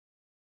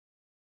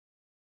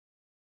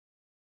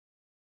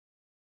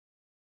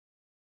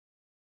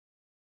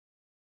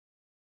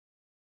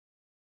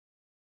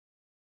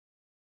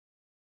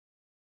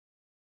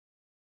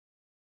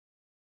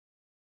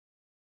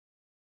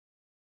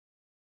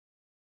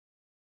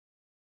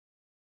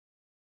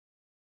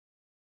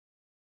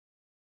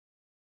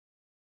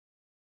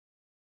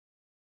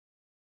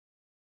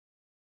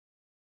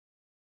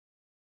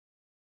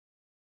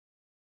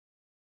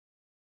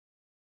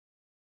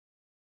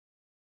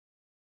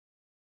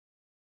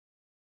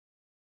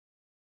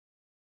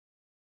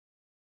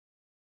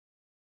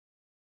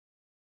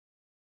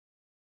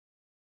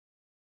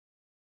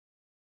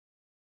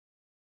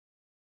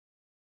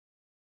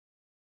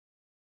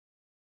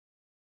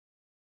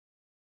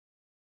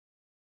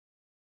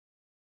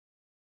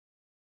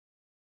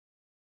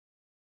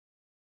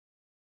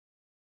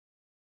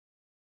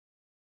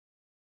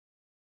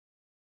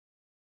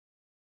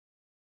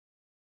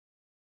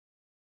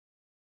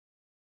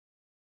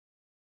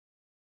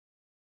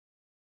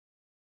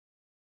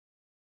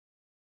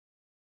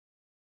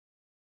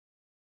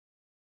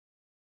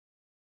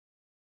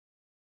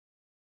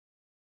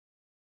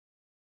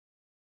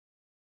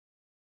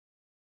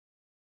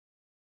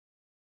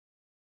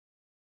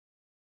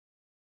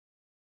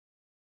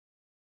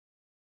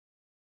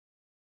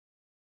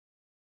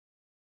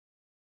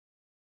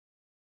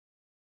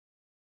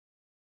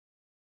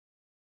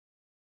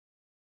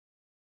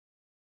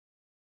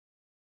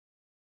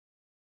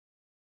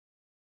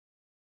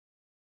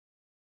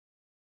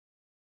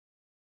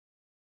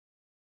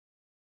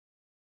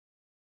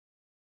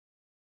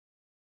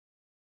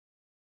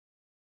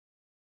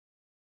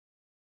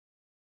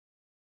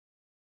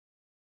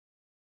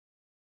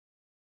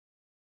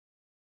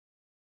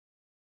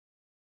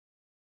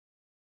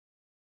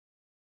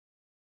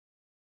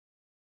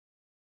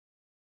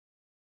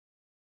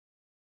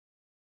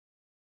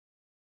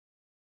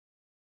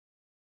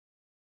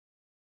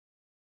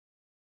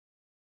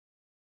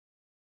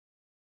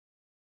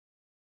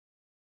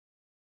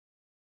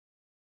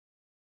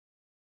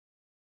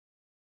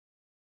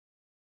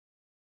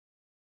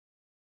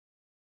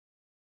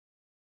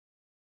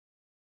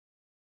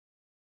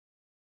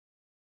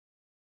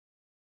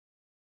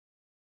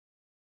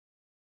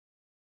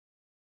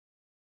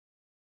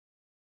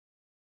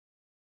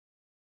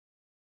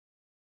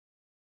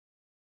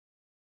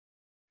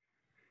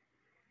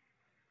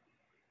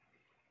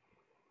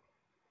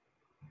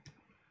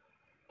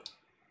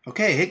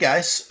Okay, hey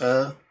guys,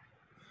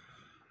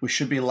 we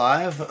should be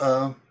live.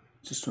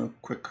 Just a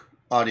quick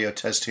audio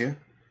test here.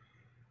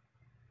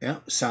 Yeah,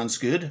 sounds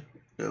good.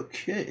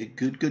 Okay,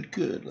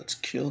 good. Let's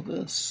kill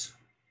this.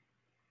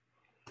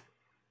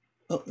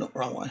 Oh, no,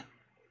 wrong way.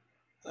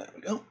 There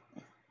we go.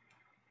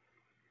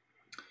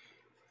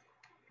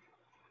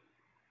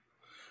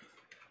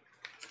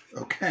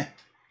 Okay.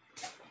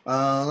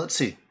 Let's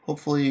see.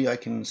 Hopefully I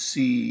can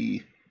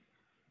see.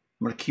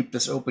 I'm gonna keep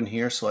this open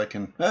here so I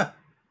can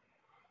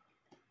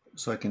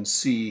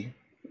see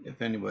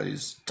if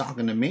anybody's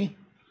talking to me.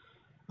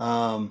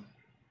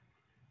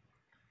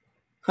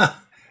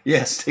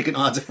 Yes, taking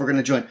odds if we're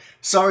gonna join.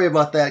 Sorry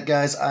about that,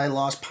 guys. I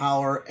lost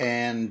power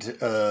and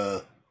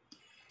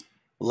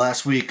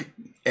last week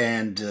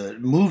and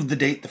moved the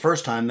date the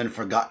first time, then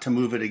forgot to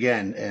move it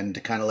again,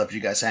 and kind of left you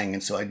guys hanging.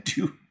 So I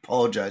do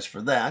apologize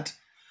for that.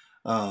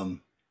 Oh,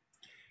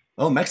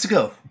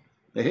 Mexico.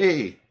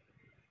 Hey.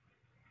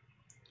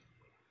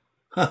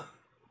 Huh.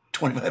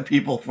 25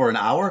 people for an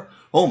hour?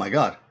 Oh my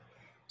god.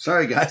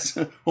 Sorry, guys.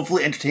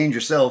 Hopefully entertained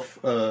yourself.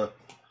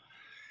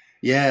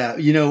 Yeah,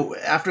 you know,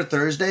 after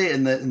Thursday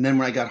and then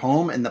when I got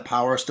home and the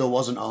power still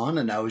wasn't on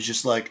and I was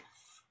just like,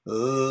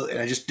 and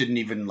I just didn't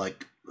even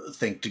like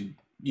think to,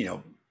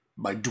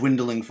 my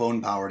dwindling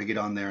phone power to get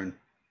on there and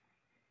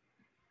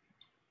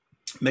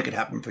make it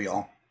happen for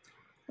y'all.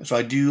 So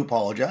I do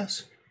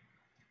apologize.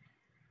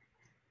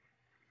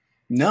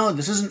 No,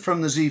 this isn't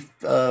from the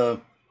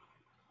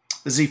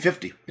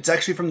Z50. It's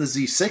actually from the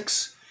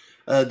Z6.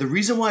 The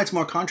reason why it's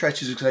more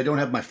contrast is because I don't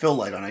have my fill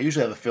light on. I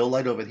usually have a fill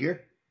light over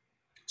here.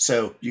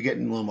 So you're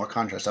getting a little more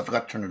contrast. I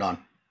forgot to turn it on.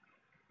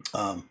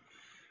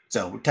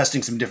 So we're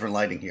testing some different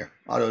lighting here.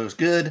 Auto is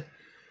good.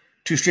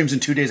 2 streams in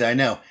 2 days, I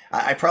know.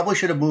 I probably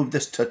should have moved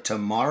this to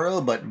tomorrow,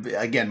 but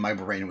again, my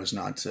brain was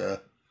not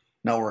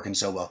working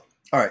so well.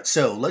 All right,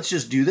 so let's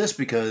just do this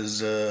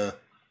because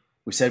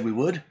we said we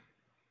would.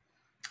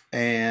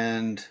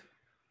 And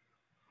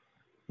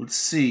let's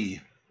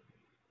see.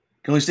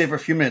 Can only stay for a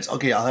few minutes.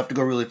 Okay, I'll have to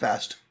go really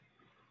fast.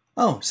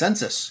 Oh,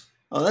 census.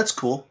 Oh, that's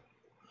cool.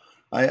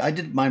 I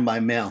did mine by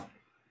mail.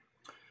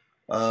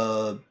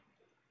 My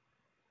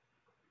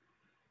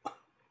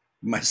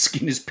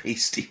skin is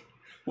pasty.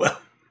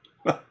 Well,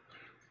 I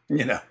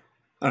don't know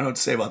what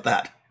to say about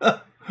that.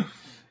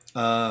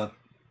 All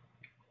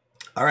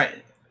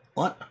right.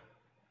 What?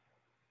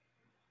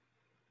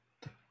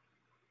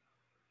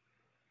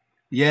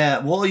 Yeah,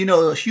 well,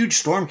 a huge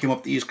storm came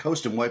up the East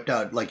Coast and wiped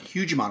out like a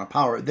huge amount of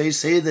power. They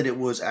say that it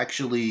was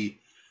actually,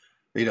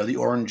 the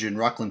Orange and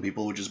Rockland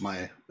people, which is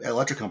my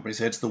electric company,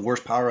 say it's the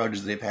worst power outages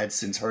they've had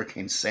since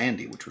Hurricane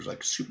Sandy, which was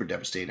like super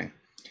devastating.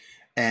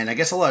 And I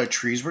guess a lot of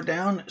trees were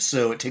down,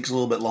 so it takes a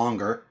little bit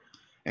longer.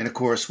 And of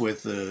course,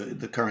 with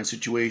the current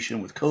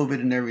situation with COVID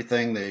and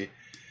everything, they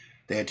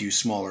had to use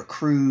smaller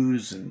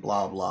crews and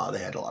blah blah. They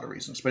had a lot of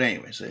reasons, but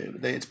anyways,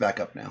 it's back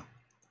up now.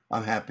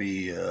 I'm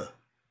happy.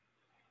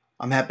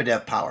 I'm happy to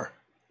have power,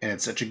 and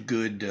it's such a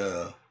good.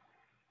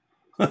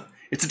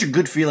 It's such a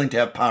good feeling to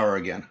have power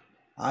again.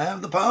 I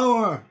have the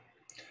power.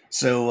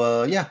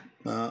 So yeah.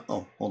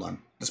 Oh, hold on.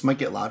 This might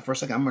get loud for a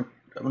second. I'm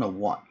gonna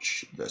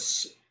watch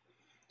this.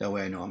 That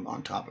way I know I'm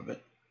on top of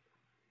it.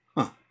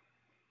 Huh.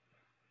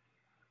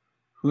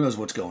 Who knows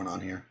what's going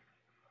on here?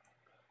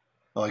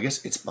 Oh, I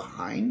guess it's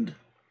behind.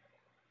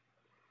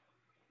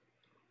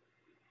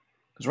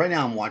 Because right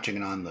now I'm watching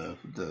it on the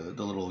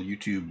little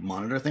YouTube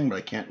monitor thing, but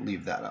I can't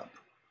leave that up.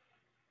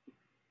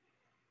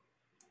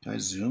 Can I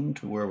zoom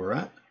to where we're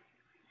at?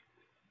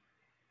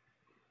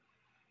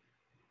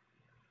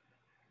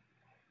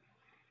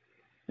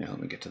 Yeah, let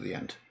me get to the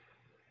end.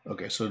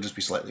 Okay, so it'll just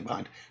be slightly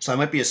behind. So I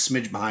might be a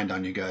smidge behind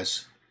on you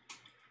guys.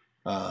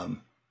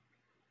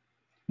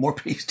 More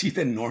pasty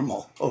than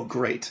normal. Oh,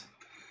 great.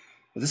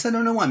 But this I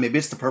don't know why. Maybe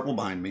it's the purple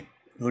behind me.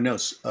 Who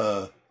knows?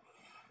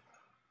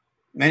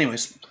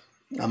 Anyways,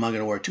 I'm not going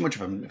to worry too much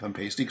if I'm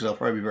pasty because I'll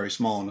probably be very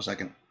small in a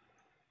second.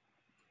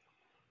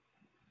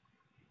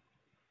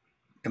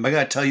 Am I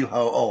going to tell you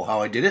how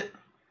I did it?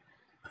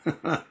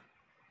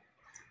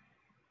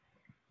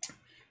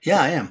 Yeah,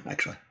 I am,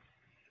 actually.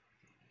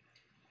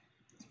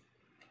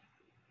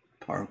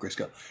 Power of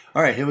Grayscale.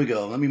 All right, here we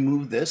go. Let me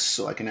move this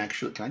so I can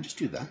actually... Can I just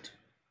do that?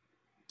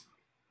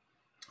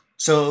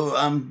 So,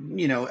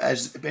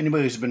 as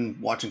anybody who's been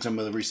watching some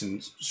of the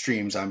recent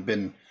streams, I've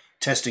been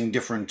testing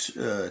different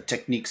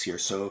techniques here.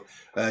 So,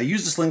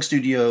 use the Sling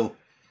Studio,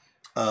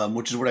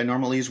 which is what I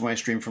normally use when I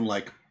stream from,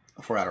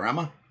 for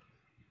Adorama.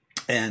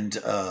 And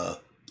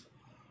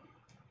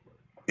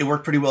it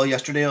worked pretty well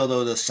yesterday,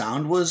 although the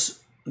sound was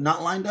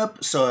not lined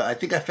up. So I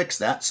think I fixed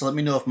that. So let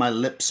me know if my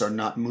lips are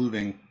not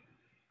moving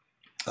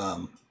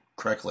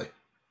correctly.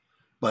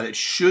 But it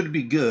should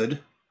be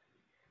good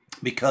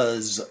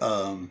because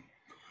now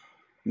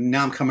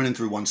I'm coming in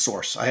through one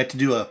source. I had to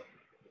do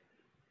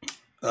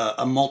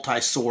a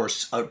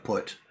multi-source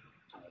output.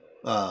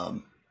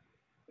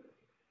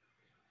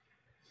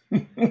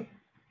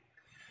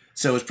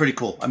 So it was pretty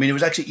cool. I mean, it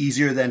was actually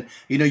easier than,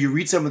 you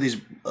read some of these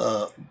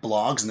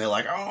blogs and they're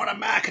like, oh, on a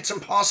Mac, it's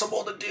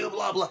impossible to do,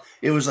 blah, blah.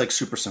 It was like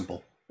super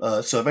simple.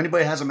 So if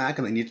anybody has a Mac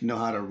and they need to know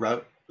how to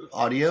route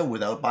audio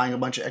without buying a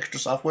bunch of extra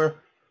software,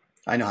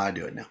 I know how to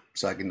do it now.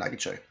 So I can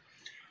show you.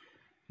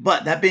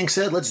 But that being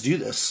said, let's do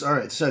this. All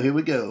right, so here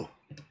we go.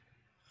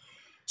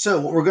 So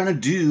what we're going to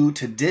do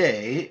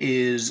today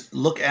is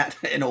look at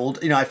an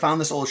old, I found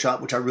this old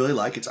shot, which I really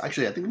like. It's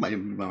actually, I think it might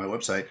even be on my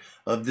website,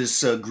 of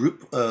this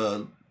group.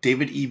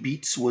 David E.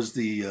 Beats was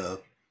the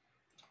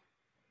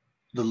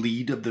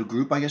lead of the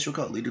group, I guess you'll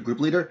call it, group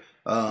leader.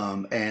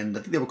 And I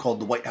think they were called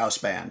the White House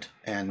Band.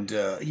 And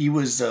he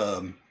was,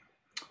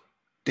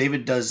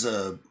 David does,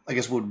 I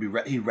guess what would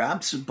be, he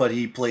raps, but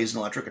he plays an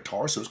electric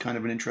guitar, so it's kind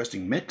of an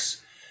interesting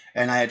mix.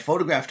 And I had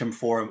photographed him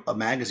for a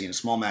magazine, a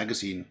small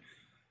magazine,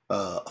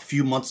 a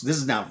few months, this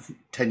is now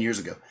 10 years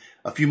ago,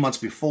 a few months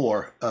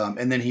before,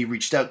 and then he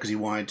reached out because he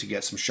wanted to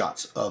get some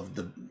shots of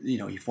the,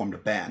 he formed a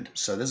band.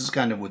 So this is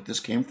kind of what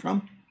this came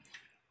from.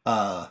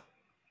 Hey,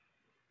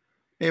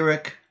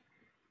 Rick.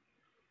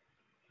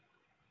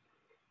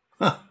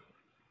 Huh.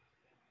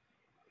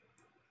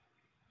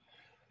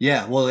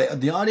 Yeah, well,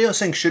 the audio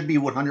sync should be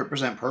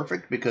 100%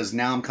 perfect because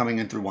now I'm coming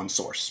in through one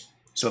source.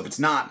 So if it's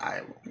not,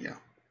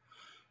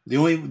 the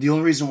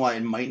only reason why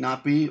it might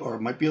not be, or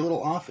it might be a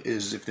little off,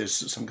 is if there's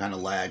some kind of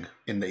lag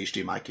in the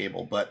HDMI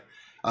cable. But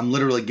I'm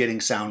literally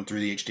getting sound through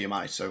the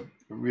HDMI, so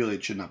really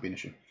it should not be an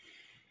issue.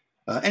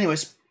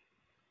 Anyways,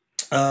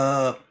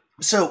 so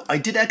I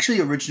did actually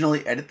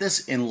originally edit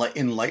this in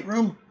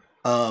Lightroom,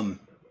 but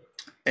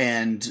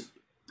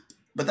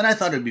then I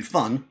thought it'd be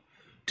fun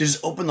to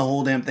just open the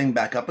whole damn thing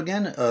back up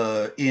again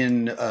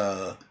in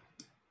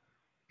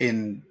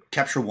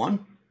Capture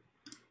One.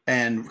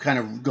 And kind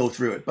of go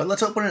through it. But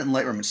let's open it in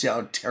Lightroom and see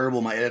how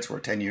terrible my edits were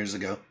 10 years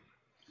ago.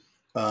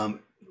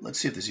 Let's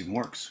see if this even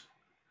works.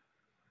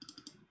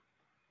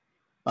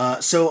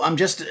 So I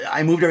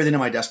moved everything to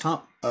my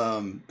desktop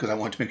because I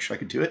wanted to make sure I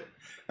could do it.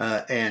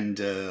 Yeah,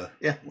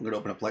 we're going to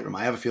open up Lightroom.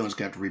 I have a feeling it's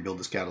going to have to rebuild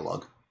this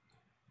catalog.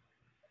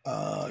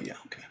 Yeah,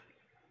 okay.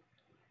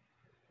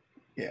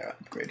 Yeah,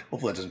 great.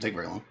 Hopefully that doesn't take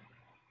very long.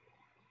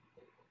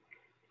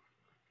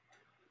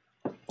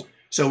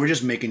 So we're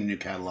just making a new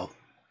catalog.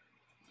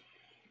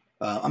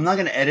 I'm not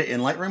going to edit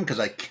in Lightroom because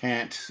I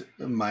can't,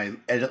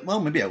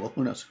 well, maybe I will,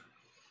 who knows.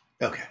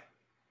 Okay.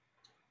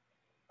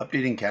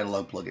 Updating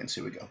catalog plugins,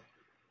 here we go.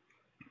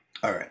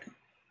 All right.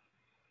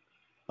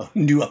 Oh,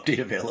 new update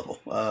available.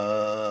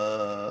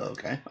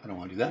 Okay, I don't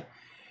want to do that.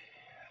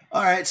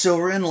 All right, so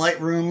we're in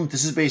Lightroom.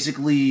 This is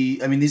basically,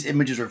 these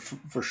images are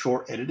for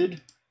sure edited. See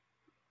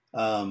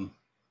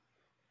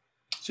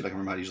if I can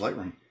remember how to use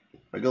Lightroom.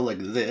 If I go like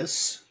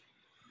this,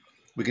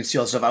 we can see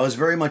all the stuff. I was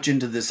very much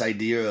into this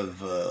idea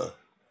of,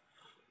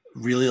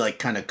 really like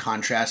kind of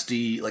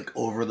contrasty, like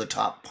over the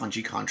top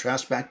punchy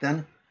contrast back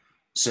then.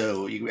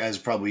 So as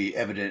probably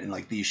evident in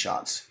like these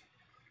shots.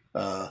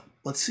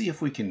 Let's see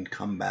if we can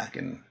come back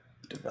and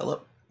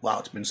develop. Wow,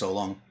 it's been so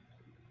long.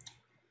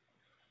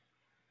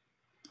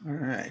 All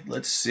right,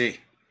 let's see.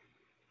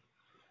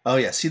 Oh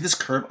yeah, see this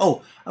curve?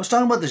 Oh, I was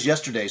talking about this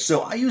yesterday.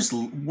 So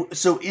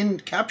in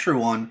Capture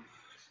One,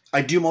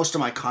 I do most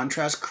of my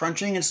contrast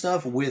crunching and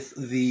stuff with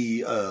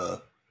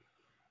the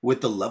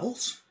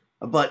levels.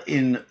 But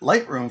in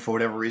Lightroom, for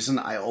whatever reason,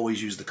 I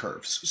always use the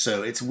curves.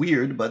 So it's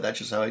weird, but that's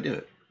just how I do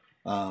it.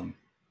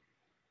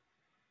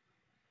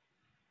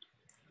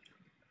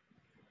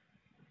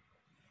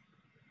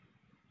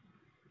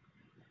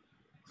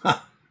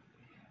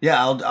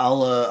 Yeah,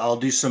 I'll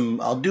do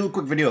a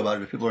quick video about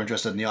it if people are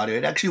interested in the audio.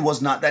 It actually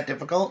was not that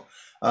difficult.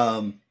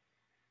 There's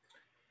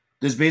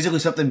basically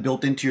something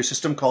built into your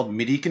system called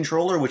MIDI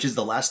controller, which is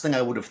the last thing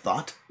I would have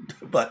thought.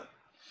 But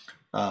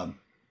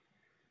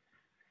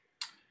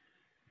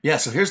yeah,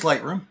 so here's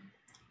Lightroom.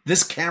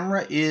 This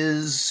camera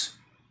is,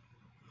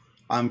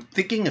 I'm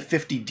thinking a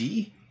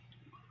 50D.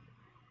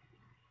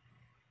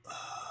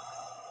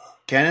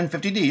 Canon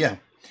 50D, yeah.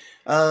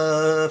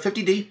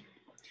 50D.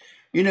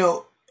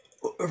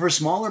 For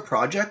smaller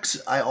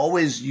projects, I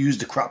always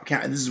used a crop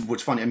camera. This is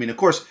what's funny. Of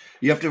course,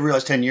 you have to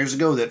realize 10 years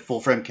ago that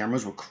full-frame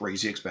cameras were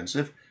crazy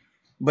expensive.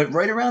 But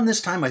right around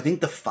this time, I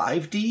think the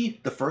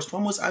 5D, the first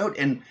one, was out,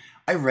 and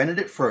I rented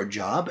it for a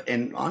job,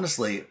 and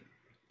honestly,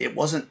 it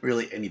wasn't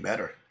really any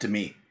better to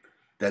me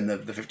than the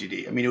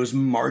 50D. It was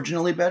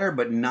marginally better,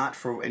 but not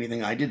for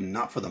anything I did, and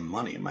not for the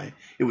money.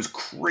 It was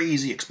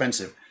crazy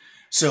expensive.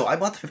 So I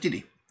bought the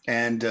 50D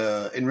and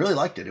really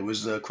liked it. It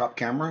was a crop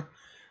camera.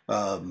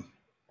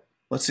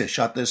 Let's see, I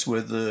shot this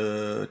with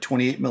a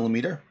 28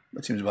 millimeter.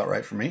 That seems about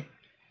right for me.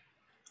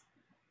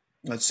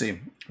 Let's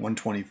see,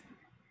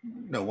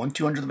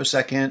 1/200th of a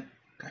second.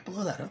 Can I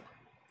blow that up?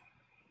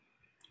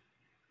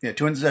 Yeah,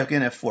 200th of a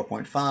second,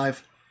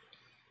 f4.5.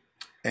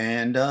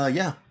 And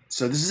yeah,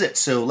 so this is it.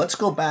 So let's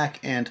go back,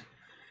 and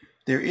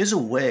there is a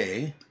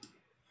way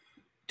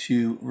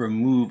to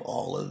remove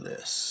all of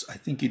this. I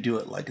think you do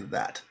it like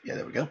that. Yeah,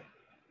 there we go.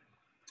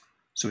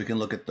 So we can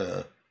look at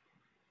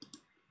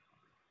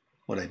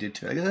what I did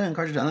to it. I guess I didn't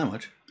encourage it down that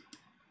much.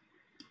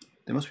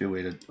 There must be a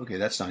way to, okay,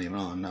 that's not even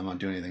on. I'm not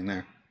doing anything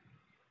there.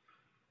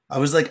 I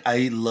was like,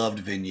 I loved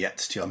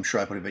vignettes too. I'm sure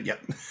I put a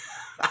vignette.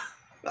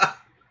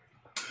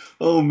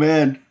 Oh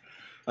man.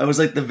 I was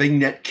like the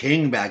vignette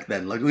king back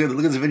then. Like,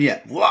 look at the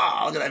vignette.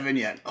 Wow, look at that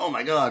vignette. Oh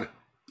my god.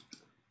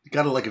 You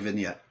gotta like a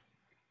vignette.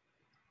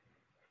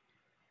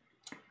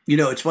 You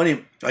know, it's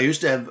funny. I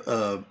used to have,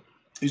 I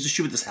used to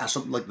shoot with this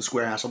like the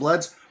square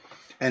Hasselblads,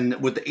 and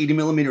with the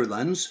 80mm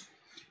lens,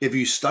 if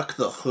you stuck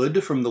the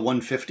hood from the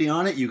 150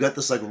 on it, you got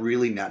this like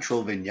really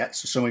natural vignette.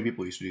 So many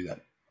people used to do that.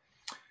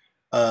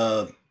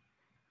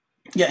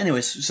 Yeah.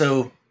 Anyways,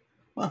 so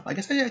well, I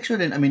guess I actually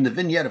didn't. I mean, the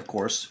vignette, of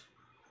course,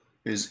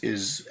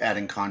 is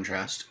adding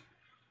contrast,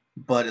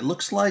 but it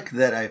looks like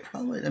that I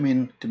probably. I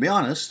mean, to be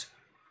honest,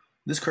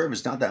 this curve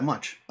is not that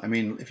much. I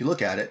mean, if you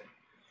look at it,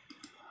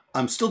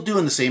 I'm still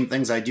doing the same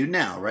things I do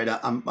now, right?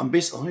 I'm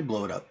basically, let me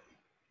blow it up.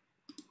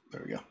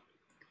 There we go.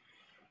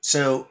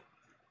 So,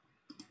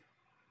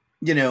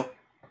 you know,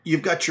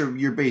 you've got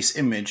your base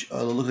image. It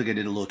looks like I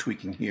did a little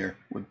tweaking here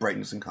with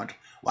brightness and contrast.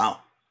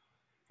 Wow.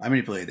 I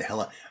manipulated the hell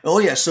out. Oh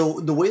yeah, so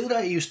the way that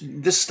I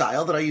used, this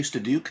style that I used to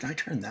do, can I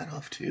turn that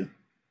off too?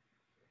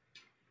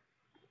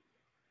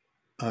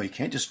 Oh, you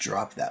can't just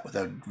drop that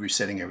without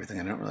resetting everything.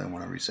 I don't really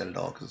want to reset it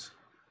all because...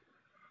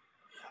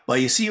 But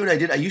you see what I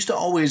did? I used to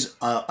always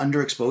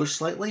underexpose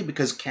slightly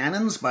because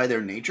Canons, by their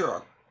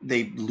nature,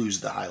 they lose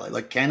the highlight.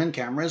 Like Canon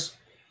cameras,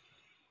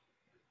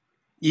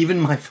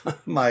 even my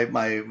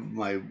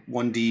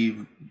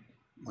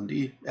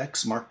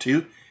 1DX Mark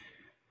II,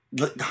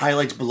 the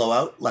highlights blow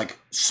out like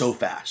so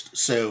fast.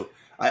 So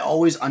I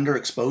always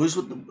underexposed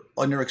with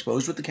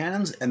the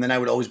Canons, and then I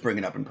would always bring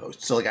it up in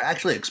post. So like I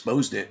actually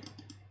exposed it,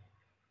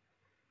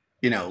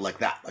 you know, like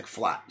that, like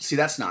flat. See,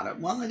 that's not a,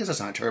 well, I guess that's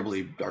not a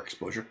terribly dark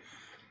exposure.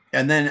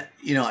 And then,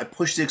 you know, I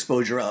push the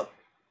exposure up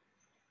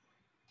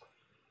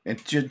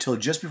until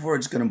just before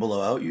it's going to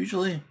blow out,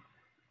 usually.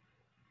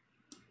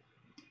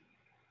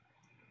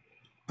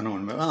 I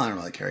don't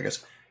really care, I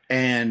guess.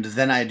 And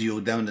then I do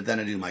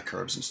my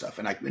curves and stuff.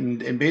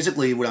 And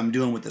basically what I'm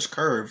doing with this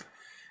curve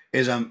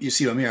is you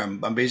see what I'm here.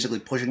 I'm basically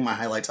pushing my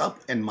highlights up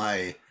and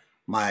my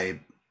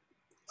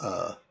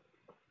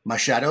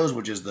shadows,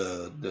 which is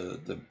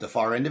the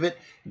far end of it,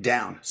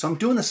 down. So I'm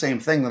doing the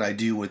same thing that I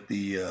do with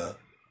the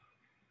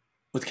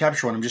with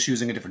Capture One. I'm just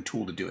using a different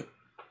tool to do it.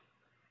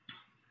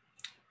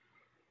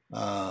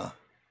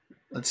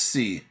 Let's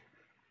see.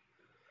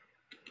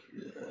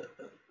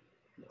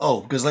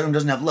 Oh, because Lightroom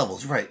doesn't have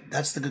levels. Right,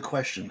 that's the good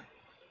question.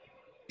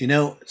 You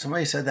know,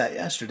 somebody said that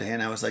yesterday,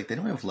 and I was like, they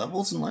don't have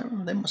levels in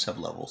Lightroom? They must have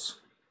levels.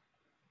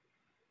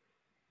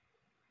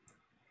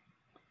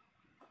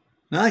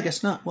 No, I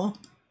guess not. Well,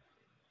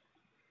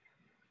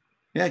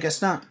 yeah, I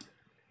guess not.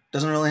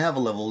 Doesn't really have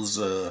a levels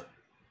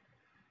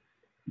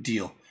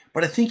deal.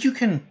 But I think you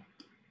can...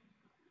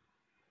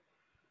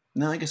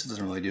 No, I guess it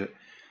doesn't really do it.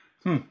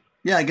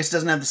 Yeah, I guess it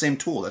doesn't have the same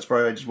tool. That's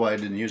probably just why I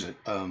didn't use it.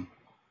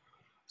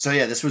 So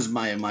yeah, this was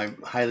my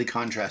highly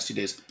contrasty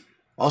days.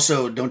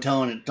 Also, don't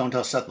tell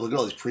Seth. Look at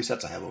all these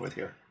presets I have over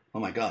here. Oh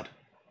my god.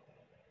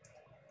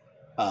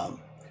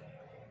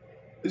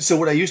 So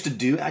what I used to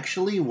do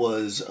actually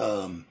was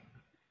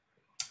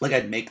like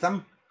I'd make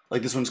them.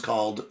 Like this one's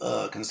called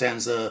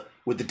Constanza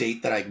with the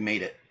date that I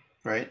made it.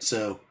 Right.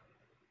 So.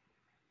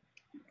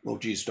 Oh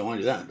geez, don't want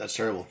to do that. That's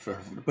terrible.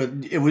 But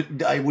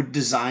I would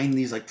design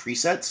these like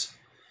presets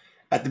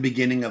at the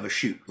beginning of a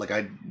shoot. Like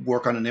I'd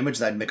work on an image,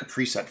 that I'd make a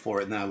preset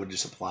for it, and then I would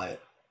just apply it.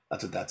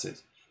 That's what that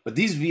is. But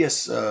these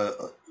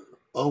VSO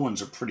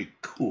ones are pretty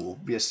cool.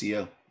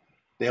 VSCO.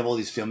 They have all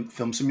these film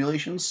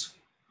simulations.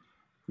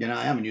 You know,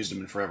 I haven't used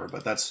them in forever,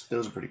 but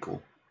those are pretty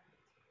cool.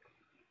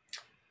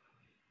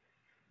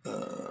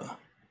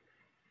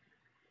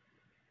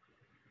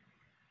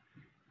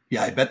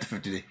 Yeah, I bet the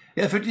 50D.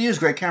 Yeah, 50D is a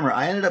great camera.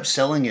 I ended up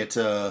selling it.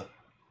 Oh,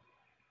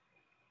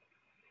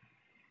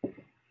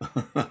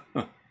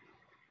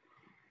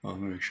 let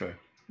me show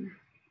you.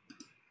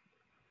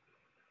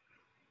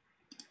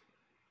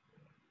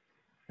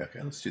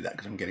 Okay, let's do that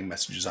because I'm getting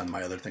messages on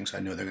my other things. So I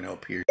know they're going to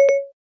appear.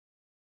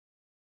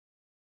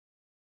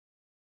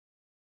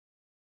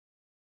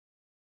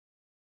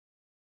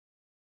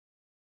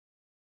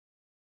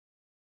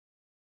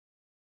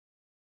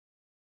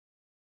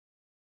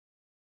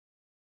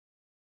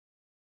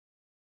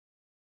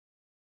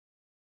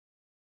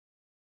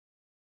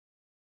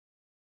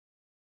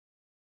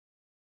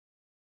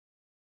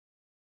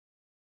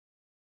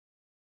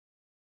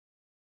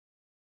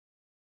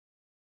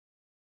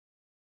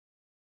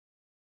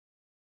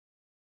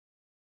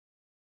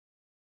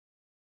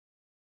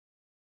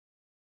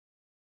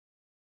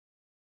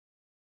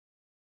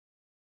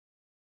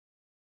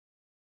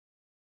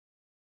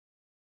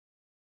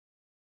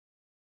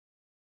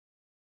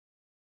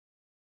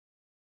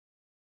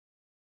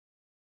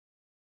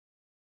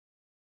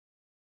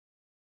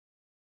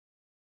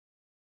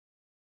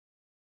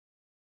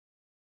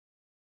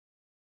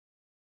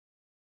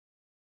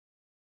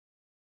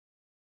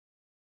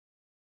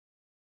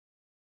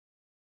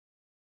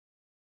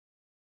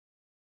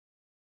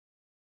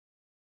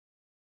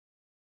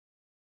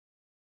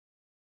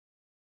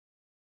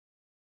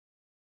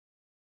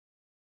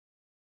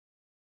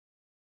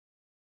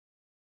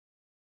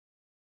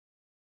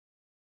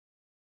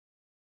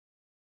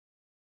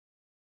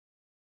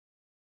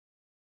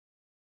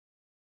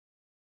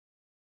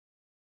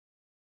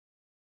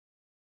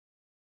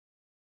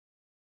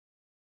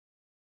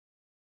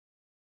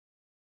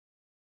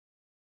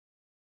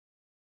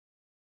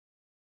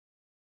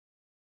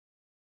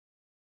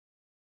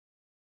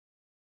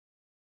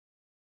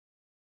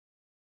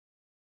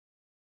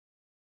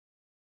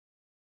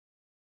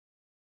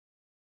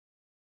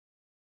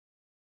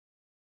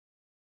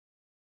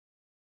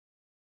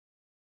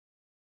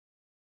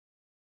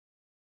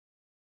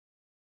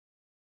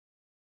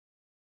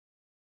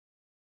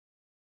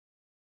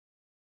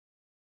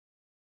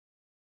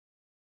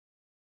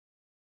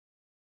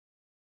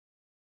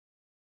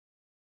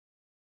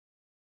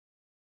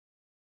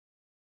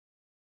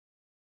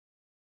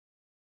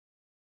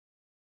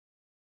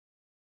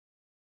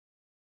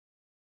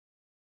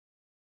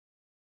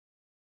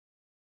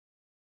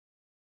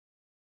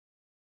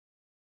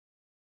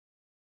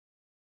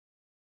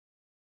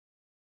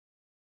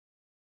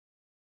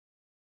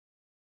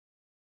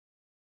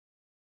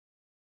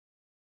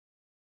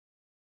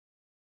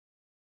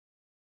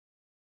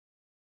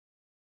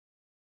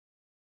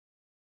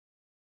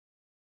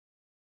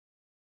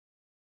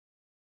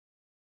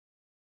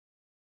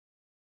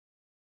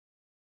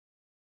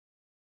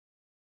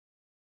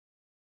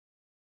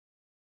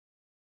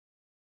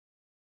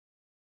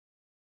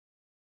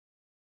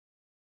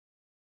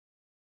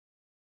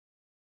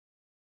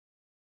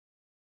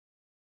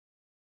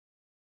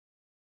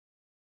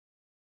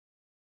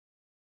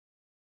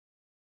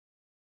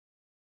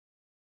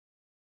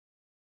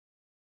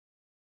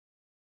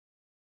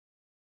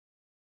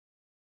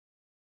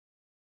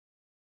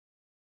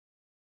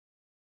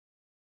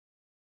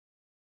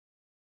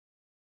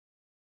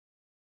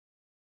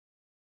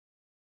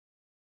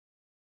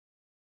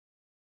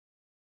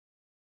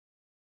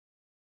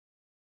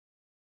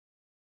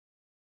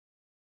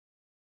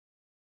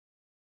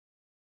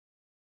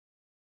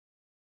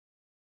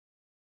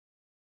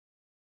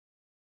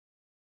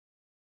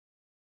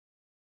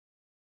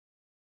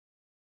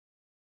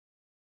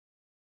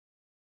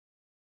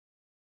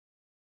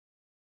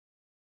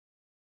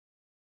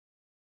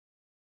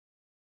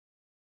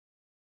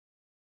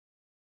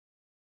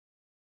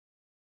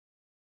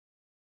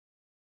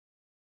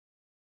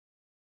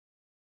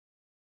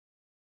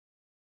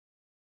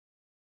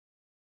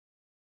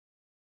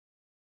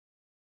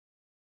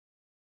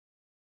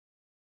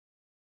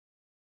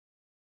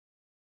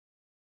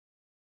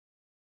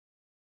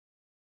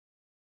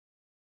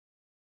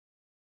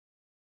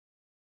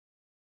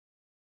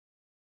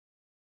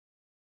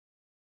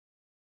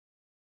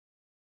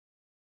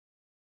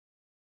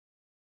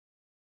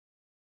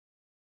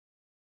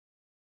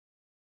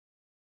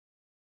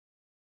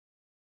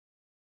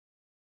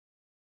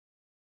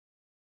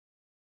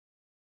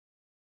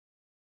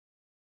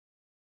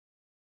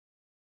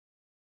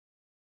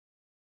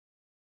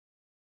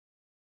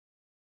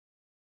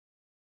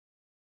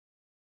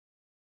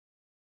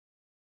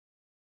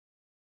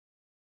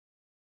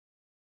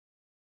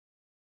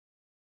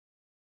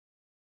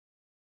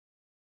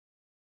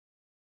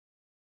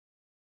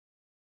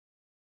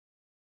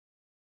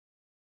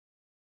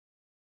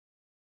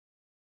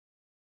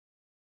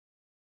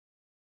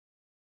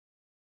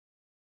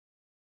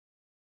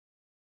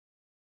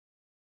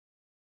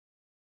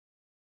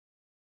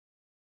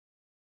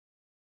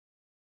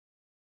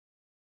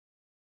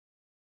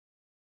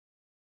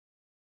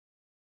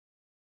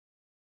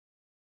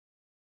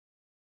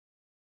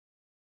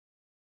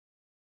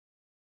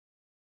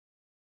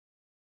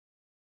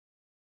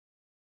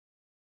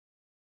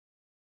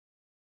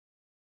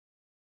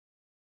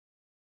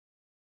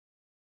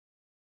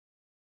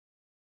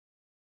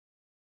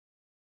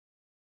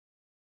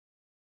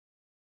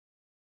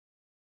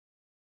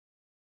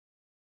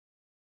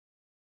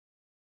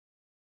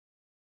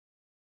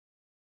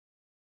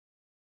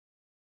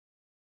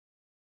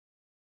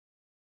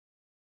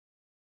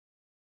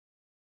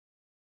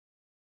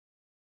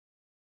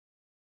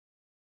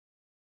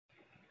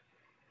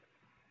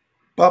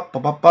 Ba ba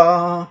ba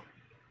ba.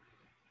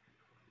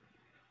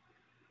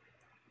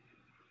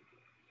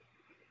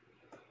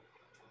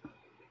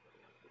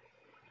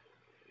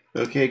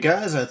 Okay,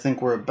 guys, I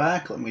think we're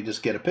back. Let me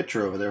just get a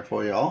picture over there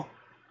for y'all.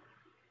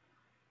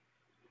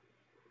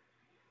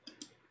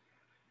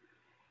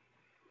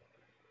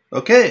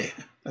 Okay,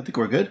 I think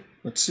we're good.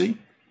 Let's see.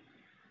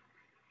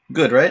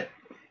 Good, right?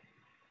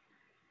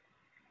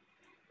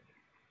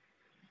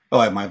 Oh,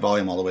 I have my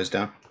volume all the ways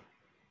down.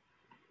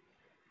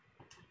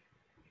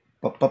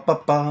 Ba ba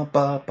ba ba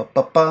ba ba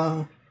ba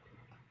ba.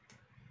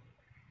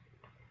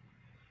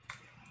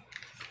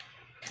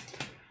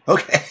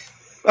 Okay.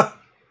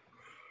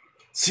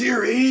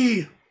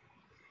 Siri.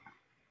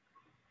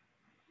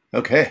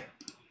 Okay.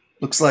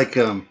 Looks like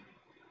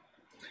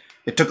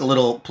it took a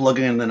little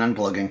plugging and then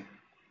unplugging.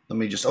 Let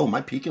me just. Oh, am I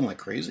peaking like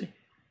crazy?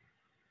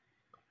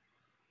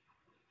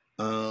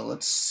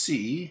 Let's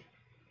see.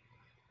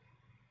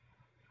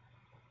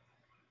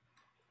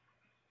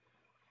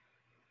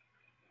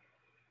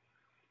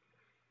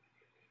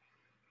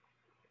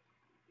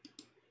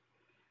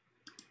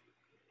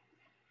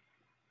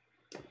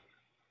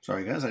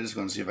 Sorry, guys. I just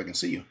want to see if I can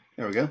see you.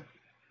 There we go.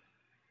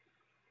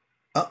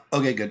 Oh,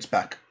 okay, good. It's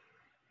back.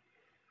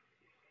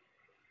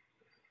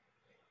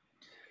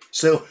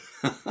 So,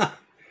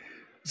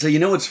 so you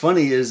know what's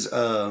funny is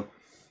the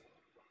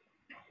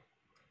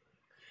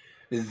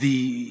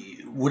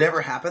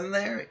whatever happened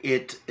there.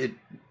 It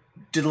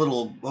did a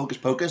little hocus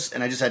pocus,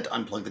 and I just had to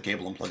unplug the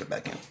cable and plug it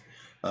back in.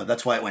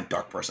 That's why it went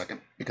dark for a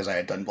second, because I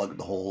had to unplug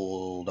the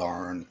whole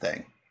darn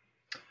thing.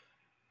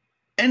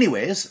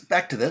 Anyways,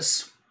 back to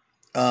this.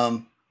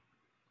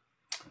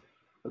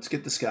 Let's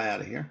get this guy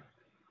out of here.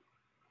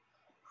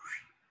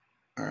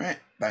 All right,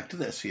 back to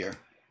this here.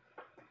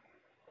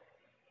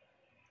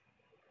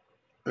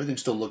 Everything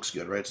still looks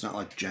good, right? It's not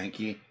like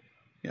janky.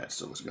 Yeah, it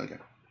still looks good. Okay.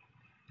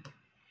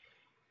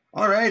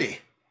 Alrighty.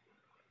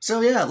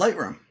 So yeah,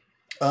 Lightroom.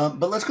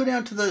 But let's go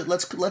down to the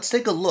let's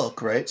take a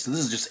look, right? So this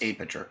is just a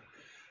picture.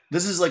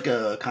 This is like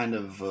a kind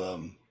of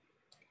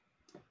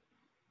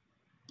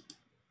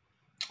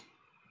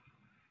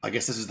I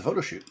guess this is the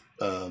photo shoot.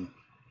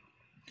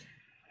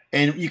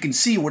 And you can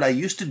see what I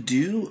used to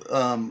do.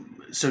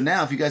 So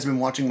now, if you guys have been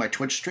watching my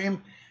Twitch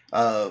stream,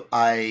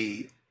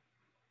 I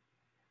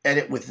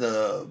edit with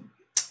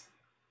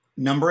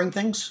numbering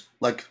things,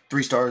 like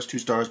 3 stars, 2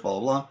 stars, blah,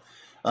 blah,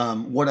 blah.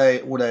 What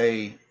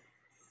I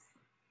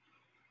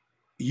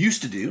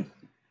used to do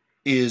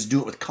is do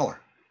it with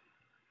color.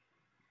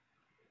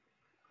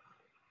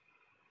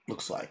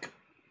 Looks like.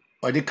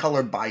 I did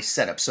color by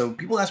setup. So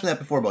people asked me that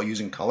before about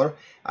using color.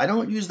 I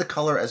don't use the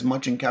color as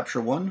much in Capture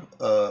One.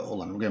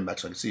 Hold on, I'm getting back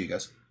so I can see you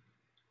guys.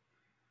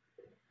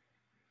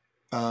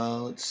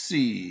 Let's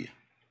see.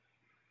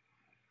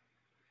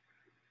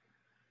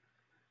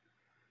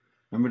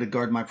 Remember to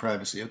guard my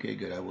privacy. Okay,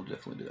 good. I will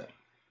definitely do that.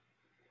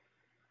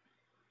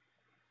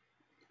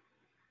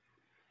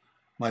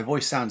 My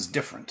voice sounds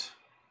different.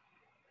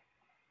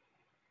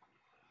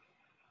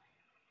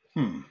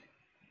 Well,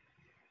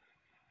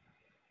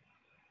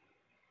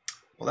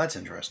 that's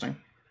interesting.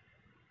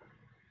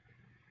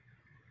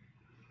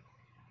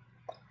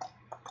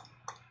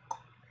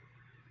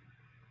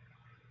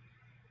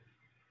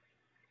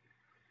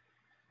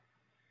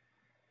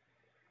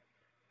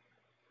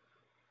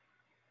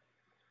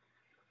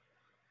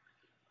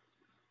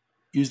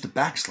 Use the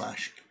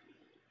backslash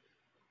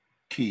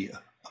key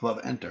above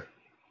enter.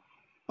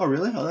 Oh,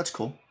 really? Oh, that's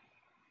cool.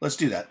 Let's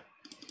do that.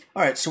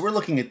 All right, so we're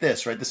looking at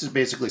this, right? This is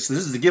basically, so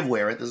this is the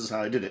giveaway, right? This is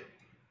how I did it.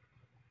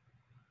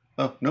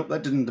 Oh, nope,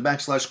 that didn't, the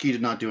backslash key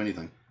did not do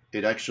anything.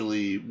 It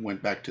actually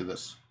went back to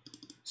this.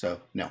 So,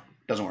 no,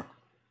 doesn't work.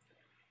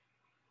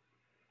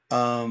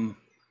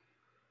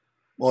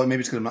 Well, maybe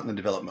it's because I'm not in the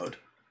develop mode.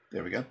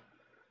 There we go.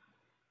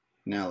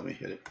 Now let me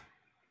hit it.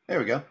 There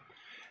we go.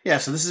 Yeah,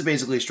 so this is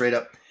basically straight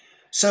up.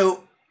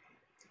 So,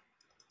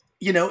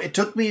 you know, it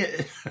took me,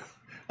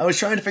 I was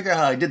trying to figure out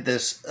how I did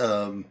this,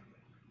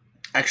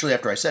 actually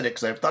after I said it,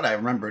 because I thought I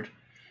remembered.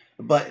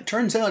 But it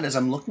turns out, as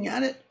I'm looking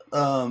at it,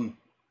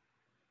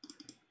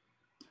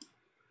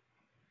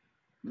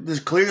 there's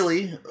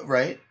clearly,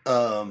 right,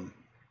 a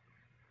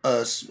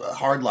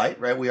hard light,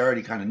 right? We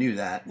already kind of knew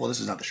that. Well, this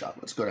is not the shot.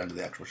 Let's go down to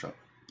the actual shot.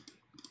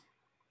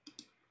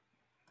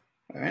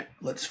 All right,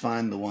 let's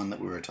find the one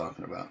that we were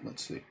talking about.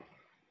 Let's see.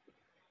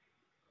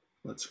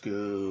 Let's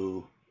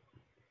go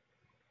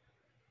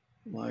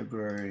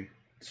library.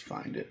 Let's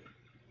find it.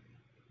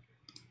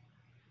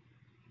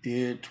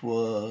 It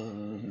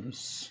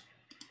was,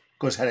 of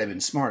course, had I been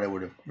smart, I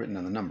would have written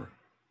down the number.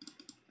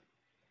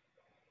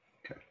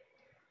 Okay.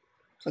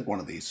 It's like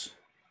one of these.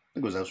 I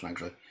think it was this one,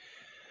 actually.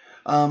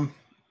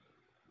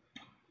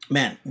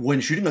 Man, when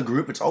shooting a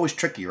group, it's always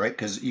tricky, right?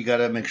 Because you got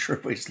to make sure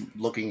everybody's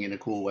looking in a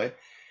cool way.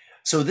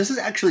 So this is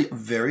actually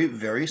very,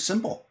 very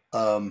simple.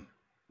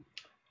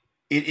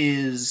 It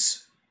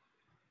is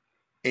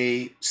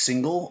a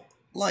single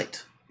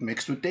light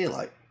mixed with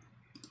daylight.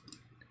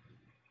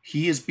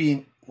 He is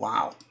being,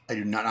 wow, I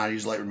do not know how to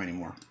use Lightroom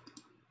anymore.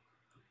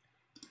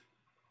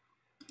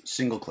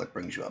 Single click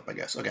brings you up, I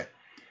guess. Okay.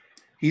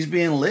 He's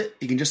being lit.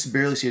 You can just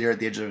barely see it here at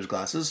the edge of his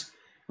glasses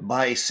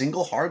by a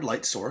single hard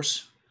light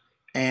source.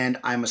 And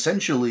I'm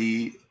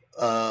essentially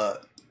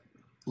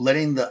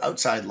letting the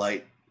outside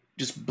light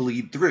just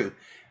bleed through.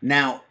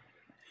 Now,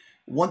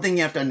 one thing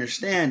you have to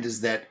understand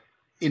is that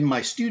in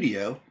my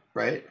studio,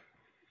 right,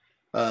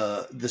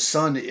 the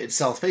sun, it's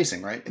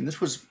south-facing, right? And this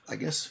was, I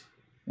guess,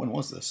 when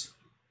was this?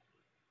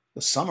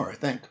 The summer, I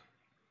think.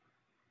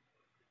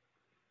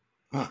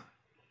 Huh.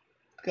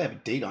 I think I have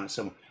a date on it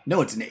somewhere.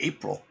 No, it's in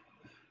April.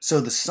 So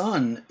the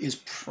sun is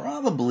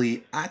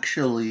probably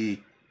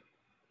actually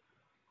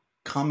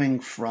coming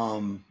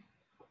from...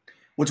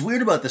 What's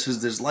weird about this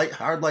is there's light,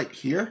 hard light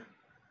here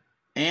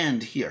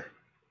and here.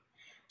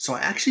 So I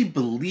actually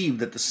believe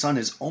that the sun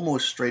is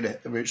almost straight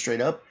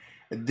up.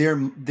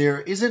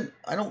 There isn't,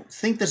 I don't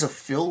think there's a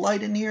fill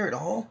light in here at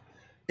all.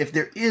 If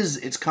there is,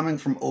 it's coming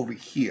from over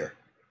here.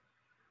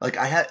 Like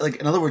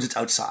in other words, it's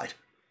outside.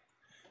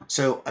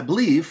 So I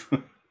believe, I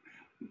was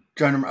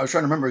trying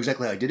to remember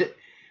exactly how I did it.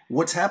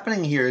 What's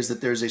happening here is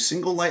that there's a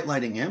single light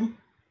lighting him,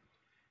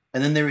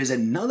 and then there is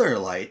another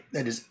light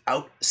that is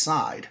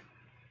outside.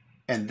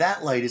 And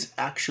that light is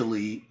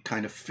actually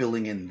kind of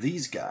filling in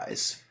these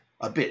guys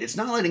a bit. It's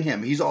not lighting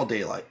him. He's all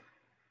daylight.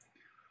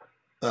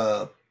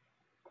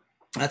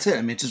 That's it.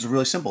 I mean, it's just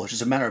really simple. It's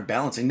just a matter of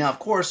balancing. Now, of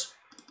course,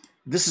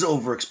 this is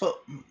overexposed.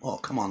 Oh,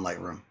 come on,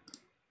 Lightroom.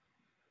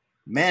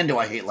 Man, do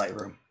I hate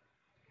Lightroom.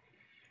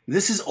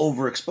 This is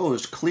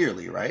overexposed,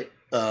 clearly, right?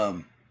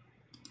 I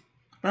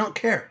don't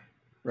care,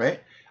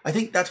 right? I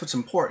think that's what's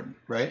important,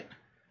 right?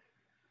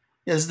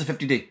 Yeah, this is the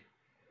 50D.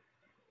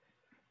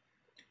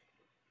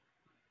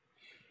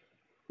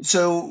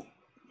 So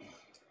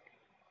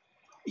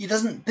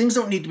things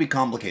don't need to be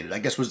complicated, I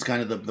guess, was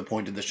kind of the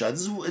point of the shot.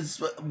 This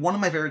is one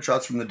of my favorite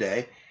shots from the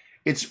day.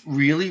 It's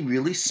really,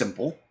 really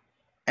simple.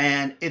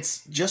 And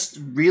it's just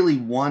really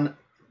one,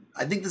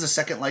 I think there's a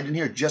second light in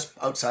here just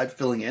outside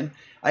filling in.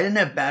 I didn't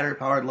have battery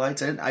powered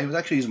lights. I was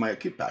actually using my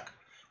acute pack,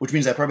 which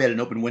means I probably had an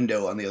open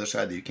window on the other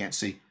side that you can't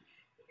see.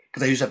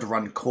 Because I used to have to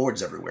run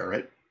cords everywhere,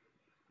 right?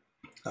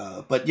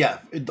 But yeah,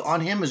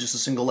 on him is just a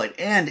single light.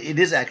 And it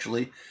is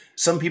actually,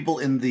 some people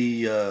in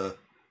the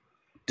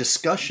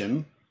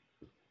discussion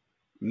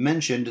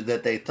mentioned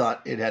that they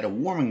thought it had a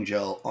warming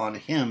gel on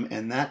him,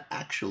 and that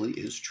actually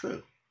is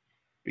true.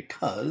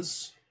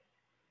 Because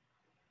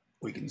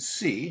we can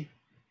see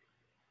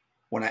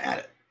when I add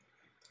it.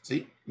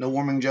 See? No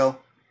warming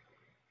gel.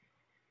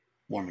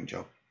 Warming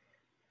gel.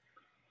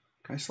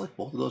 Can I select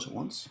both of those at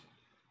once?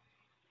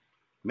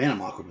 Man,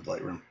 I'm awkward with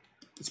Lightroom.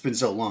 It's been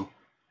so long.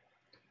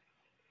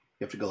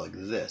 You have to go like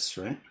this,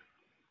 right?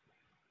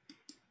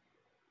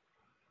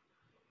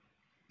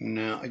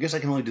 No, I guess I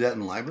can only do that in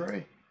the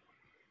library.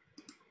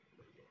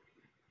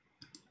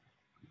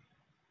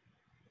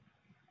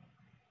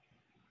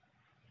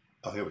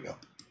 Oh, here we go.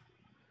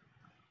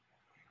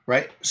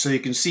 Right? So you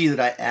can see that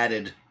I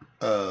added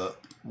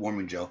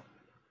warming gel.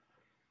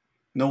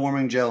 No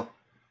warming gel.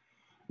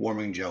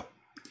 Warming gel.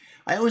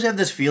 I always have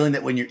this feeling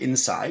that when you're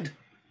inside,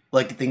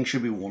 like, things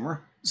should be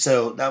warmer.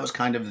 So that was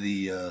kind of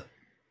the...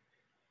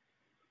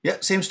 yeah,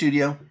 same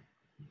studio.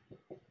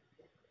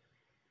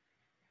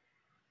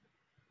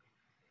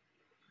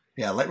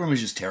 Yeah, Lightroom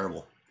is just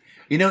terrible.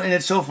 You know, and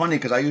it's so funny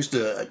because I used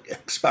to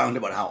expound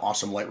about how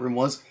awesome Lightroom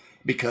was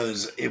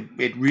because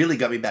it really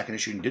got me back into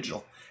shooting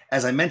digital.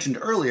 As I mentioned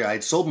earlier, I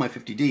had sold my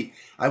 50D.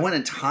 I went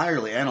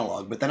entirely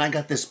analog, but then I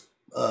got this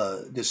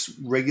this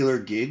regular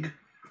gig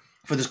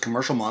for this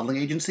commercial modeling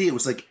agency. It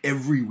was like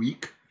every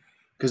week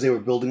because they were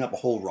building up a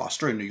whole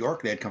roster in New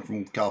York. They had come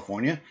from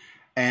California.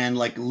 And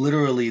like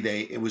literally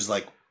it was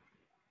like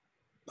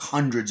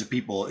hundreds of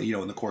people, you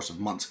know, in the course of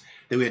months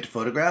that we had to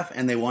photograph,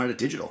 and they wanted it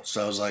digital.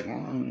 So I was like,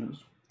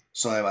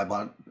 so I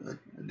bought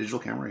a digital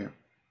camera here.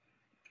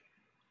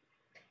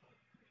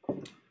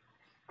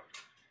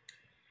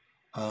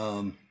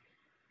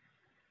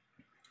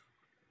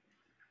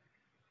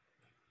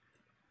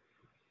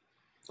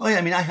 Oh yeah,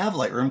 I mean, I have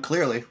Lightroom,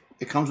 clearly.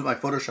 It comes with my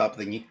Photoshop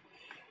thingy.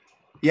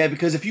 Yeah,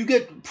 because if you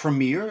get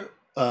Premiere,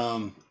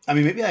 I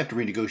mean, maybe I have to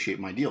renegotiate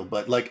my deal,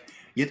 but like,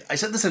 I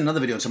said this in another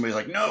video and somebody's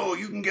like, no,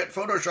 you can get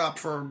Photoshop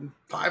for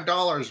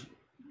 $5.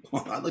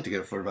 Well, I'd like to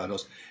get it for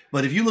 $5.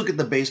 But if you look at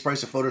the base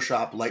price of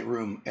Photoshop,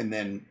 Lightroom, and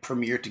then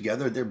Premiere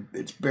together,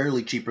 it's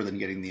barely cheaper than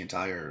getting the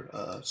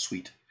entire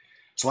suite.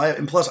 So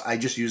and plus I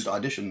just used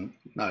Audition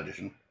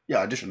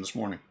this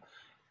morning.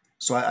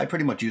 So I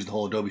pretty much used the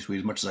whole Adobe suite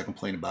as much as I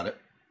complain about it.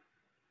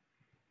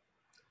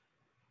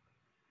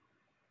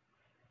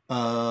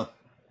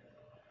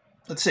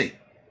 Let's see.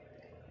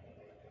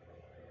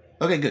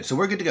 Okay, good. So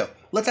we're good to go.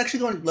 Let's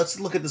actually go and let's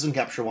look at this in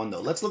Capture One,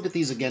 though. Let's look at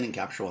these again in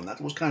Capture One. That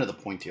was kind of the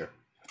point here.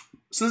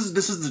 So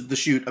this is the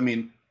shoot. I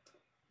mean,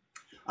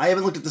 I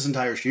haven't looked at this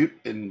entire shoot,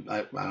 and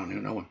I don't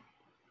even know when.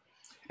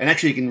 And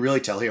actually, you can really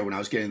tell here when I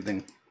was getting the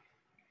thing.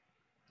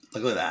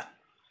 Look at that.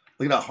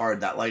 Look at how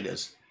hard that light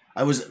is.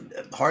 I was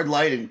hard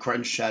light and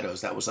crunch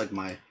shadows. That was like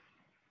my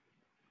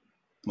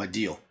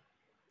deal,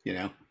 you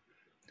know.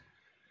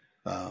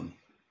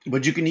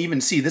 But you can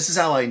even see, this is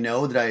how I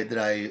know that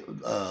I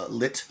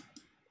lit,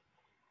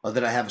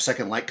 that I have a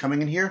second light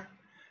coming in here.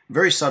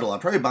 Very subtle. I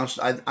probably bounced.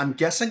 I'm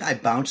guessing I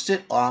bounced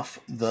it off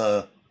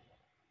the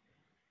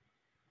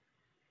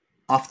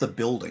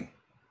building.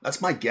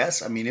 That's my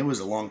guess. I mean, it was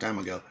a long time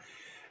ago.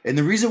 And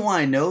the reason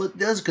why I know it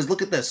does, because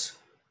look at this.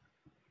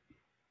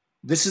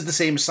 This is the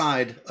same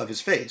side of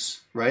his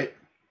face, right?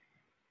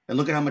 And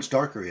look at how much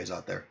darker he is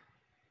out there.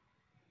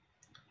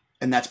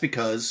 And that's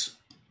because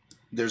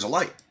there's a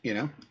light, you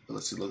know?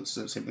 Let's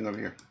see, same thing over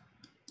here.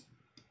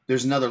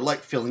 There's another light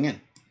filling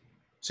in.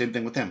 Same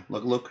thing with him.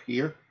 Look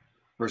here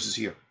versus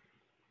here.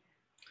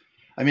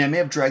 I mean, I may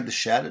have dragged the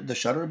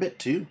shutter a bit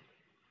too.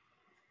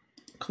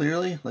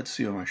 Clearly, let's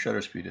see what my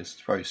shutter speed is.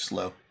 It's probably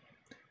slow.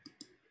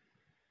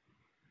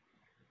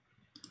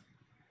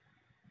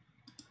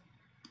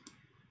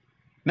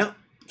 No,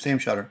 same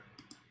shutter.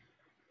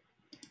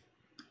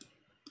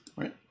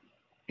 Right?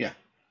 Yeah.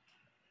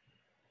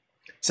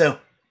 So,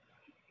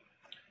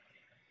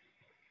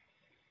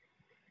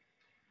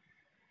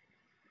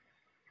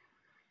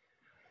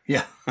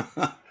 yeah.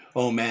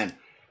 Oh man,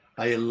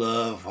 I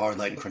love hard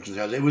light and crunching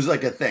shadows. It was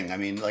like a thing. I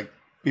mean, like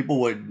people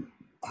would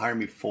hire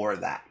me for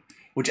that,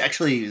 which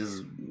actually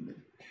is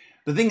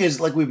the thing is,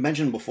 like we've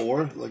mentioned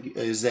before, like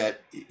is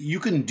that you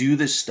can do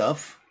this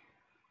stuff.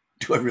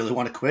 Do I really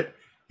want to quit?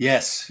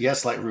 Yes,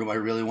 Lightroom, I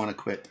really want to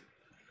quit.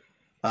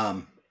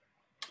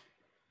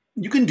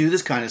 You can do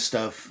this kind of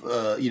stuff,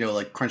 you know,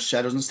 like crunch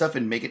shadows and stuff,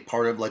 and make it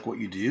part of like what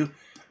you do.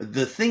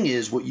 The thing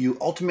is, what you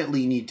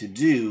ultimately need to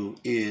do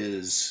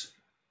is,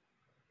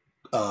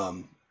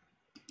 I'm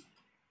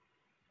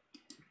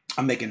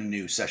making a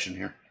new session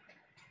here.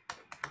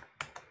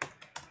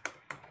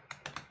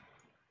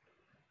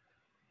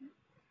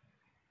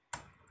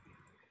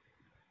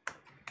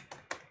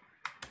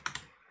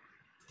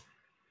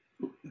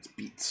 Ooh, it's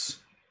beats.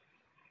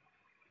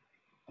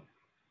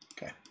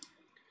 Okay.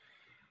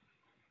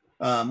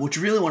 What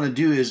you really want to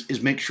do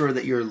is make sure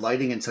that you're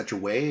lighting in such a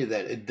way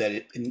that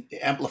it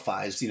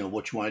amplifies, you know,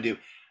 what you want to do.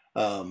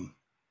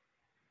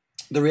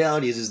 The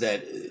reality is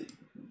that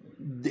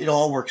it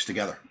all works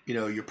together. You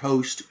know, your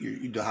post,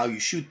 how you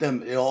shoot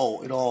them, it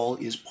all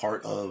is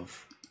part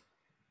of.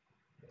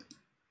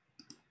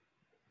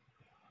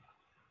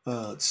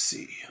 Let's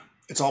see.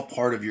 It's all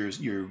part of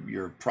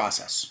your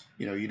process.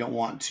 You know, you don't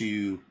want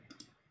to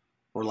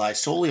rely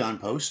solely on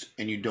post,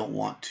 and you don't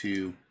want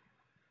to,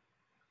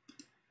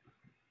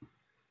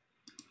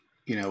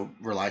 you know,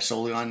 rely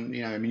solely on,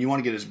 you know, I mean, you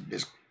want to get as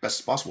best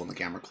as possible in the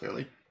camera,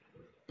 clearly,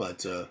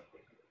 but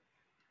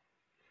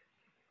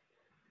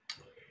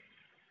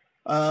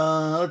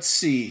let's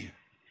see.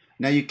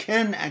 Now you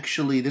can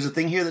actually, there's a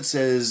thing here that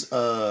says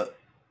auto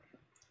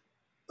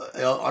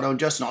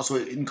adjust and also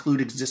include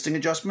existing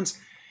adjustments.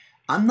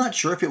 I'm not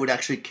sure if it would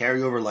actually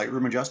carry over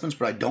Lightroom adjustments,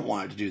 but I don't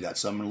want it to do that,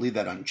 so I'm going to leave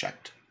that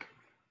unchecked.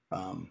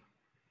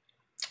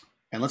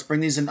 And let's bring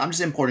these in. I'm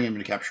just importing them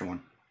into Capture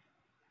One.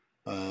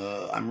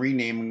 I'm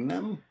renaming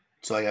them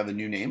so I have a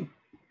new name,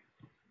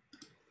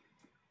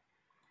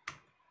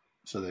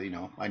 so that, you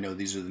know, I know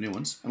these are the new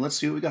ones. And let's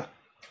see what we got.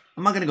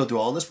 I'm not going to go through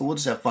all this, but we'll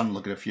just have fun and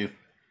look at a few.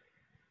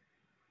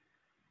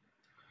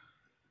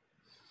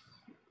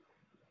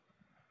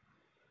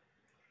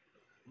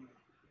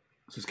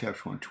 This is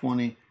Capture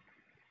 120.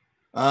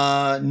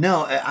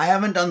 No, I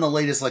haven't done the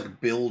latest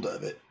like build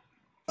of it.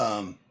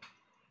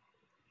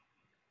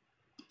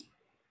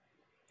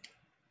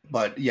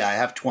 But yeah, I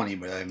have 20,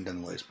 but I haven't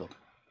done the latest build.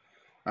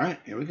 All right,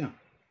 here we go.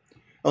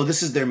 Oh,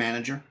 this is their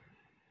manager.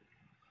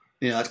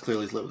 You know, that's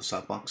clearly lit with a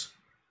softbox.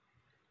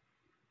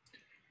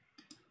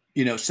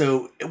 You know,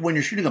 so when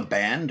you're shooting a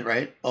band,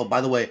 right? Oh,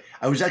 by the way,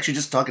 I was actually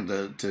just talking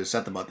to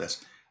Seth about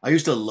this. I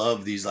used to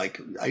love these,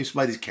 like, I used to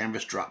buy these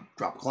canvas drop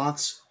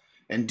cloths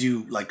and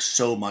do like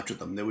so much with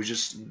them. They was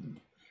just,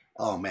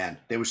 oh man,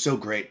 they were so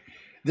great.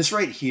 This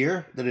right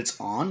here that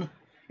it's on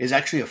is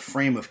actually a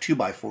frame of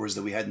 2x4s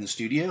that we had in the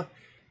studio.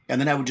 And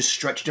then I would just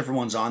stretch different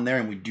ones on there,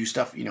 and we'd do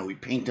stuff, you know,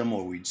 we'd paint them,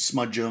 or we'd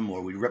smudge them, or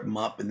we'd rip them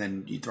up, and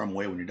then you throw them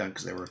away when you're done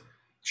because they were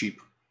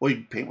cheap. Or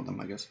you'd paint with them,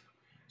 I guess.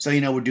 So,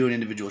 you know, we're doing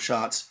individual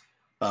shots.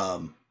 You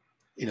know,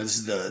 this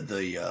is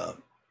the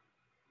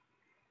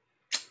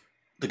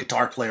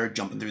guitar player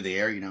jumping through the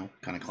air, you know,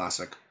 kind of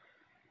classic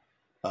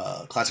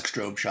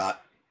strobe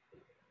shot.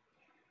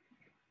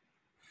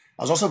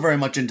 I was also very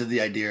much into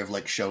the idea of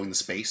like showing the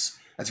space.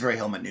 That's very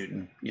Helmut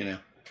Newton, you know.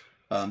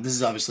 This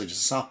is obviously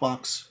just a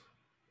softbox.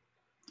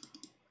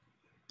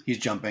 He's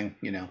jumping,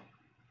 you know,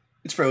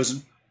 it's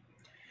frozen.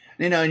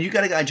 You know, and you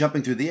got a guy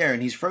jumping through the air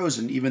and he's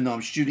frozen, even though I'm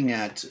shooting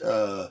at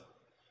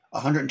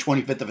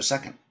 125th of a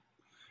second.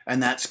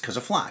 And that's because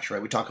of flash,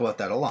 right? We talk about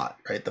that a lot,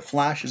 right? The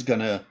flash is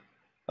going to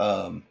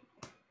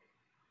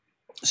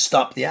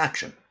stop the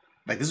action.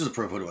 Like, this is a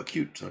Pro Photo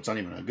Acute, so it's not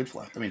even a good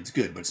flash. I mean, it's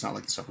good, but it's not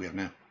like the stuff we have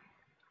now.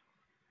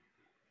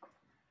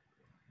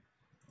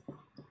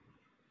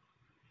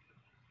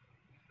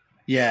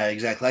 Yeah,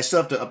 exactly. I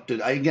still have to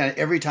update. Again,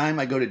 every time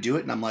I go to do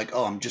it, and I'm like,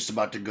 oh, I'm just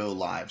about to go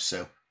live.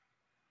 So,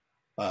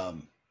 I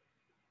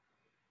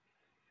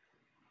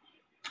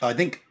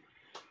think,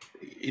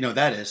 you know,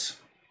 that's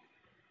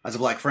a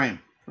black frame,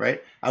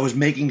 right? I was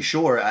making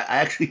sure, I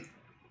actually,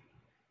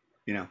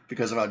 you know,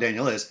 because of how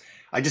Daniel is,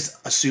 I just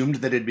assumed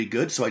that it'd be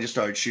good, so I just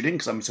started shooting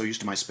because I'm so used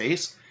to my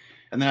space.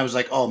 And then I was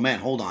like, oh man,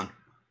 hold on.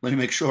 Let me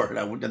make sure.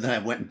 And then I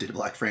went and did a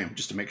black frame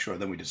just to make sure.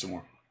 Then we did some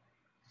more.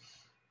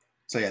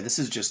 So yeah, this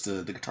is just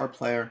the guitar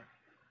player.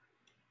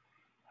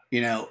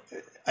 You know,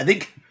 I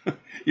think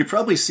you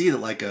probably see that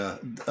like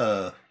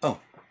oh,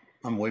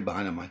 I'm way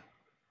behind on mine.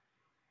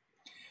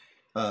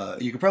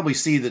 You can probably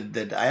see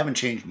that I haven't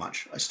changed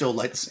much. I still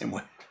light the same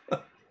way.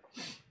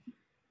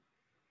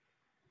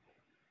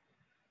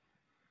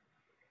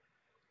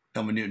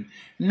 Helmut Newton.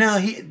 No,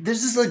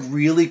 there's this like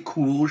really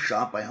cool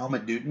shot by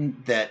Helmut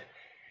Newton that,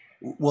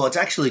 well, it's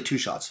actually 2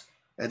 shots.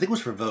 I think it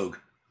was for Vogue.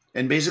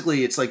 And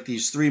basically it's like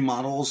these 3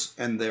 models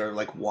and they're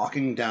like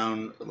walking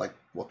down like,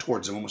 well,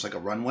 towards them, almost like a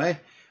runway.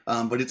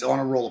 But it's on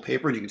a roll of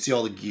paper and you can see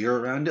all the gear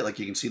around it. Like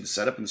you can see the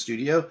setup in the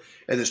studio.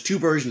 And there's 2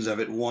 versions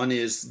of it. One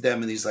is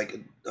them in these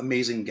like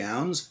amazing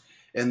gowns.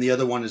 And the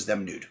other one is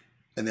them nude.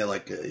 And they're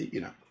like,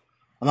 you know,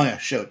 I'm not going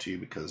to show it to you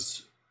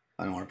because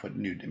I don't want to put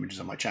nude images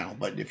on my channel.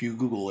 But if you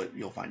Google it,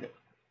 you'll find it.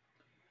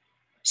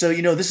 So,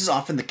 you know, this is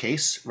often the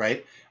case,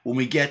 right? When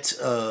we get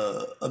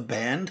a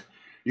band,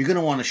 you're going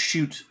to want to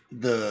shoot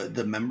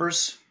the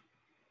members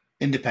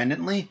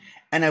independently.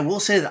 And I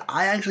will say that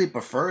I actually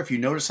prefer, if you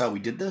notice how we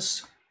did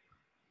this,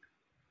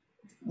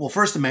 well,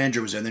 first the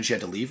manager was there, and then she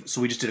had to leave,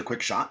 so we just did a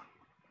quick shot.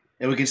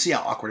 And we can see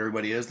how awkward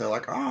everybody is. They're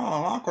like, oh,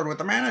 awkward with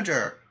the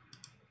manager.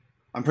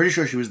 I'm pretty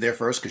sure she was there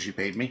first because she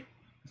paid me.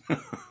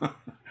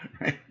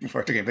 Right?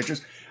 Before I took any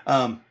pictures.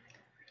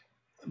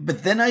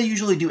 But then I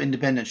usually do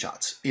independent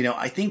shots. You know,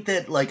 I think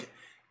that, like,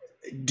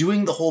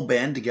 doing the whole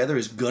band together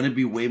is going to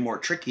be way more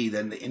tricky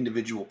than the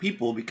individual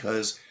people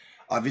because,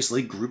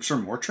 obviously, groups are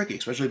more tricky,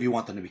 especially if you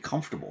want them to be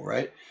comfortable,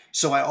 right?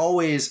 So I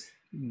always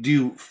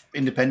do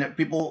independent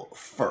people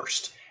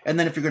first. And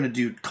then if you're going to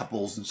do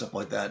couples and stuff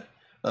like that,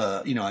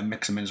 you know, I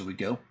mix them in as we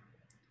go.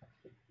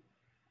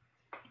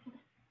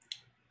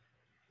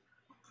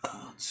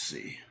 Let's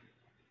see.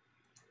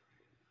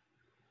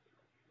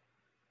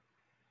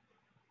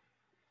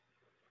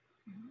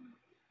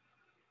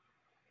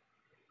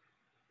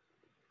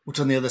 What's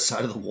on the other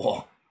side of the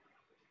wall?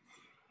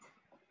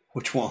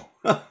 Which wall?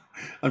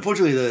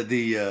 Unfortunately,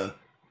 the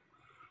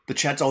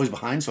chat's always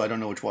behind, so I don't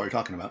know which wall you're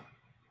talking about.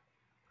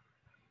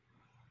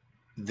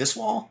 This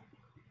wall?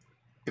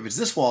 If it's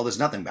this wall, there's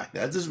nothing back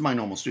there. This is my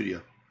normal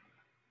studio.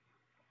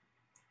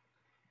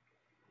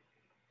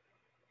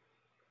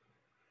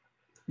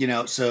 You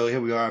know, so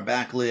here we are,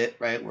 backlit,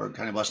 right? We're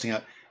kind of busting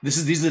out.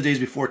 These are the days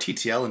before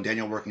TTL and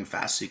Daniel working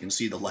fast, so you can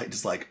see the light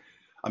is like,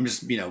 I'm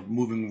just, you know,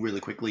 moving really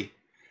quickly,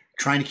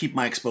 trying to keep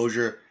my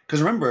exposure.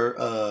 Because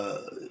remember,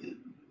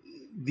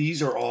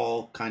 these are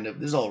all kind of,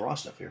 this is all raw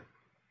stuff here.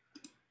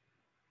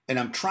 And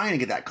I'm trying to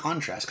get that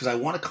contrast because I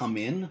want to come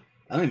in.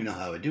 I don't even know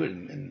how I would do it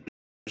and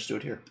just do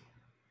it here.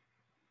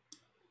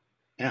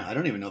 Yeah, I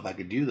don't even know if I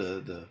could do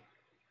the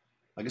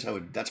I guess I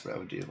would, that's what I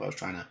would do if I was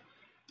trying to.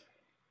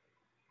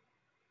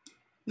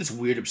 This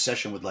weird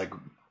obsession with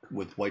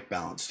with white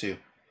balance too.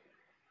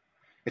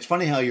 It's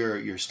funny how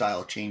your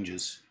style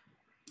changes.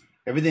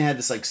 Everything had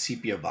this like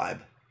sepia vibe.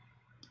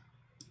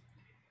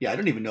 Yeah, I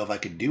don't even know if I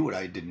could do what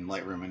I did in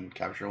Lightroom and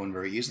Capture One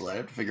very easily. I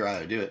have to figure out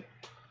how to do it.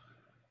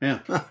 Yeah,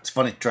 it's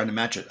funny trying to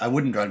match it. I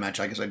wouldn't try to match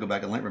it. I guess I'd go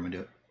back in Lightroom and do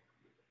it.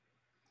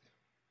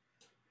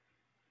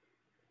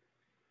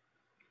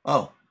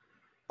 Oh.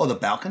 Oh, the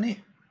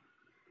balcony?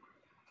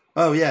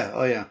 Oh, yeah.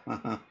 Oh, yeah.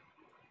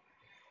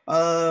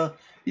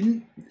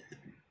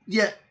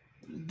 Yeah,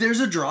 there's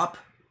a drop,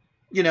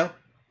 you know.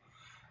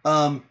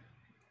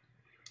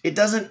 It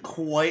doesn't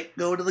quite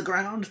go to the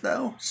ground,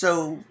 though.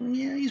 So,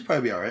 yeah, he's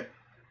probably all right.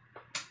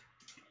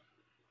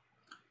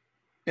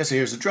 Yeah, so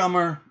here's the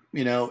drummer.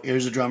 You know,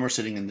 here's a drummer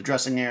sitting in the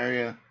dressing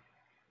area.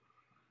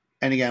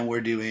 And again, we're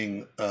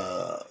doing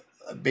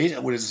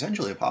what is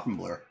essentially a pop and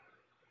blur.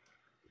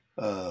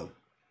 I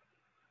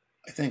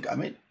think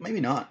maybe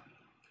not.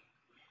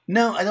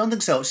 No, I don't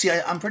think so. See,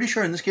 I'm pretty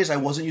sure in this case I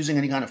wasn't using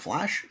any kind of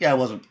flash. Yeah, I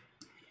wasn't.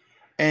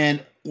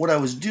 And what I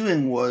was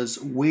doing was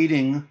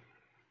waiting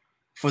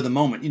for the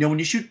moment. You know, when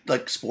you shoot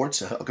like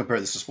sports, I'll compare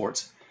this to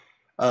sports.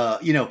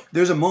 You know,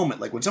 there's a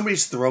moment like when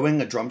somebody's throwing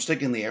a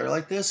drumstick in the air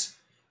like this.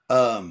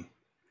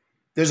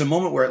 There's a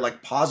moment where it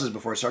like pauses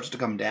before it starts to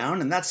come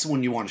down, and that's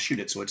when you want to shoot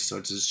it. So it's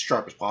as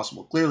sharp as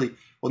possible. Clearly,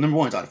 well, number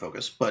one, it's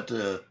autofocus, but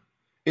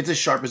it's as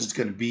sharp as it's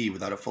going to be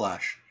without a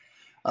flash.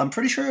 I'm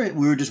pretty sure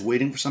we were just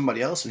waiting for somebody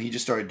else, and he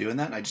just started doing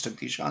that, and I just took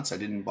these shots. I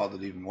didn't bother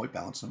to even white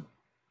balance them.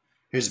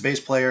 Here's a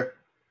bass player.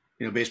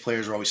 You know, bass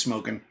players are always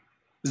smoking.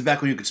 This is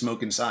back when you could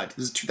smoke inside.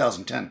 This is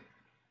 2010.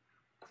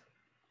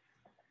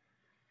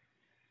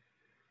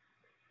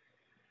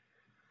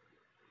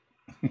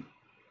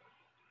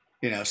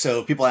 You know,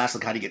 so people ask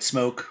like, how do you get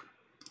smoke?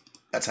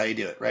 That's how you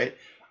do it, right?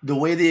 The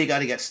way that you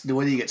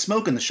get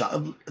smoke in the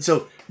shot.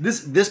 So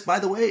this by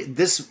the way,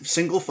 this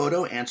single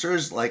photo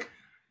answers like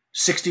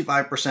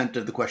 65%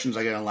 of the questions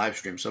I get on live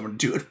stream. So I'm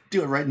gonna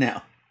do it right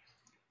now.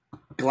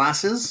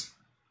 Glasses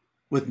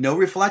with no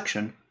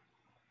reflection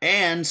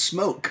and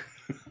smoke.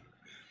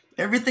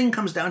 Everything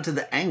comes down to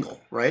the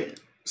angle, right?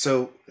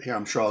 So here,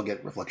 I'm sure I'll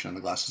get reflection on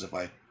the glasses if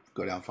I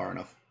go down far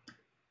enough.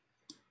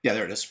 Yeah,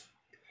 there it is.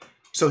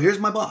 So here's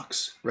my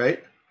box,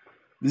 right?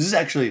 This is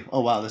actually,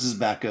 oh wow, this is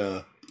back,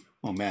 oh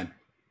man.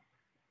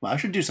 Well, I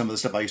should do some of the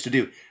stuff I used to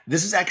do.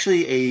 This is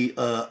actually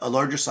a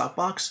larger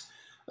softbox,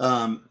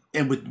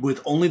 and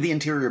with only the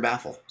interior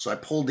baffle. So I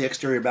pulled the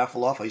exterior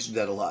baffle off. I used to do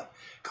that a lot.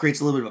 Creates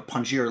a little bit of a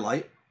punchier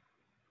light.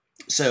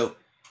 So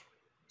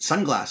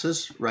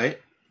sunglasses, right?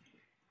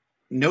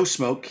 No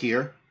smoke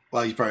here.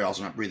 Well, he's probably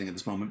also not breathing at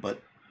this moment,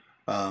 but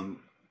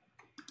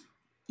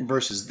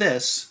versus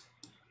this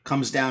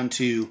comes down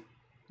to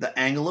the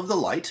angle of the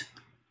light,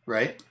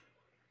 right?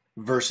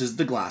 Versus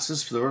the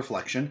glasses for the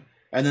reflection.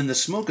 And then the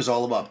smoke is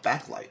all about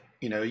backlight.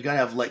 You know, you got to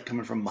have light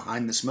coming from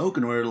behind the smoke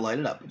in order to light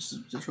it up. It's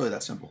really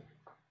that simple.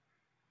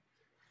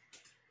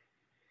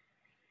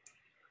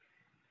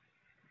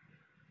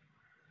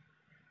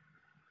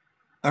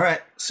 All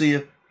right, see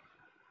you.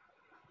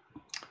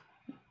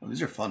 Well,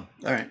 these are fun.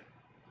 All right.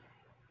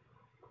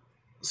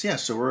 So yeah,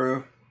 so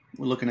we're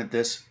looking at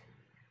this.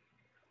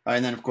 All right,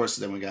 and then of course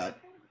then we got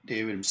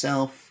David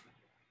himself.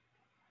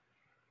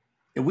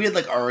 And we had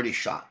like already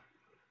shot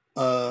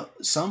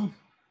some,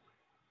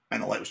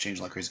 and the light was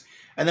changing like crazy.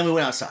 And then we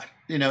went outside.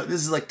 You know,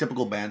 this is like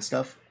typical band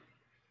stuff.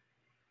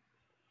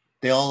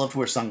 They all have to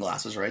wear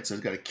sunglasses, right? So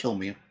it's got to kill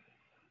me.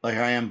 Like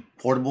here I am,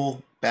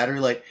 portable battery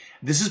light.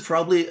 This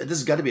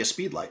has got to be a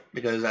speed light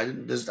because I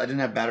didn't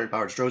have battery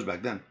powered strobes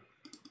back then.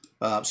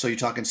 So you're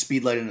talking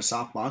speed light in a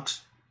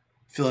softbox,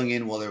 filling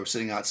in while they were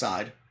sitting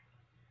outside.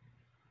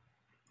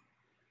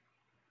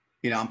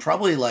 You know, I'm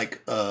probably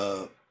like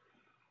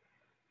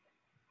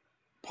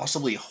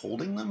possibly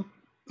holding them.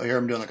 Here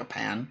I'm doing like a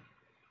pan.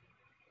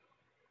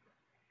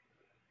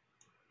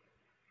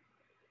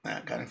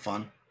 That kind of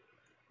fun.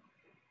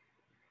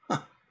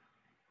 Huh.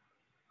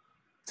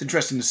 It's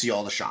interesting to see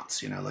all the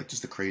shots, you know, like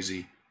just the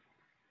crazy.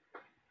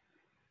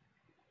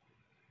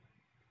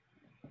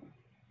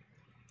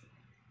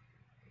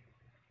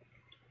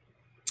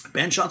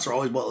 Band shots are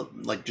always, well,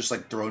 like just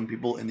like throwing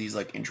people in these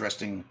like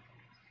interesting,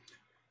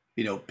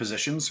 you know,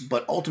 positions,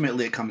 but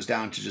ultimately it comes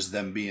down to just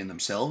them being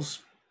themselves,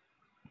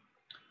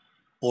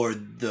 or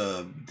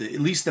the at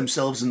least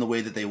themselves in the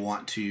way that they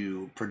want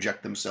to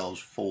project themselves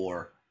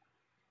for,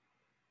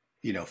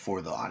 you know,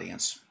 for the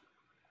audience.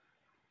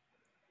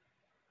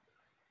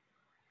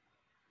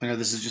 I know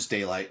this is just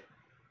daylight.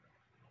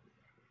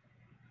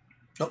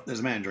 Oh, there's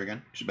a manager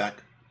again. She's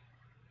back.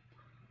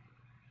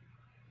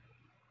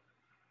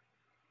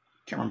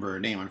 Can't remember her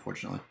name,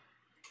 unfortunately.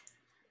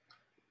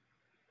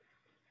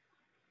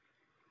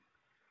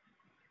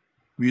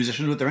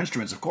 Musicians with their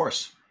instruments, of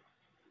course.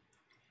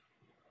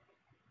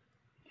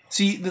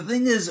 See, the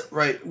thing is,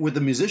 right, with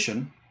the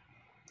musician,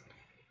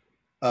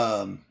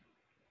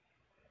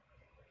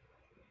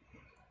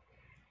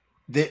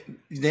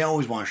 they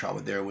always want a shot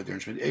with their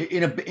instrument.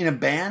 In a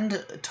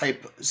band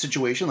type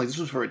situation, like this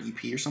was for an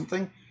EP or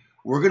something,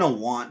 we're gonna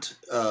want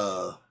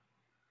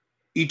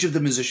each of the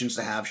musicians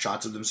to have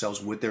shots of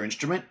themselves with their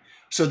instrument,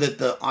 so that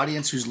the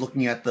audience who's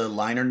looking at the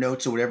liner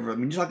notes or whatever. I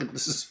mean, you're talking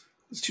it's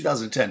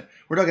 2010.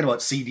 We're talking about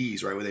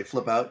CDs, right, where they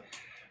flip out.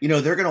 You know,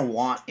 they're gonna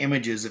want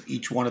images of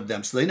each one of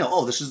them, so they know,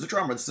 oh, this is the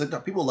drummer. This is the,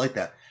 people like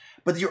that.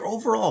 But your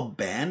overall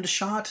band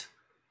shot,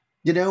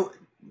 you know,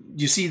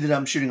 you see that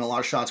I'm shooting a lot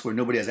of shots where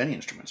nobody has any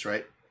instruments,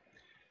 right?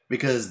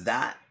 Because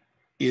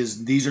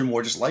these are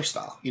more just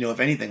lifestyle. You know,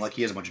 if anything, like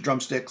he has a bunch of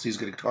drumsticks, he's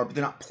got a guitar, but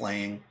they're not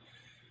playing.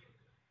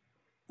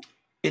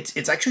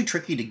 It's actually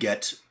tricky to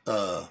get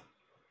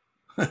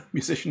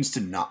musicians to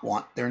not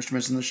want their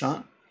instruments in the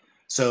shot.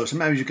 So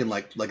sometimes you can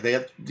like they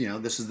have, you know,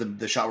 this is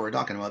the shot we're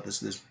talking about.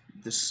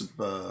 This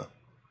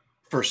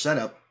first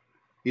setup.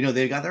 You know,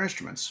 they got their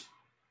instruments,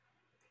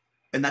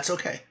 and that's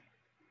okay.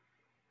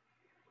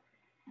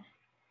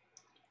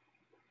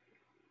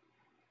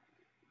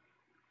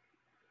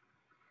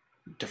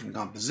 Different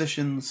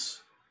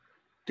compositions,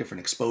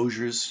 different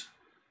exposures,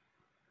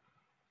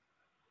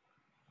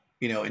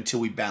 you know,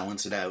 until we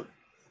balance it out.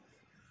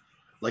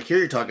 Like here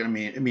you're talking to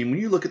me, I mean, when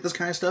you look at this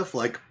kind of stuff,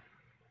 like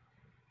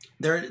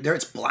there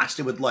it's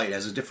blasted with light,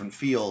 has a different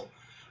feel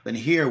than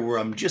here where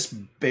I'm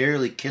just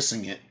barely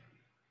kissing it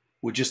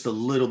with just a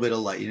little bit of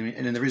light. You know,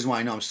 and then the reason why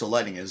I know I'm still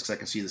lighting it is because I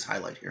can see this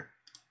highlight here.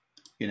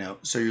 You know,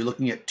 so you're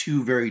looking at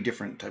two very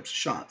different types of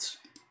shots,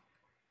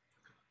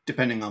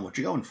 depending on what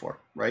you're going for,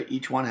 right?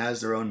 Each one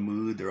has their own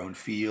mood, their own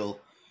feel.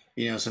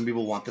 You know, some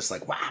people want this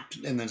like whap,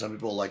 and then some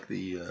people like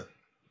the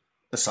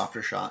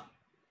softer shot.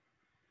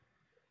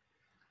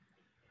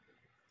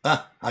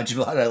 Ah, how did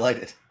I light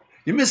it?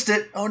 You missed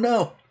it. Oh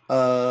no.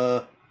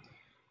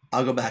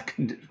 I'll go back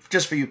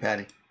just for you,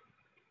 Patty.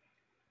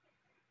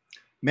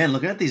 Man,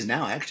 looking at these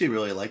now, I actually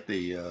really like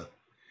the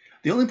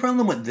only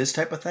problem with this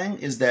type of thing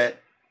is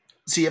that,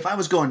 see, if I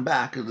was going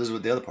back, this is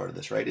what the other part of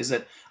this, right, is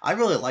that I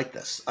really like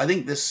this. I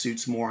think this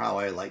suits more how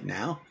I light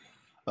now,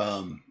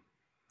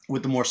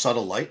 with the more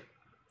subtle light.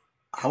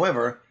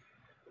 However,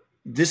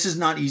 this is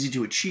not easy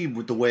to achieve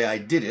with the way I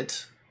did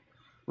it,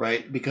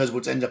 right? Because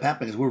what's ended up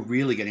happening is we're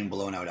really getting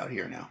blown out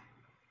here now.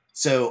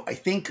 So I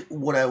think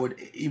what I would,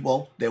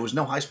 well, there was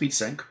no high-speed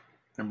sync,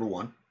 number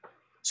one.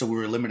 So we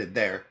were limited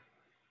there.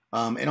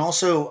 And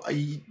also,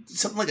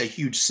 something like a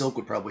huge silk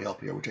would probably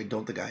help here, which I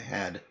don't think I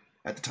had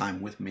at the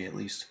time with me, at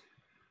least.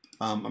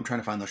 I'm trying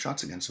to find those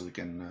shots again so we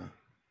can...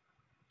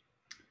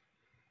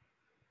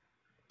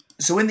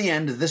 So in the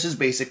end, this is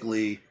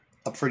basically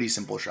a pretty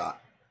simple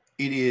shot.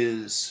 It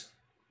is...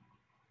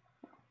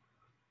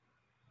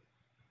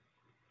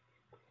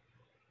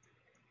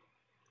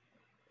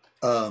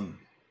 a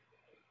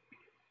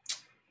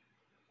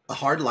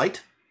hard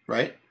light,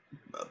 right?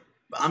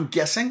 I'm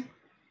guessing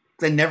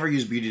they never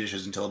used beauty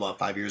dishes until about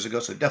 5 years ago,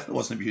 so it definitely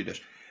wasn't a beauty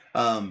dish.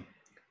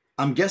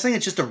 I'm guessing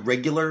it's just a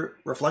regular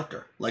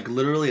reflector, like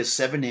literally a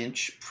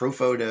 7-inch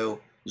Profoto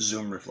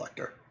zoom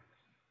reflector.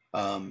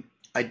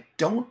 I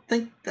don't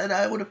think that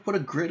I would have put a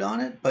grid on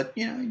it, but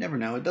you know, you never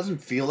know. It doesn't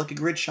feel like a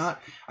grid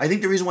shot. I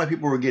think the reason why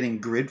people were getting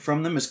grid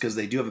from them is because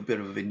they do have a bit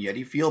of a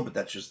vignette feel, but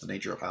that's just the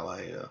nature of how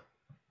I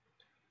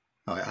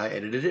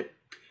edited it.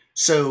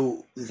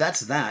 So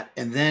that's that,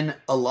 and then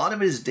a lot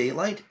of it is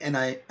daylight, and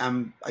I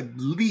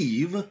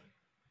believe,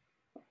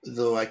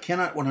 though I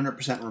cannot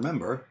 100%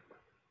 remember,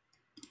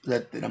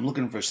 that I'm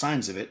looking for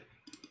signs of it,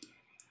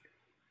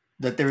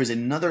 that there is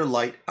another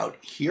light out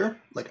here,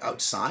 like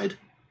outside,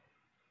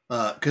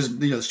 because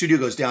you know the studio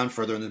goes down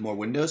further and there's more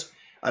windows.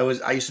 I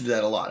used to do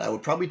that a lot. I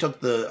would probably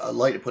took the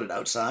light and put it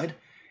outside,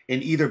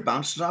 and either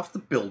bounced it off the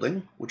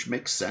building, which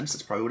makes sense.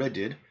 That's probably what I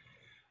did.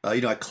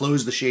 You know, I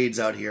closed the shades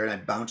out here and I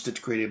bounced it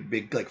to create a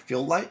big like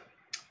fill light,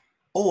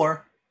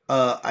 or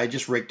I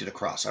just raked it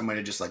across. I might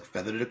have just like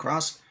feathered it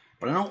across,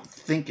 but I don't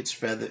think it's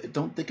feathered. I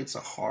don't think it's a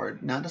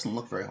hard. No, it doesn't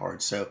look very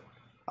hard. So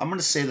I'm going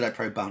to say that I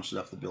probably bounced it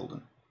off the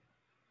building.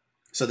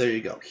 So there you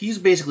go. He's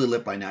basically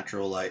lit by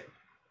natural light.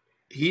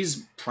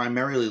 He's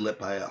primarily lit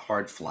by a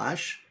hard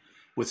flash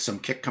with some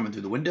kick coming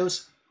through the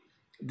windows.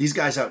 These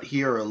guys out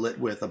here are lit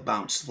with a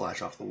bounce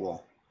flash off the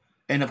wall.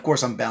 And of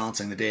course, I'm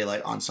balancing the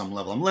daylight on some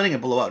level. I'm letting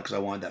it blow out because I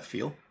wanted that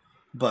feel.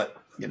 But,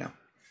 you know,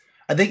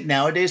 I think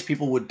nowadays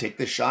people would take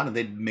this shot and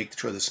they'd make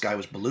sure the sky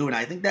was blue. And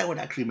I think that would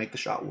actually make the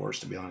shot worse,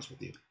 to be honest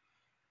with you.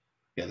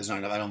 Yeah, there's not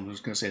enough. I was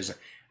going to say this.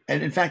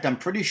 And in fact, I'm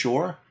pretty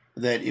sure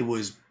that it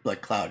was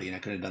like cloudy and I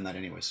could have done that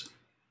anyways.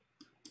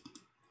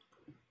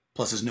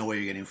 Plus, there's no way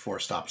you're getting 4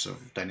 stops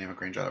of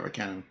dynamic range out of a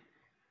Canon.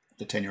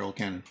 The 10-year-old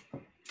Canon.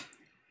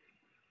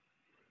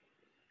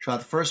 Shot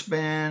the first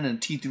band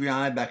and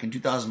T3i back in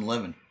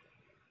 2011.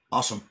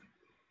 Awesome.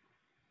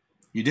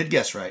 You did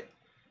guess right.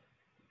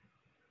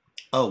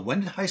 Oh,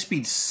 when did high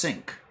speed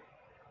sync?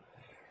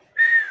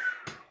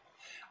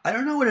 I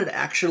don't know when it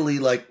actually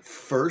like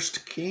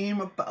first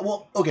came about.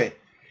 Well, okay.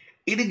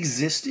 It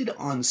existed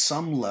on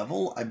some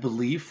level, I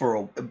believe,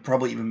 for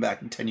probably even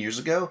back 10 years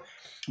ago,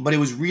 but it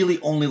was really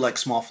only like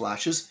small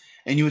flashes,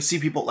 and you would see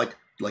people like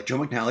Joe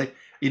McNally,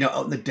 you know,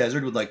 out in the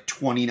desert with like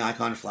 20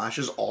 Nikon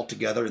flashes all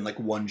together in like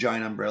one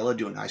giant umbrella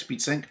doing high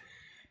speed sync.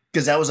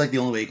 Because that was like the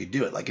only way you could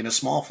do it. Like in a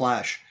small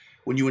flash,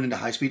 when you went into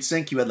high speed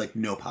sync, you had like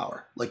no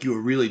power. Like you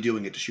were really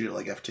doing it to shoot it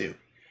like f2.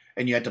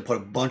 And you had to put a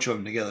bunch of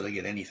them together to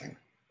get anything.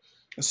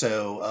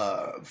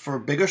 So for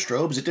bigger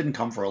strobes, it didn't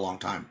come for a long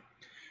time.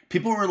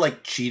 People were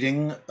like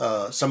cheating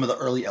some of the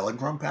early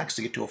Electron packs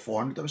to get to a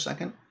 400th of a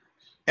second.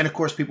 And of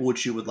course, people would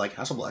shoot with like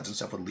Hasselblads and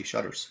stuff with leaf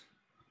shutters.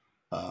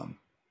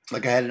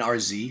 Like I had an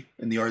RZ,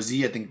 and the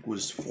RZ I think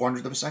was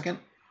 400th of a second.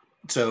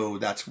 So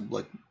that's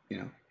like, you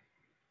know,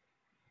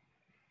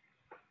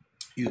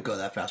 you could go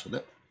that fast with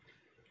it.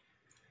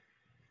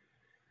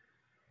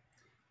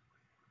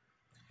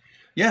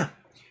 Yeah.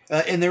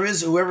 And there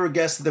is, whoever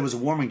guessed that there was a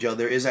warming gel,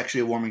 there is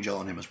actually a warming gel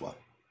on him as well.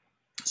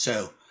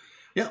 So,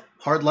 yeah,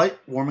 hard light,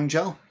 warming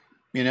gel,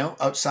 you know,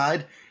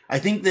 outside. I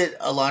think that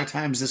a lot of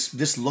times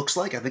this looks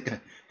like, I think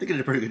I did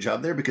a pretty good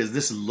job there, because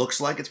this looks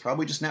like it's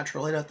probably just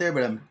natural light out there,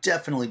 but I'm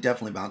definitely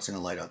bouncing a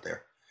light out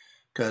there.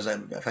 Because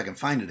if I can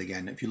find it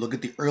again, if you look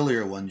at the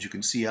earlier ones, you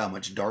can see how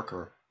much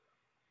darker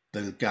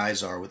the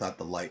guys are without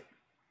the light.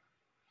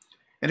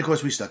 And of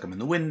course, we stuck them in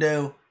the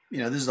window. You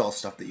know, this is all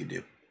stuff that you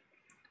do.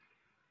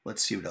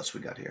 Let's see what else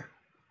we got here.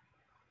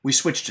 We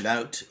switched it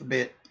out a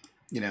bit,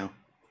 you know.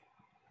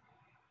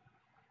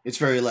 It's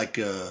very like,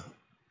 oh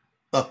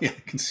yeah,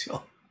 I can see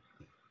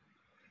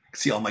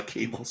all my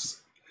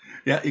cables.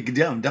 Yeah, you can,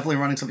 yeah, I'm definitely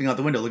running something out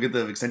the window. Look at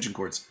the extension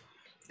cords.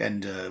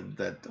 And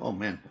that, oh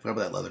man, I forgot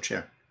about that leather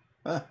chair.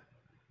 Trying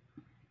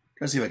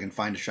to see if I can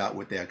find a shot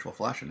with the actual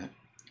flash in it.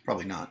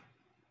 Probably not.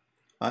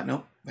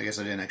 Nope, I guess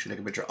I didn't actually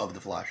take a picture of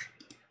the flash.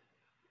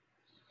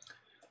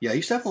 Yeah, I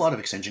used to have a lot of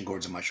extension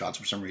cords in my shots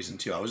for some reason,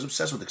 too. I was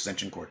obsessed with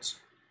extension cords.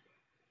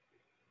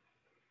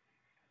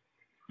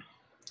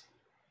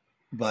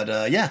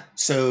 But, yeah,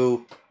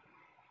 so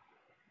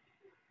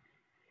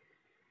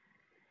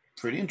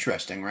pretty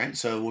interesting, right?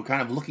 So we're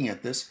kind of looking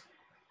at this.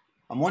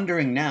 I'm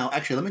wondering now,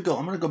 actually, I'm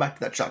going to go back to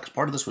that shot, because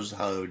part of this was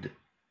how I would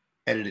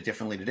edit it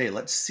differently today.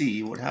 Let's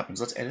see what happens.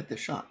 Let's edit this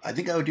shot. I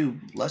think I would do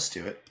less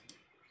to it.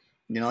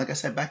 You know, like I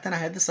said, back then I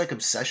had this, like,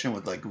 obsession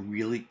with, like,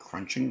 really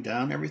crunching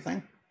down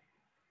everything.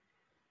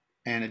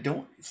 And I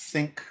don't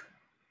think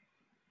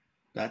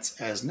that's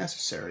as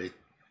necessary.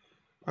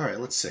 All right,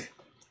 let's see.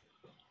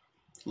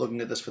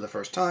 Looking at this for the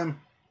first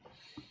time.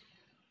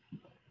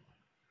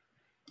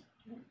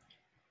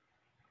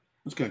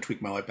 just going to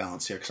tweak my white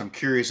balance here because I'm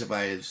curious if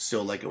I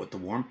still like it with the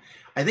warm.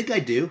 I think I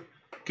do.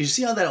 Because you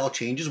see how that all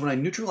changes? When I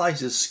neutralize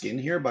his skin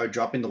here by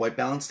dropping the white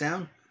balance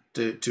down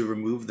to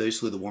remove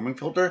basically the warming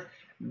filter,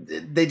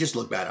 they just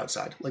look bad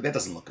outside. Like, that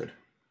doesn't look good.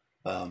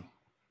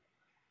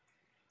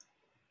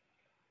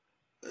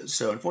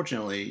 So,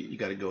 unfortunately, you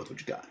got to go with what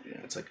you got. You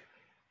know, it's like,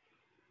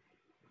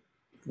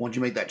 once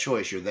you make that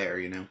choice, you're there,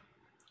 you know.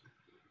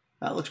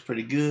 That looks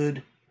pretty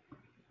good.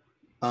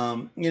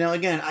 You know,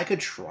 again, I could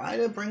try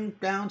to bring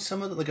down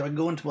some of the, like, if I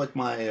go into, like,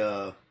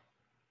 my,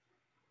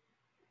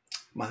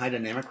 my high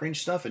dynamic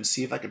range stuff and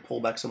see if I could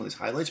pull back some of these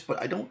highlights,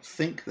 but I don't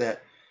think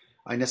that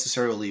I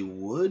necessarily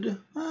would.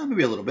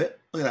 Maybe a little bit.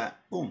 Look at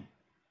that. Boom.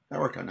 That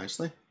worked out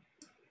nicely.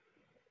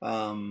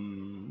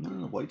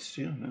 The whites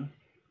too. No,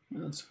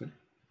 that's good.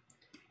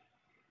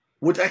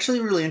 What's actually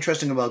really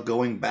interesting about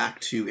going back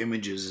to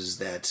images is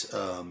that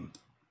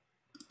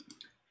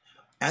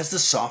as the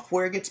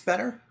software gets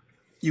better,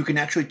 you can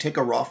actually take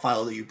a raw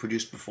file that you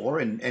produced before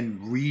and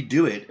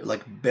redo it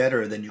like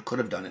better than you could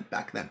have done it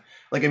back then.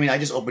 Like, I mean, I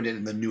just opened it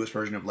in the newest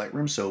version of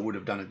Lightroom, so it would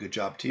have done a good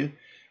job too.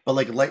 But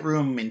like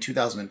Lightroom in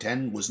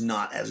 2010 was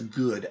not as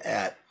good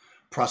at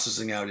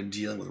processing out and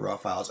dealing with raw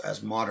files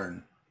as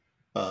modern.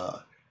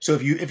 So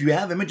if you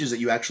have images that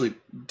you actually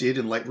did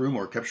in Lightroom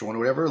or Capture One or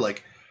whatever,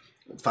 like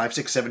 5,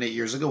 6, 7, 8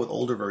 years ago with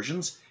older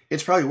versions,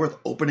 it's probably worth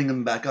opening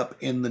them back up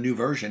in the new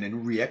version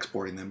and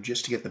re-exporting them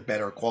just to get the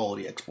better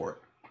quality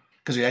export.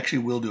 Because it actually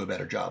will do a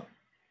better job.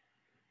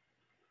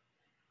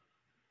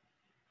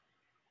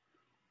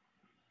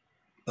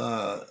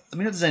 Let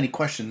me know if there's any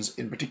questions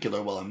in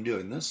particular while I'm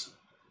doing this.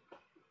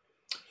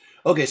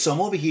 Okay, so I'm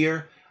over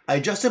here. I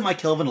adjusted my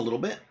Kelvin a little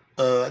bit.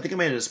 I think I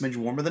made it a smidge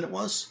warmer than it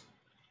was.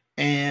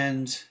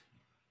 And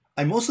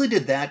I mostly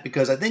did that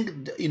because I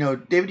think, you know,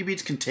 David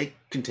Beats can take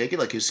it.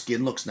 Like, his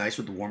skin looks nice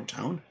with the warm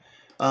tone.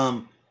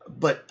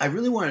 But I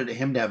really wanted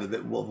him to have a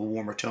bit of a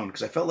warmer tone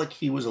because I felt like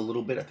he was a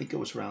little bit, I think it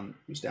was around,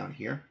 he was down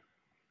here.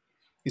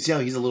 You see how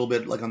he's a little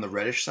bit like on the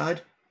reddish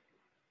side?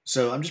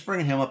 So I'm just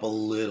bringing him up a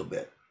little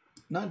bit.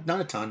 Not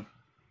a ton.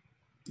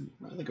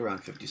 I think around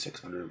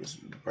 5,600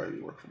 would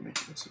probably work for me.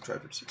 Let's try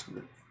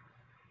 5,600.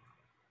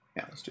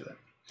 Yeah, let's do that.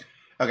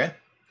 Okay.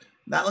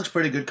 That looks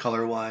pretty good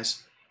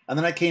color-wise. And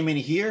then I came in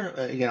here.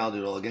 Again, I'll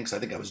do it all again because I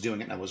think I was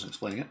doing it and I wasn't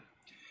explaining it.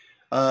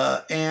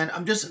 And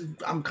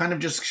I'm kind of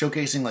just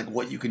showcasing like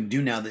what you can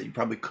do now that you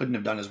probably couldn't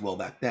have done as well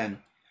back then.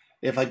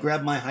 If I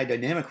grab my high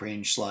dynamic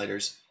range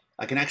sliders,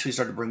 I can actually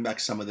start to bring back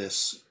some of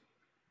this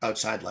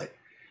outside light.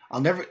 I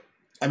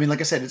mean,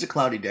 like I said, it's a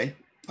cloudy day,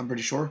 I'm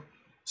pretty sure.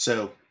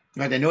 So,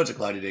 in fact, I know it's a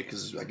cloudy day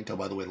because I can tell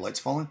by the way the light's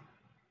falling.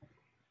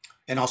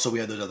 And also we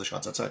have those other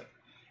shots outside.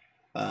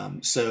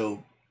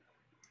 So,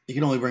 you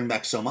can only bring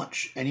back so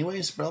much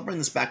anyways, but I'll bring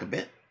this back a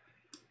bit.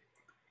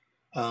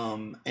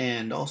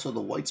 And also the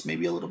whites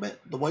maybe a little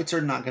bit. The whites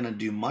are not going to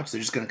do much.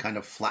 They're just going to kind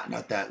of flatten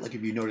out that, like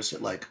if you notice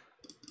it like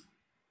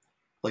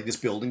this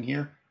building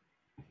here.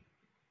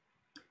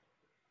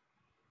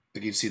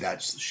 Like you can see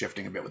that's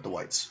shifting a bit with the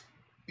whites.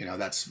 You know,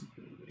 that's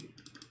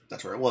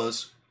where it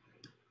was.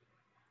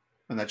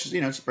 And that's just,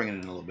 you know, just bringing it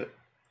in a little bit.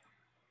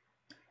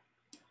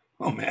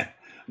 Oh man.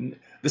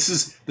 This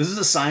is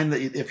a sign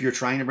that if you're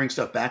trying to bring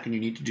stuff back and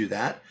you need to do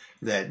that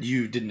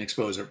you didn't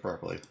expose it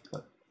properly.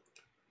 But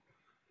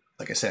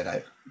like I said,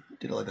 I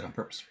did it like that on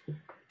purpose.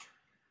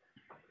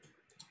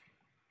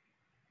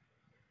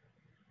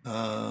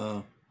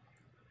 There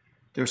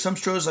were some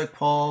strobes like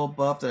Paul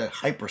Buff that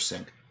had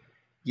hypersync.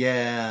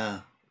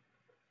 Yeah,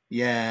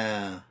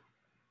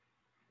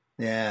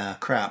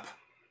 crap.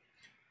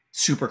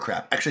 Super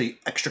crap. Actually,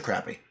 extra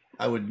crappy.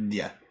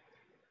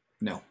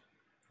 No.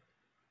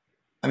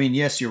 I mean,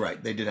 yes, you're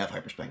right. They did have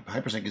hypersync.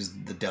 Hypersync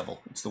is the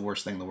devil. It's the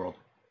worst thing in the world.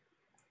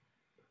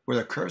 Were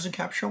there curves in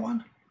Capture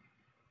One?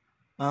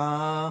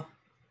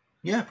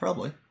 Yeah,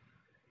 probably.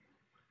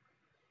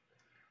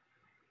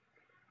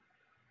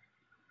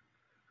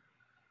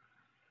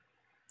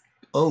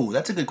 Oh,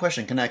 that's a good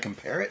question. Can I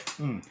compare it?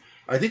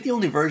 I think the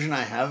only version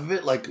I have of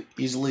it, like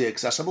easily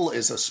accessible,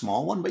 is a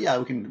small one. But yeah,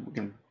 we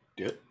can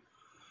do it.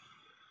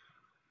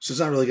 So it's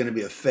not really going to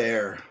be a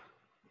fair.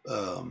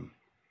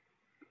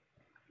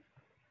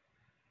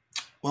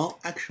 Well,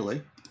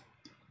 actually,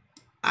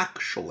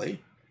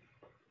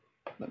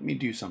 let me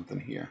do something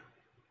here.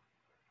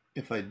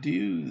 If I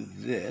do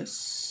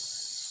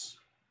this,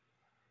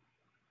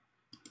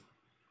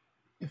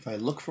 if I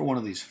look for one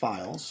of these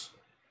files,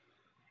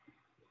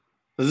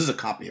 this is a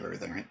copy of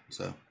everything, right?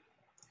 So,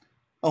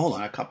 oh, hold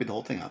on, I copied the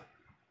whole thing out.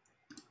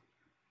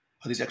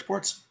 Are these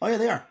exports? Oh yeah,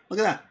 they are. Look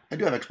at that. I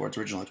do have exports,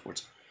 original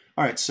exports.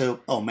 All right,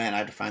 so, oh man, I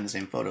have to find the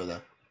same photo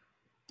though.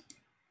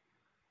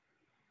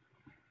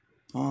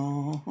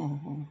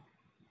 Oh,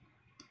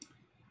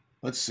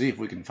 let's see if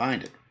we can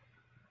find it.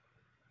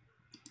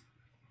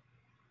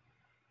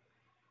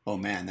 Oh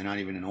man, they're not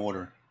even in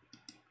order.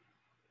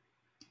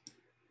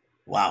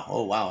 Wow,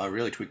 oh wow, I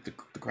really tweaked the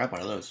crap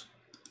out of those.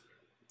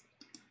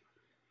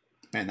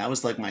 Man, that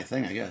was like my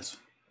thing, I guess.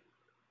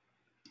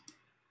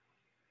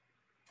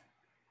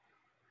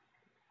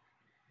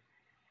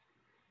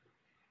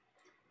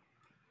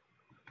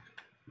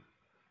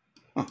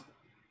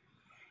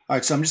 All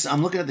right, so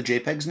I'm looking at the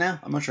JPEGs now.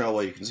 I'm not sure how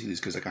well you can see these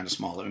because they're kind of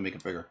small. Let me make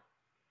it bigger.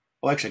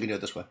 Oh, actually, I can do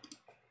it this way.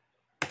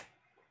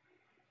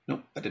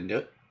 Nope, I didn't do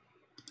it.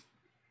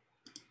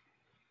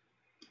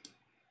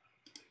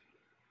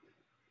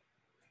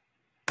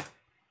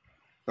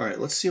 All right,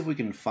 let's see if we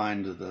can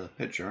find the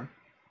picture.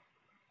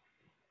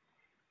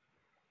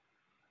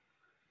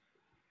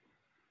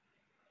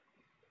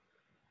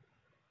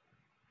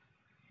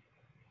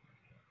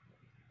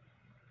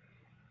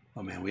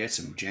 Oh man, we had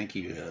some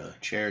janky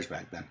chairs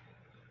back then.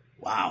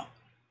 Wow,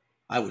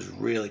 I was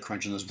really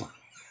crunching those blinds.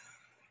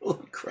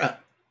 Holy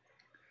crap.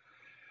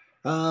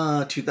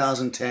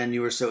 2010,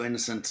 you were so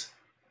innocent.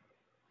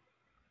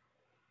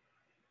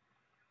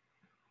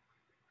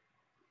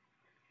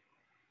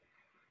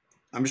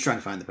 I'm just trying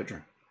to find the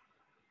picture.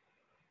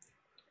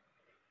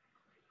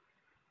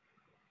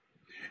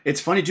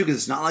 It's funny too, because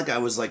it's not like I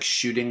was like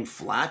shooting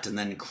flat and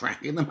then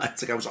cranking them.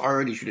 It's like I was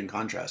already shooting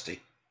contrasty.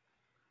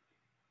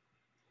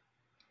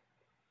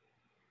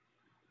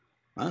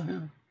 Oh,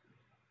 yeah.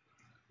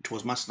 It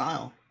was my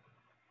style.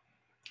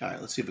 All right,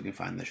 let's see if we can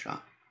find this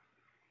shot.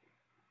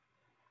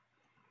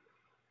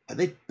 Are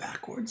they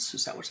backwards?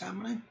 Is that what's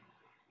happening?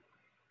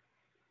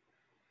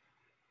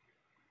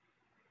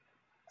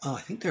 Oh,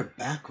 I think they're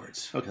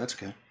backwards. Okay, that's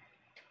okay.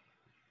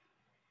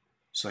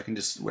 So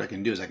what I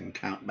can do is I can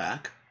count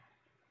back.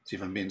 See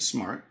if I'm being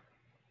smart.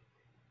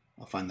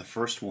 I'll find the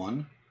first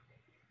one.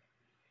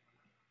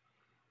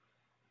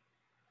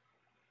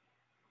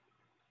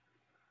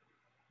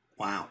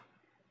 Wow.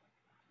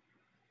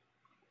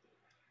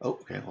 Oh,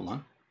 okay, hold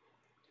on.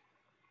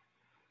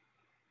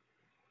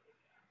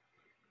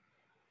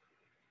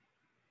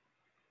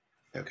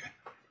 Okay.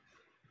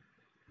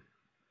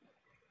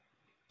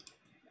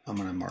 I'm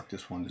going to mark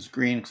this one as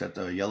green because that's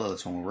the yellow.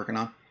 That's the one we're working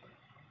on.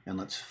 And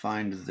let's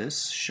find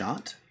this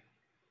shot,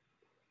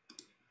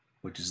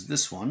 which is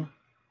this one.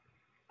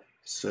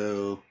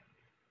 So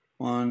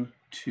 1,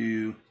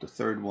 2, the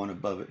third one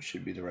above it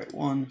should be the right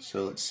one.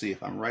 So let's see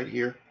if I'm right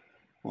here.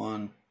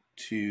 1,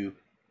 2,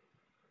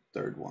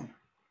 third one.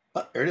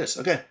 Oh, there it is.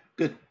 Okay,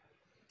 good.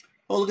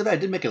 Oh, look at that. I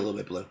did make it a little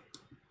bit blue.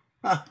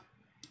 Ah.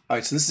 All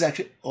right, so this is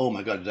actually, oh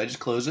my God, did I just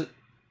close it?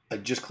 I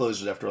just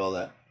closed it after all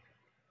that.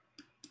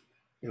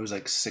 It was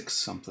like 6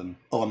 something.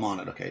 Oh, I'm on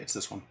it. Okay, it's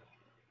this one.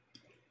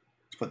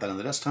 Let's put that on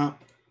the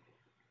desktop.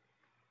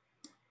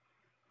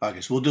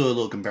 Okay, so we'll do a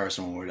little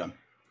comparison when we're done.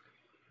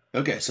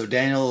 Okay, so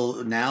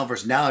Daniel now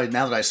versus now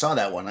that I saw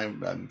that one,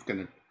 I'm going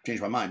to change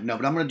my mind. No,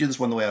 but I'm going to do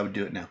this one the way I would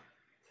do it now.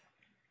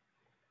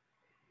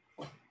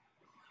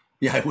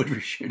 Yeah, I would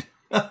reshoot.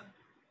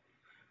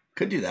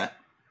 Could do that.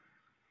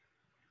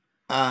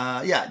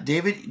 Yeah,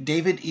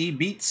 David E.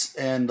 Beats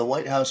and the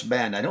White House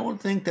Band. I don't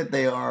think that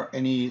they are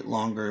any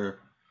longer,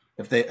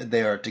 if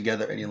they are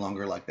together any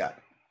longer like that.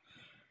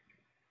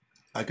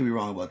 I could be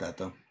wrong about that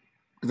though,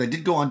 because I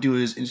did go onto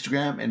his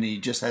Instagram and he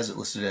just has it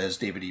listed as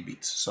David E.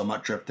 Beats. So I'm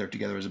not sure if they're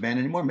together as a band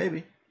anymore.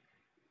 Maybe.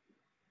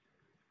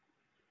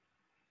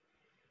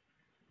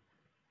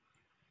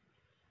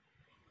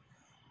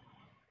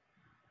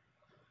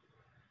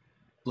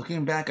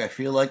 Looking back, I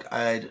feel like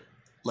I'd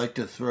like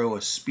to throw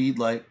a speed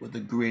light with a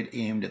grid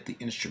aimed at the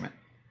instrument.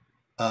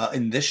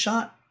 In this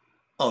shot?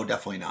 Oh,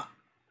 definitely not.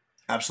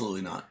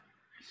 Absolutely not.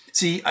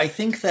 See, I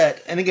think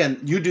that, and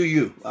again, you do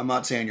you. I'm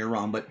not saying you're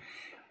wrong, but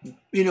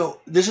you know,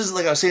 this is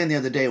like I was saying the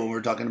other day when we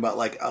were talking about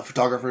like a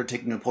photographer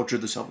taking a portrait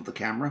of themselves with the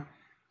camera.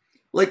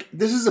 Like,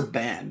 this is a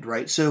band,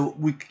 right? So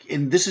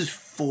and this is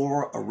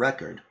for a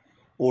record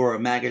or a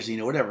magazine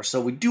or whatever. So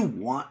we do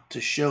want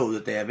to show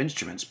that they have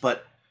instruments,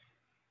 but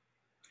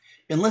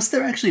unless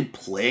they're actually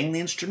playing the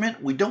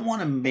instrument, we don't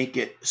want to make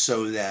it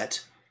so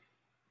that,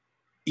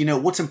 you know,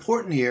 what's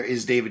important here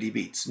is David E.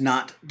 Beats,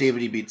 not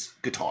David E. Beats'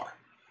 guitar.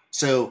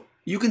 So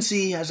you can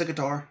see he has a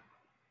guitar.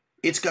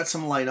 It's got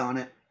some light on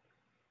it.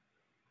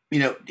 You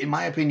know, in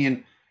my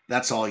opinion,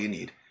 that's all you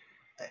need.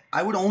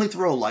 I would only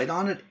throw a light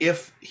on it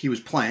if he was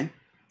playing.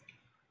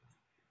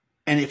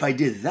 And if I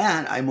did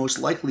that, I most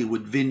likely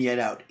would vignette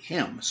out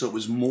him. So it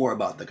was more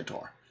about the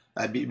guitar.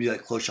 That'd be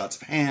like close shots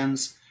of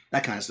hands,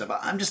 that kind of stuff.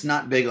 I'm just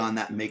not big on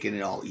that, making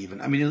it all even.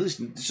 I mean, at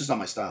least it's just not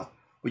my style.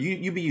 But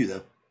you be you,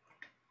 though.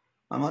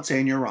 I'm not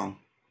saying you're wrong.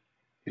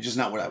 It's just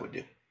not what I would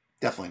do.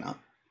 Definitely not.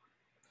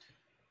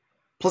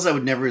 Plus, I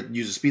would never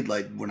use a speed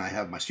light when I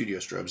have my studio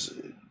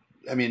strobes.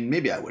 I mean,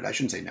 maybe I would. I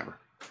shouldn't say never.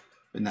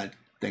 In that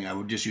thing, I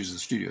would just use the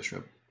studio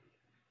strobe.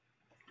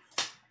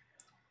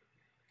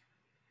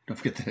 Don't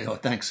forget that. Oh,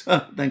 thanks.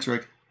 Thanks,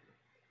 Rick.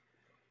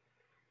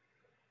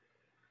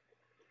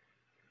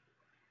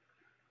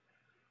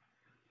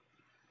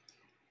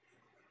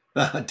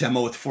 A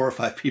demo with 4 or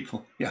 5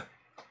 people. Yeah.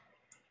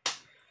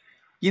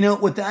 You know,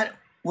 what that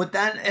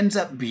ends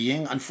up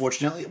being,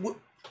 unfortunately,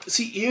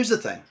 see, here's the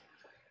thing.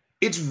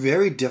 It's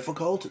very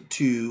difficult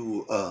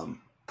to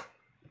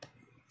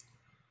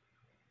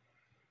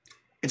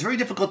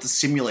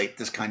simulate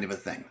this kind of a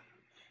thing,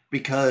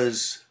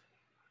 because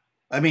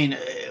I mean,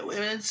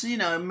 it's, you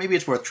know, maybe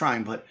it's worth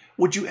trying, but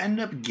what you end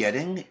up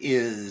getting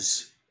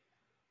is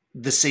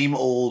the same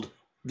old,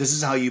 this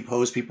is how you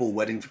pose people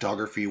wedding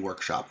photography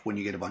workshop when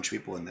you get a bunch of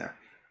people in there.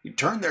 You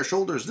turn their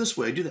shoulders this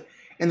way, do that.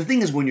 And the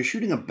thing is, when you're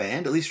shooting a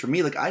band, at least for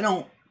me, like, I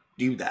don't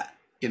do that,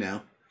 you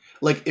know?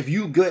 Like, if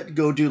you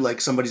go do, like,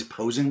 somebody's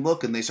posing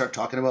look and they start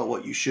talking about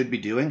what you should be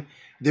doing,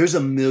 there's a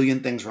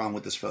million things wrong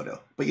with this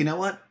photo. But you know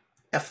what?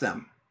 F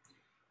them.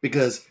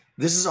 Because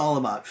this is all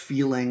about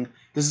feeling.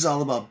 This is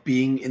all about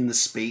being in the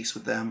space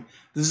with them.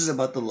 This is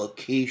about the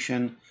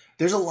location.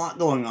 There's a lot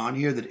going on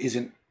here that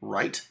isn't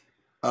right.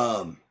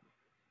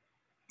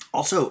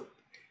 Also,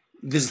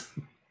 this...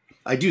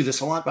 I do this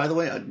a lot, by the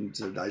way. I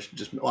should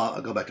just... Well,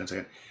 I'll go back to it in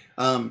a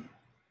second.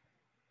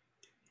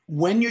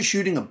 When you're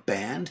shooting a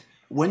band,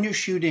 when you're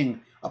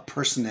shooting a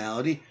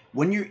personality,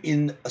 when you're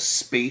in a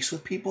space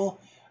with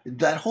people,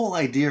 that whole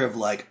idea of,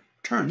 like,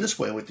 turn this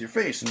way with your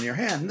face and your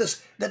hand,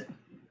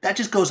 that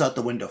just goes out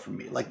the window for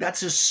me. Like, that's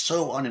just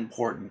so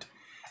unimportant.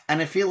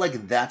 And I feel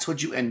like that's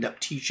what you end up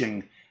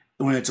teaching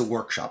when it's a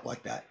workshop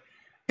like that.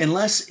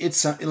 Unless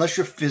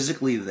you're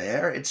physically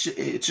there, it's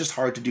just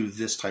hard to do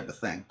this type of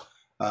thing.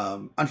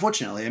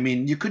 Unfortunately, I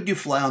mean, you could do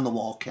fly on the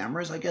wall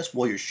cameras, I guess,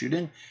 while you're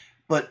shooting,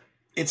 but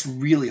it's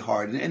really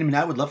hard. And I mean,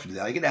 I would love to do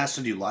that. I get asked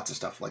to do lots of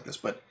stuff like this,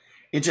 but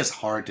it's just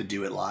hard to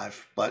do it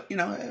live. But, you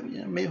know,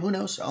 maybe, who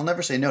knows? I'll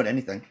never say no to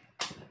anything.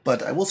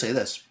 But I will say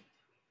this.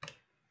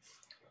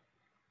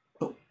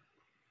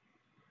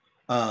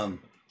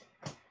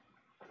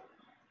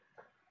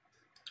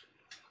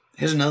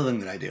 Here's another thing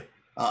that I do.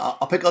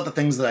 I'll pick out the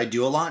things that I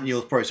do a lot, and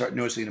you'll probably start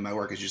noticing it in my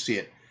work as you see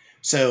it.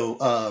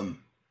 So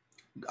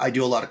I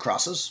do a lot of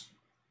crosses,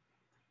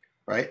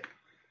 right?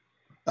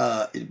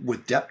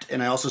 With depth,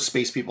 and I also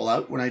space people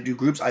out when I do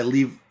groups. I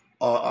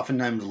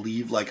oftentimes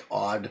leave like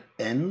odd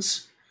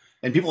ends,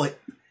 and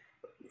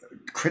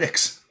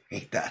critics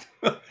hate that.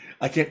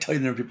 I can't tell you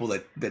there are people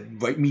that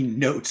write me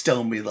notes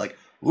telling me like,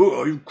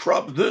 "Oh, you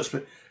cropped this,"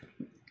 but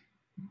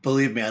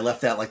believe me, I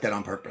left that like that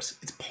on purpose.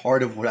 It's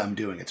part of what I'm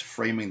doing. It's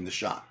framing the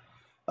shot.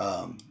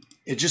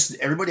 It just,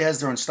 everybody has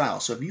their own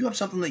style. So if you have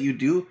something that you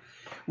do,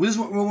 when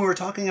we were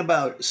talking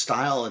about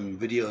style in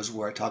videos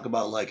where I talk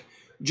about like,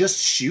 just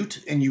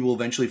shoot and you will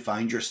eventually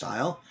find your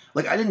style.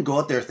 Like, I didn't go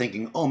out there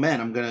thinking, oh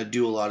man, I'm going to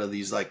do a lot of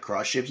these like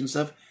cross shapes and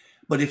stuff.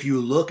 But if you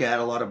look at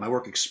a lot of my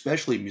work,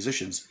 especially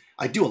musicians,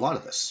 I do a lot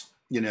of this,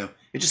 you know,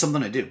 it's just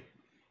something I do.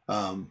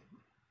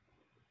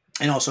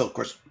 And also, of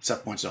course,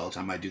 Seth points out all the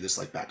time, I do this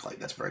like backlight.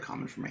 That's very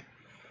common for me.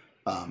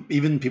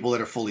 Even people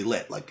that are fully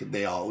lit, like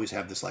they always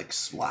have this like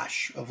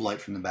splash of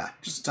light from the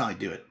back. Just that's how I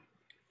do it.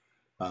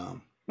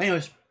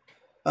 Anyways,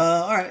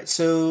 all right.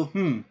 So,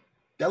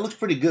 that looks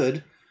pretty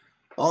good.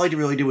 All I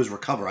really do is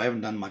recover. I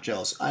haven't done much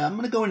else. I'm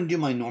going to go in and do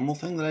my normal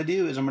thing that I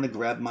do is I'm going to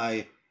grab my,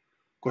 of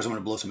course, I'm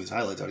going to blow some of these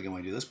highlights out again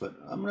when I do this, but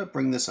I'm going to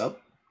bring this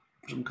up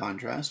for some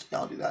contrast. Yeah,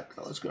 I'll do that.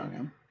 That looks good on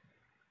him.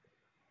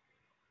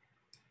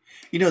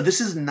 You know,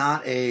 this is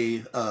not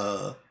a,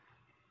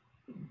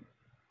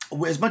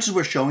 as much as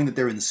we're showing that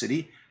they're in the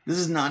city, this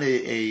is not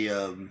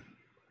a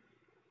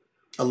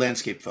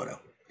landscape photo.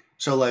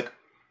 So, like,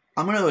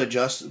 I'm going to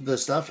adjust the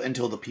stuff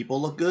until the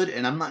people look good,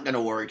 and I'm not going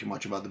to worry too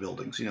much about the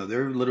buildings. You know,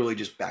 they're literally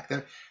just back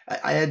there.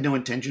 I had no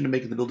intention of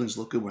making the buildings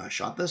look good when I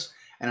shot this,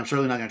 and I'm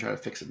certainly not going to try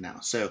to fix it now.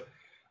 So,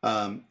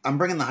 I'm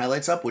bringing the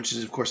highlights up, which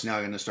is, of course, now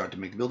going to start to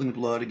make the building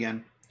blow out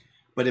again.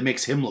 But it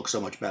makes him look so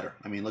much better.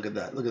 I mean, look at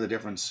that. Look at the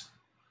difference.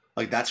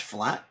 Like, that's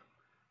flat,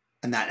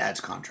 and that adds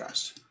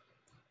contrast.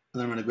 And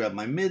then I'm going to grab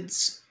my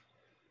mids.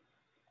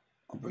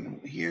 I'll bring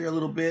them here a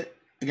little bit.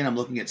 Again, I'm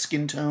looking at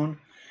skin tone.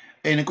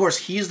 And, of course,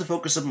 he's the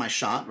focus of my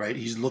shot, right?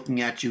 He's looking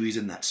at you. He's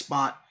in that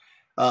spot.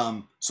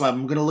 So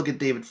I'm going to look at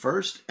David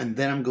first, and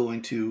then I'm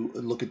going to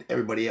look at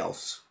everybody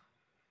else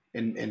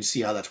and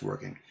see how that's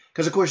working.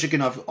 Because, of course, you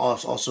can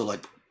also,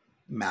 like,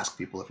 mask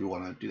people if you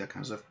want to do that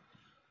kind of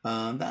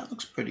stuff. That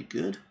looks pretty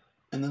good.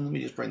 And then let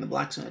me just bring the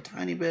blacks in a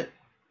tiny bit.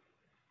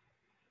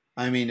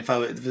 I mean, if I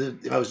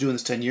was doing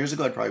this 10 years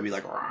ago, I'd probably be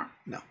like,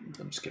 no,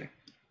 I'm just kidding.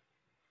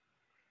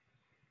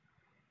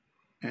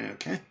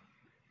 Okay.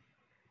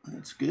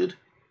 That's good.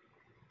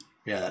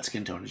 Yeah, that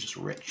skin tone is just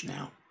rich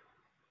now.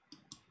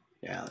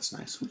 Yeah, that's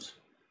nice. Oops.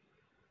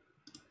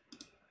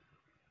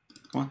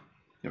 Come on.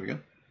 There we go.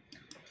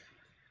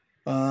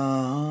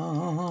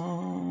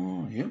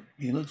 Yep,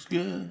 he looks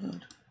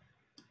good.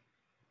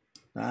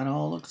 That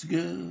all looks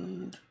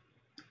good.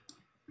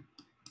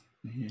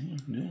 Yeah,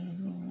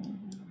 no.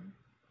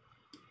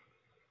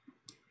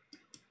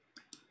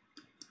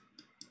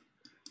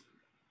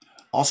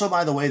 Also,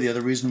 by the way, the other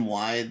reason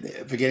why,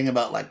 forgetting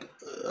about like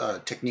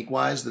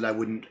technique-wise that I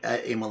wouldn't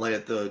aim a light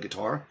at the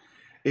guitar,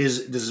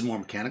 is this is more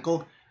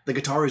mechanical. The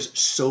guitar is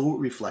so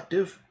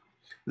reflective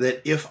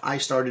that if I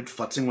started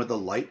futzing with a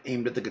light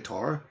aimed at the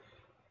guitar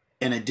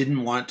and I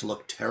didn't want it to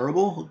look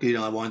terrible, you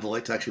know, I wanted the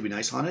light to actually be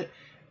nice on it,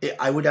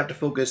 I would have to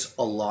focus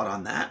a lot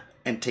on that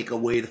and take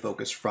away the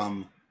focus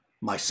from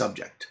my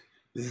subject.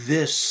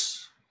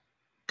 This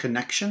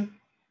connection,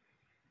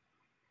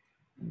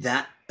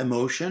 that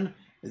emotion,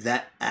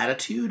 that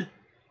attitude,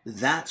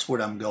 that's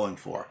what I'm going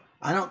for.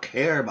 I don't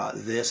care about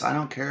this. I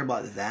don't care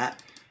about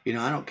that. You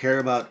know, I don't care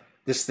about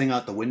this thing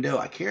out the window.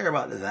 I care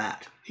about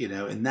that, you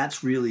know, and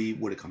that's really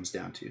what it comes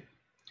down to.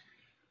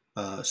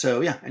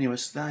 So yeah,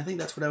 anyways, I think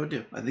that's what I would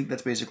do. I think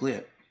that's basically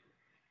it.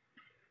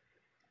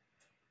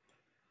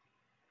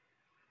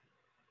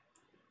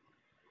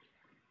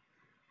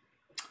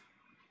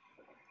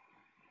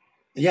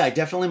 Yeah, I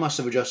definitely must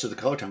have adjusted the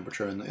color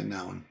temperature in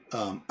that one.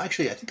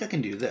 Actually, I think I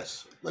can do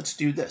this. Let's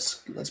do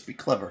this. Let's be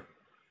clever.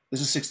 This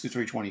is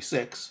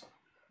 6326.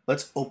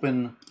 Let's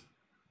open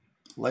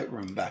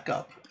Lightroom back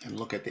up and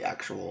look at the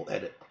actual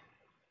edit.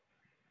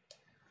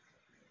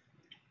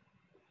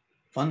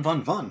 Fun,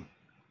 fun, fun.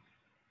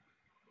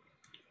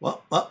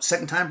 Well,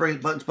 second time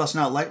busting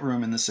out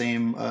Lightroom in the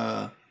same...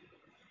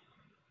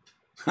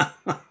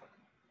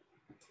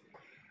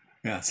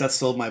 yeah, so that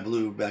stole my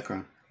blue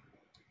background.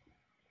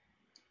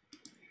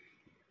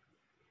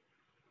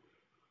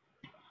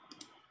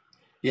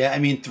 Yeah, I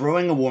mean,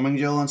 throwing a warming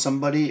gel on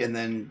somebody and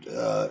then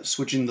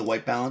switching the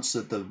white balance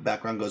so that the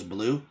background goes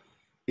blue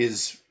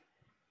is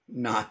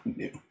not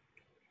new.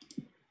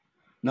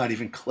 Not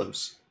even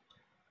close.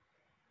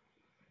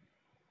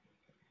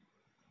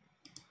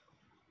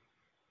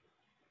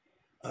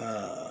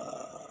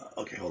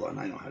 Okay, hold on.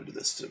 I know how to do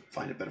this to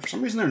find it better. For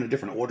some reason, they're in a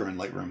different order in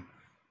Lightroom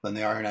than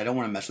they are, and I don't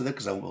want to mess with it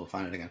because I won't be able to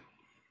find it again.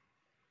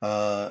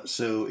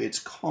 So it's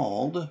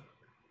called...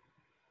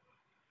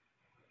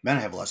 Man,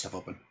 I have a lot of stuff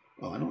open.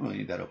 Oh, I don't really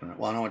need that open.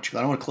 Well, I don't want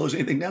to close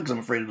anything down because I'm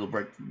afraid it'll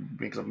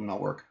make something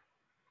not work.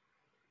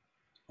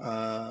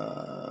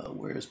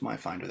 Where's my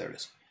Finder? There it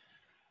is.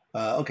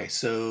 Okay,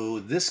 so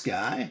this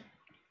guy,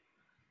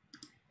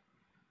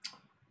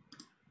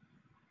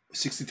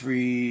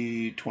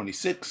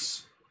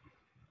 6326.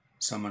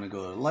 So I'm going to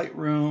go to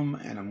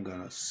Lightroom and I'm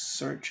going to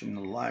search in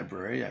the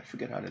library. I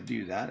forget how to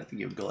do that. I think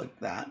it would go like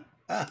that.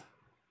 Ah,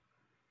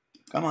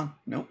 come on.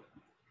 Nope.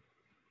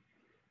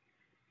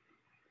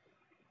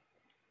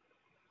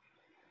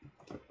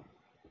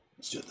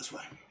 Let's do it this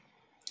way.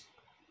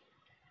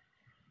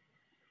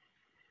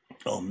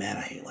 Oh man,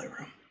 I hate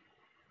Lightroom.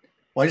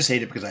 Well, I just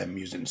hate it because I haven't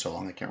used it in so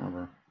long I can't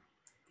remember.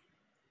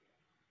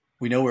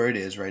 We know where it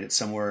is, right? It's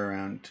somewhere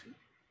around...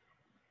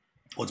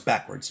 Well, it's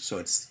backwards, so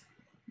it's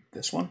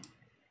this one.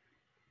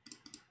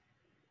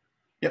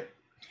 Yep.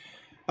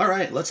 All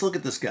right, let's look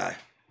at this guy.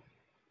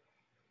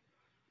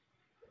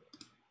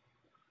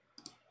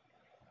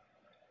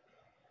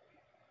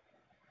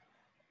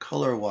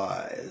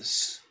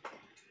 Color-wise...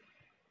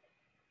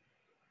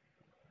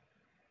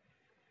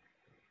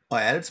 Oh,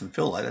 I added some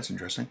fill light. That's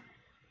interesting.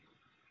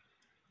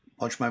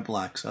 Punch my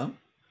blacks up.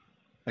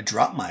 I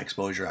dropped my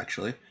exposure,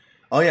 actually.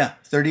 Oh, yeah,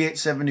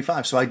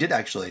 3875. So I did,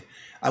 actually.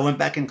 I went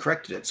back and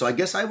corrected it. So I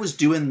guess I was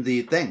doing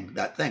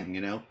that thing,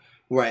 you know,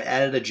 where I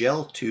added a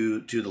gel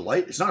to the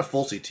light. It's not a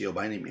full CTO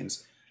by any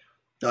means.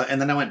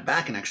 And then I went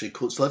back and actually...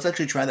 So let's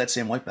actually try that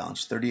same white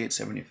balance,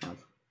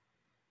 3875.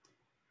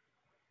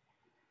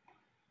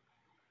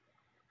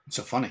 It's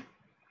so funny.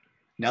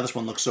 Now this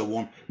one looks so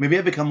warm. Maybe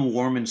I've become a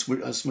warm and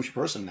smushy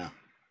person now.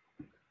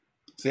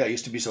 So yeah, I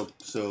used to be so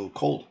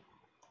cold.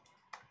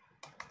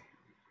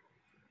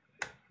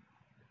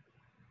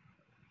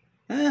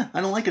 I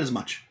don't like it as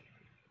much.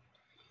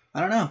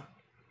 I don't know.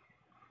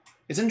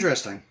 It's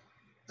interesting.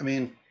 I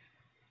mean,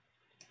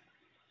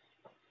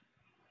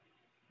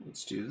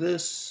 let's do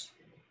this.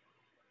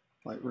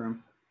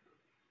 Lightroom.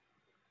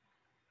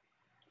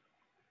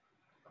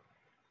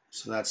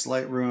 So that's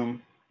Lightroom.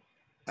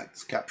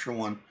 That's Capture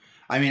One.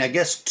 I mean, I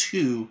guess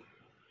two.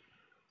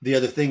 The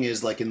other thing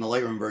is, like in the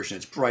Lightroom version,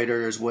 it's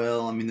brighter as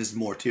well. I mean, there's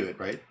more to it,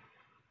 right?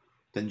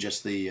 Than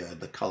just the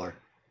color.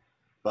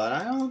 But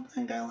I don't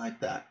think I like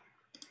that.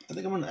 I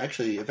think I'm gonna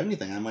actually, if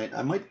anything, I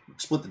might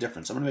split the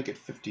difference. I'm gonna make it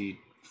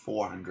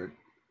 5400.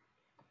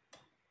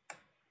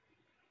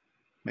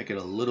 Make it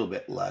a little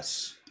bit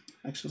less.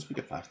 Actually, let's make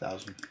it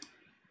 5000.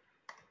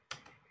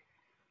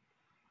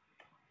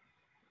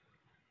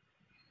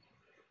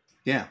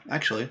 Yeah,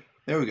 actually,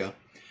 there we go.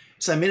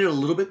 So I made it a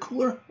little bit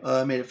cooler.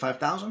 I made it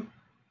 5000.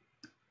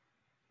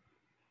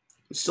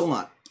 It's still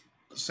not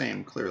the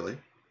same, clearly,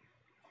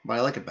 but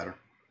I like it better.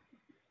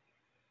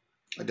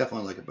 I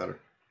definitely like it better.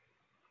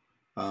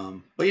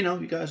 But you know,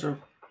 you guys are...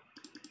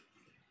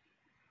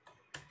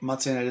 I'm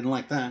not saying I didn't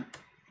like that.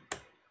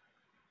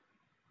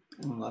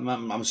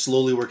 I'm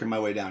slowly working my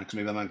way down because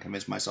maybe I'm not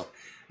convinced myself.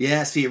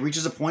 Yeah, see, it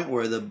reaches a point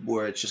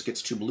where it just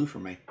gets too blue for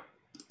me.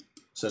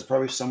 So it's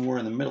probably somewhere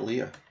in the middle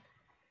here.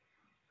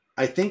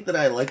 I think that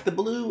I like the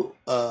blue.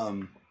 Yeah,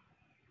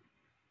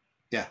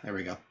 there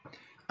we go.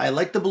 I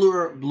like the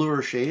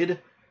bluer shade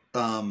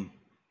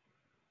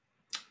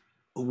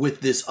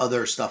with this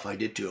other stuff I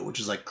did to it, which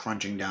is like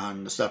crunching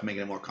down the stuff,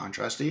 making it more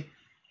contrasty.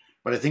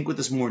 But I think with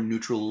this more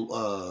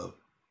neutral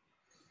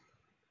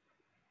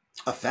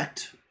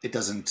effect, it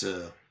doesn't...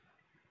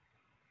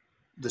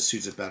 this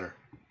suits it better.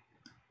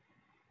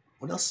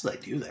 What else did I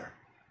do there?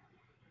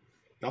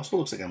 It also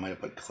looks like I might have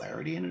put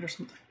clarity in it or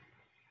something.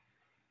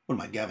 What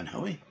am I, Gavin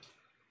Hoey?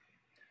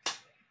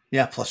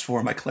 Yeah, +4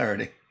 on my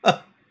clarity.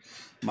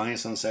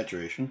 Minus on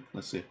saturation.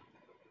 Let's see.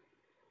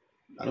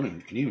 I don't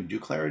even... Can you even do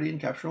clarity in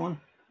Capture One?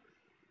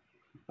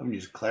 I haven't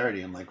used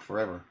clarity in like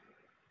forever.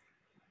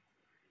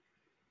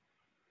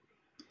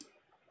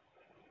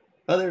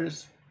 Oh, there it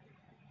is.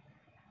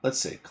 Let's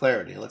see,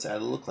 clarity. Let's add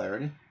a little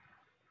clarity.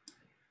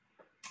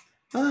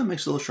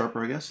 Makes it a little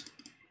sharper, I guess.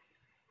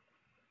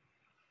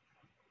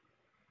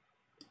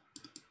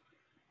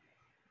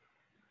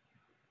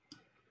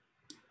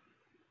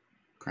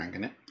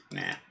 Cranking it.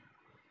 Nah.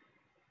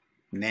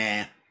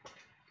 Nah.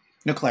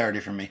 No clarity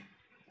for me.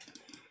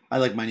 I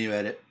like my new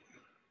edit.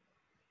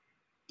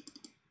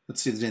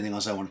 Let's see if there's anything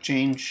else I want to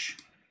change.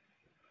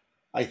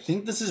 I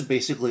think this is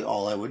basically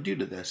all I would do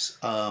to this.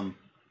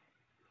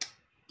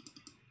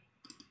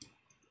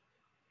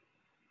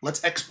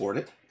 Let's export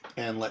it,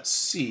 and let's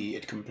see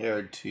it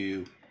compared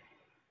to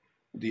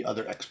the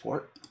other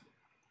export.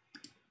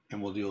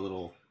 And we'll do a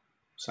little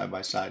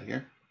side-by-side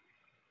here.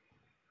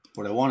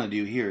 What I want to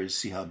do here is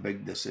see how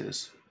big this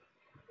is.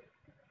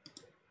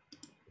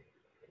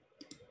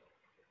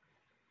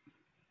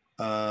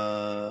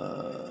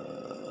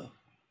 Oh,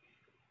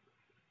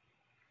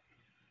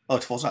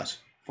 it's full size.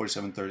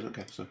 47/30.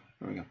 Okay, so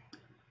there we go.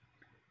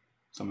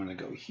 So I'm going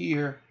to go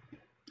here.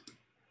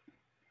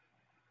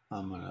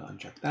 I'm going to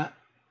uncheck that.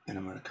 And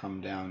I'm going to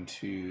come down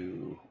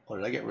to, oh,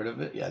 did I get rid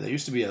of it? Yeah, there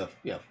used to be a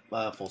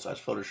full-size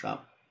Photoshop.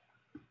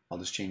 I'll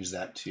just change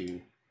that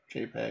to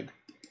JPEG.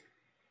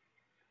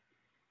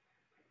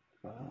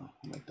 I'll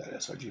make that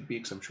sRGB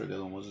because I'm sure the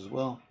other one was as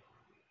well.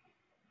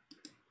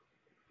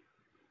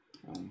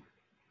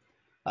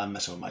 I'm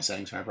messing with my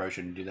settings, so I probably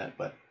shouldn't do that,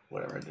 but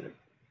whatever, I did it.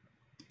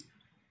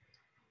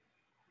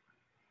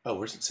 Oh,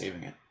 where's it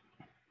saving it?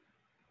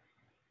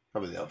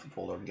 Probably the outfit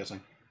folder, I'm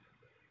guessing.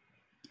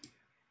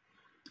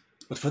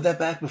 Let's put that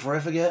back before I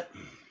forget.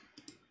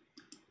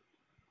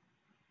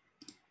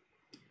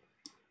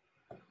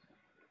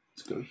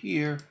 Let's go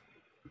here.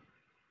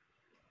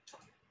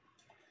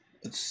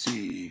 Let's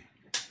see.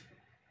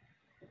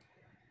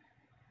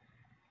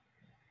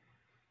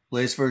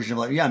 Latest version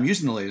of Lightroom. Yeah, I'm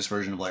using the latest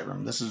version of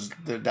Lightroom.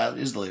 That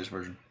is the latest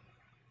version.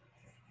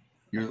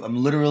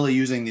 I'm literally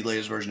using the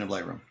latest version of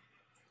Lightroom.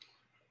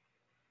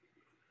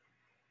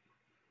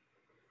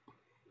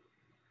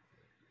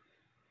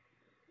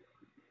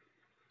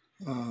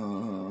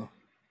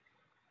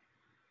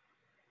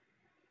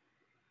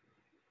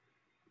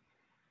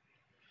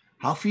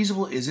 How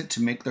feasible is it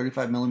to make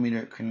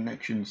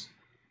 35mm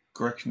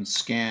corrections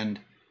scanned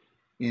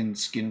in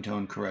skin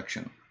tone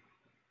correction?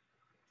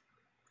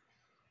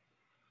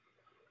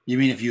 You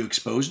mean if you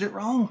exposed it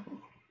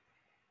wrong?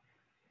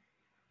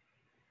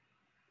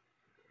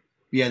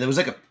 Yeah, there was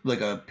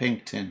like a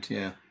pink tint,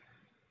 yeah.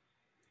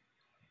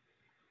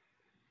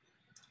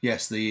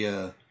 Yes,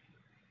 the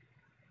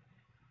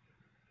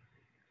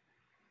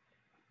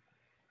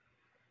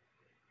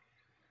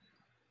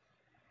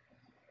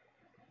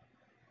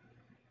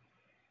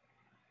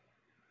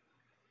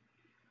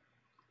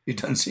you're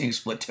done seeing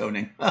split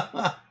toning.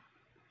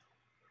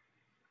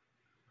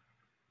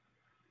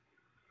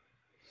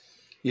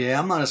 Yeah,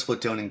 I'm not a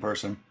split toning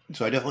person,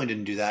 so I definitely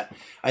didn't do that.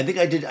 I think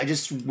I did. I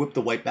just whipped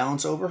the white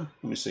balance over.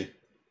 Let me see.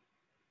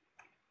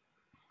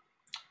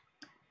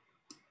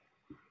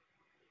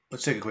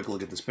 Let's take a quick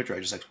look at this picture I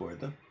just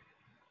exported, though.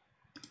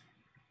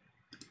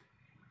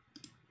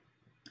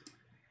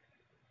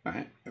 All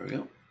right, there we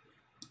go.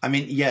 I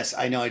mean, yes,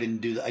 I know I didn't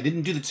do that. I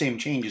didn't do the same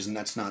changes, and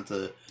that's not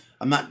the.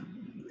 I'm not.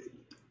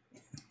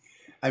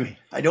 I mean,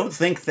 I don't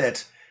think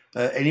that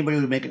anybody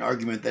would make an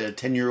argument that a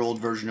 10-year-old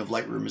version of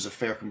Lightroom is a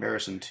fair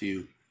comparison to,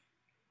 you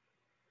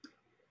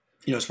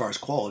know, as far as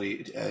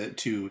quality,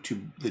 to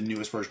the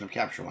newest version of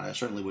Capture One. I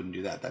certainly wouldn't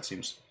do that. That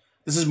seems.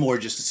 This is more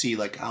just to see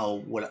like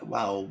how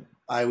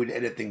I would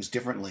edit things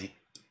differently,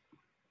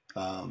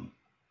 or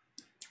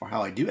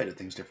how I do edit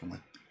things differently.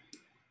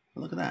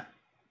 But look at that.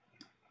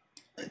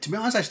 To be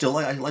honest,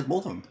 I like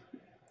both of them.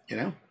 You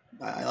know,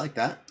 I like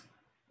that.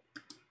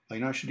 Oh,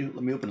 you know what I should do?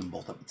 Let me open them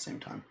both up at the same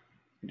time.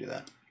 Do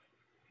that.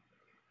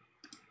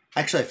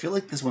 Actually, I feel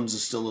like this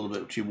one's still a little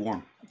bit too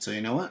warm. So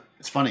you know what?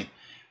 It's funny.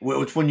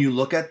 It's when you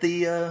look at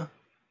the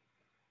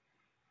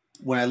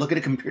when I look at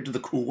it compared to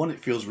the cool one, it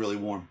feels really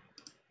warm.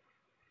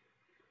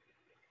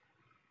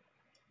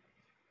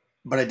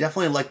 But I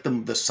definitely like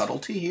the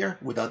subtlety here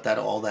without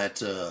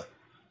that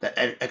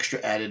extra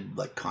added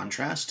like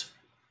contrast.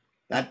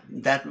 That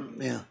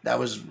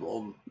was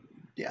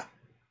yeah.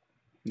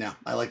 No,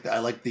 I like that. I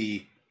like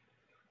the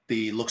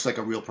looks like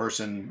a real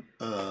person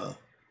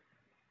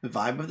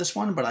vibe of this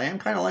one, but I am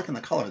kind of liking the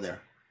color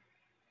there.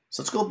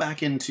 So let's go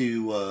back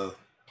into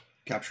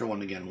Capture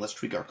One again. Let's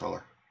tweak our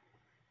color.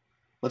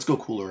 Let's go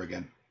cooler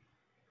again.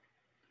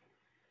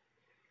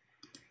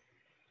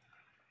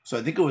 So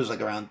I think it was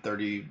like around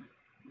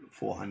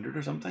 3,400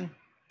 or something.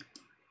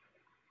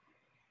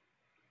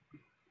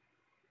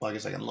 Well, I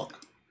guess I can look.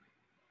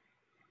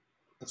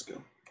 Let's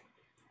go.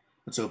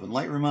 Let's open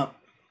Lightroom up.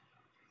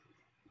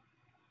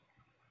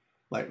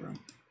 Lightroom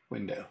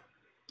window.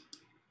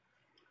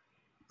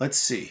 Let's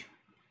see.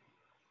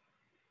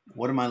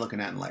 What am I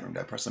looking at in Lightroom? Did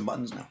I press some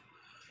buttons? No.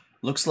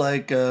 Looks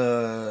like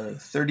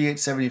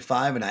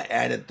 3875, and I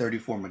added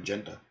 34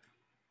 magenta.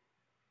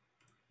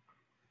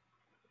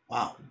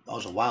 Wow, that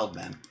was a wild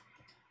man.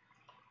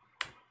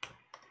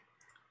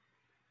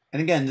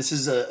 And again, this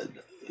is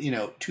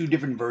two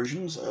different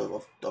versions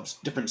of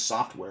different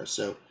software.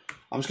 So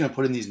I'm just going to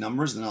put in these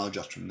numbers and then I'll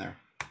adjust from there.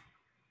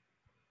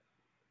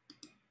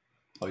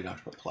 Oh, you don't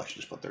have to put plus, you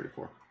just put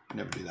 34. I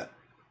never do that.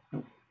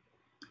 Nope.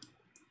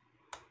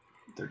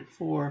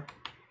 34.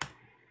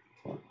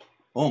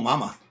 Oh,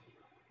 mama.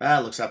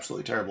 That looks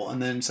absolutely terrible.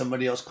 And then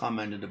somebody else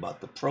commented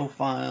about the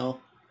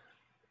profile.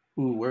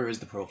 Ooh, where is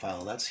the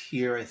profile? That's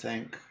here, I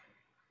think.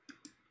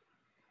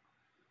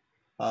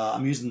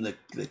 I'm using the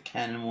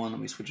Canon one. Let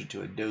me switch it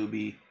to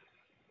Adobe.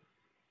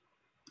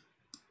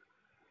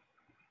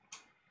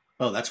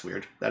 Oh, that's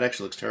weird. That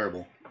actually looks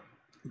terrible.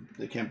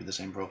 It can't be the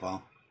same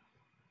profile.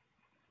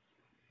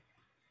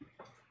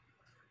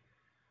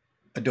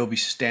 Adobe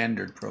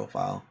standard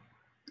profile.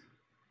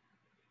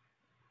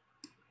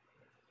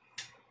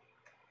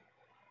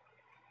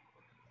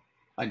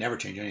 I never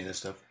change any of this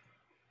stuff.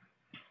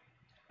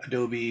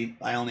 Adobe,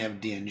 I only have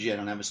DNG. I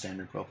don't have a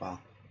standard profile.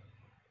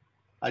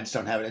 I just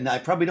don't have it. And I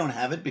probably don't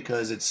have it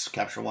because it's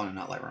Capture One and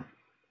not Lightroom.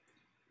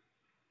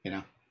 You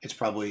know, it's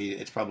probably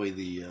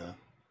the...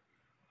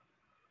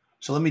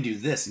 So let me do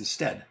this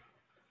instead.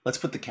 Let's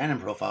put the Canon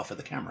profile for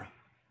the camera.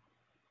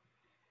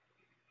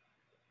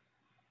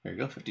 There you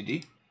go,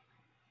 50D.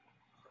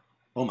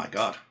 Oh my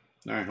God.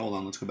 All right, hold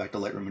on. Let's go back to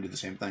Lightroom and do the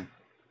same thing.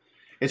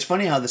 It's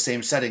funny how the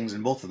same settings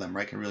in both of them,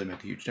 right, can really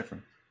make a huge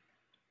difference.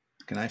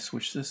 Can I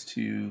switch this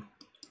to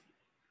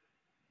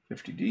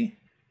 50D?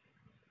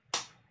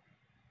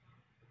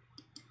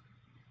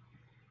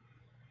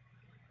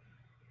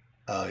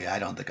 Oh yeah, I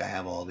don't think I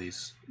have all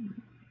these.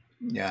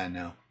 Yeah, I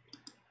know.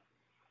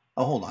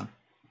 Oh, hold on.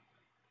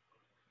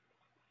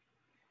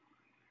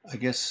 I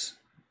guess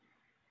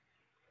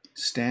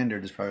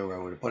standard is probably where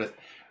I would have put it.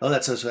 Oh,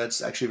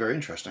 that's actually very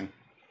interesting.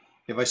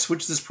 If I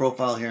switch this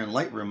profile here in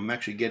Lightroom, I'm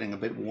actually getting a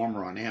bit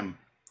warmer on him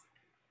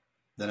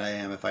than I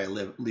am if I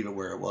leave it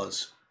where it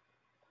was.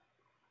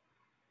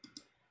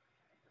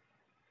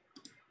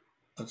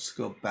 Let's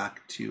go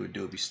back to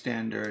Adobe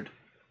Standard.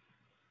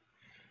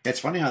 It's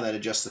funny how that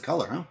adjusts the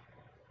color, huh?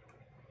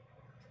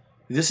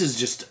 This is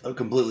just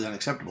completely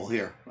unacceptable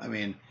here. I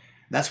mean,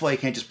 that's why you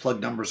can't just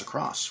plug numbers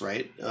across,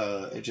 right?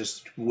 It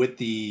just with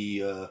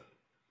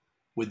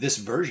this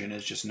version,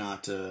 it's just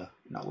not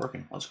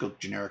working. Let's go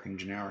generic and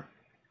generic.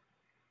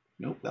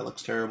 Nope, that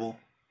looks terrible.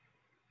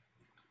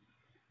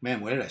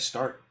 Man, where did I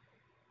start?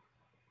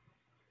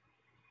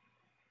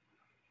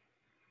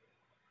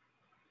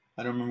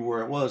 I don't remember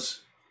where it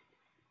was.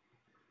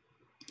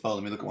 Oh,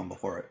 let me look at one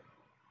before it.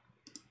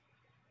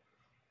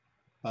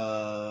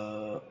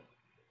 Oh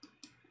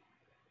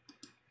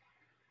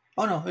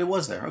no, it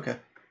was there. Okay.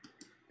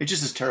 It's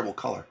just this terrible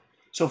color.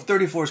 So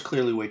 34 is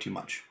clearly way too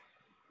much,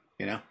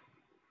 you know?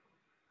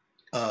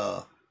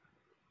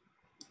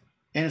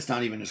 And it's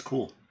not even as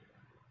cool.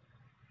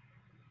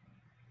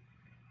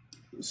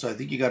 So I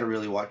think you got to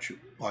really watch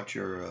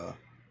your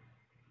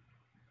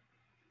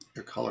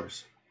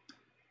colors.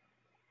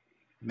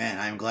 Man,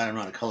 I am glad I'm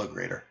not a color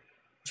grader.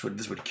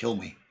 This would kill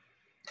me.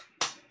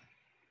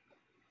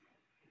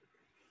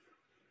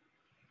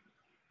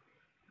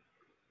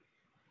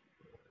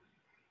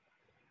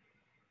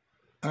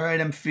 All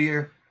right, I'm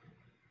Fear.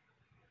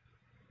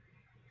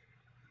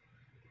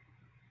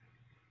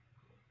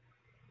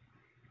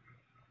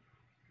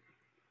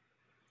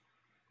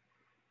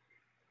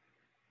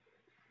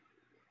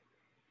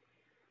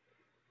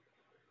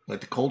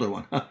 Like the colder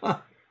one.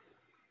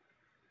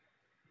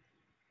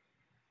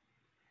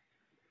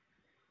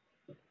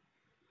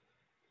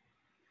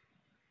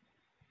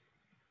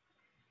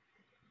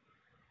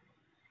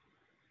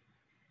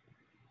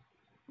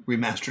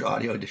 Remastered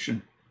audio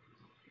edition.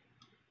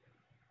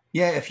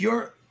 Yeah, if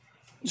you're...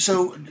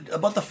 So,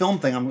 about the film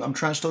thing, I'm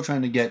still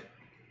trying to get...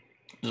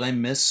 Did I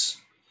miss...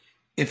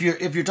 If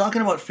you're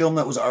talking about film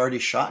that was already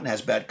shot and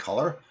has bad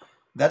color,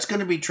 that's going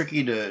to be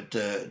tricky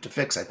to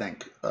fix, I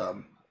think.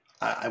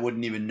 I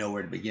wouldn't even know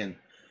where to begin.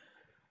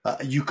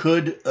 You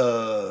could,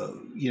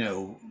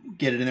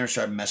 get it in there and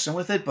start messing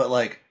with it, but,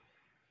 like,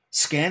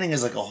 scanning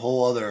is, like, a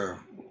whole other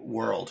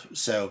world.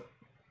 So,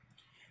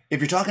 if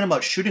you're talking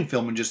about shooting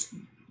film and just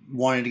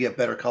wanting to get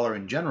better color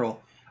in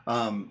general,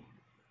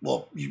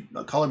 well,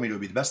 color meter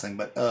would be the best thing,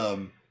 but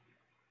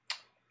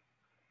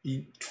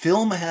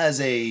film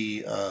has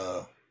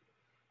a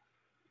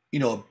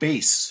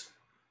base.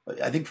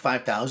 I think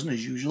 5,000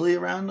 is usually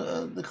around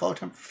the color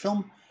temp for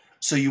film.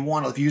 So you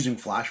want, if you're using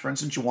flash, for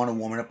instance, you want to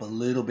warm it up a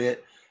little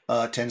bit.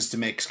 Tends to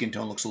make skin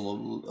tone looks a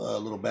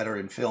little better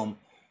in film.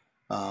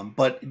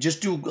 But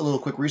just do a little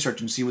quick research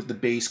and see what the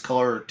base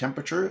color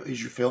temperature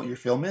is your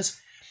film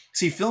is.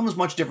 See, film is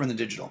much different than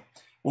digital.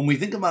 When we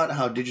think about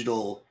how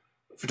digital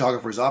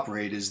photographers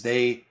operate, is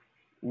they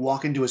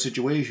walk into a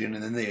situation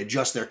and then they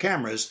adjust their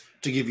cameras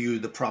to give you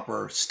the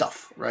proper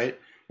stuff, right?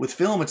 With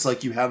film, it's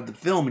like you have the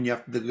film and you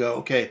have to go,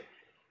 okay,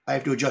 I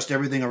have to adjust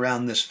everything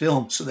around this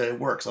film so that it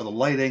works. All the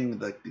lighting,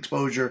 the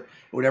exposure,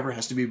 whatever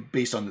has to be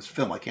based on this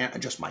film. I can't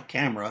adjust my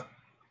camera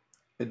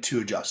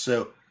to adjust.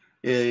 So,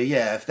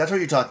 yeah, if that's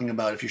what you're talking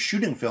about, if you're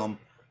shooting film,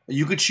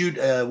 you could shoot,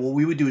 what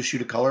we would do is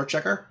shoot a color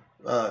checker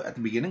at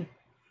the beginning.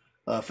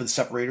 for the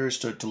separators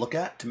to look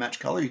at, to match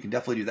color, you can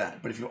definitely do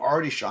that. But if you've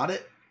already shot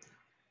it,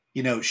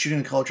 you know,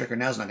 shooting a color checker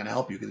now is not going to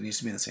help you because it needs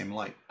to be in the same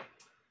light.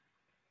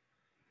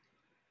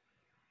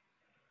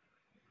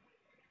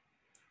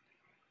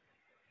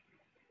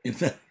 In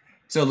fact,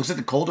 so it looks like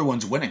the colder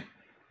one's winning.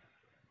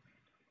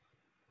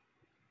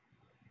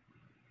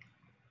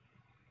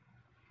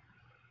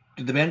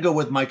 Did the band go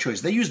with my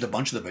choice? They used a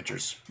bunch of the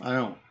pictures.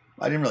 I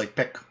didn't really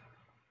pick.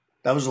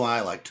 That was the one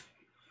I liked.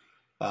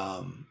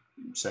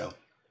 So,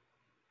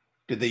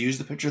 did they use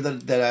the picture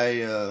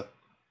that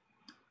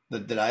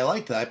I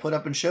liked, that I put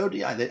up and showed?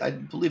 Yeah, I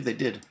believe they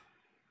did.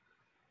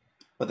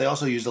 But they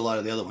also used a lot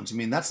of the other ones. I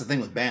mean, that's the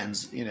thing with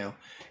bands, you know.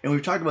 And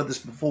we've talked about this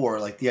before,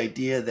 like the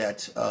idea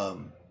that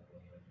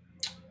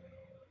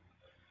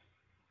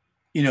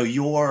you know,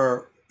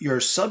 your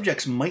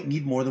subjects might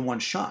need more than one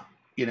shot.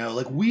 You know,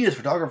 like we as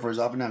photographers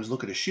oftentimes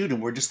look at a shoot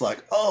and we're just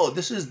like, oh,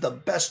 this is the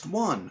best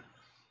one.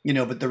 You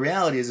know, but the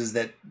reality is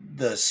that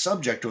the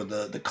subject or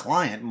the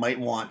client might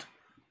want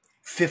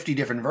 50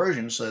 different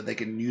versions so that they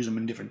can use them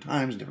in different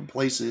times, in different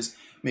places,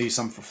 maybe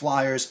some for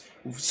flyers,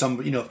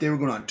 some, you know, if they were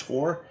going on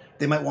tour,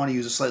 they might want to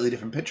use a slightly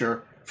different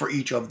picture for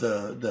each of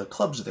the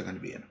clubs that they're going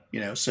to be in, you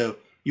know, so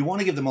you want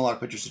to give them a lot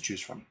of pictures to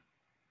choose from.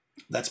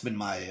 That's been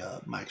my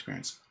my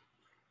experience.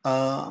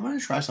 I'm going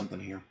to try something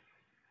here.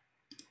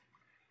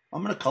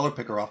 I'm going to color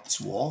picker off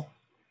this wall,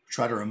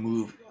 try to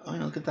remove, oh,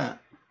 look at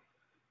that.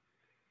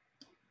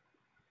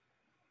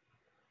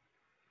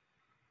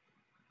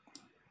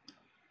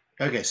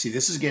 Okay, see,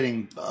 this is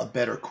getting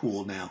better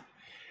cool now.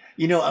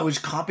 You know, I was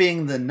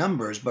copying the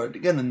numbers, but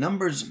again, the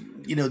numbers,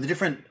 you know, the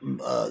different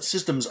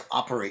systems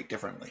operate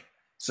differently.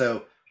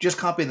 So just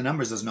copying the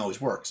numbers doesn't always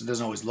work. So it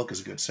doesn't always look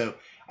as good. So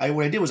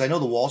what I did was, I know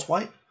the wall's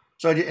white,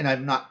 so I did, and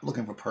I'm not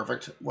looking for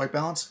perfect white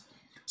balance.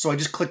 So I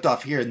just clicked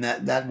off here, and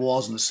that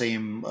wall's in the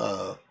same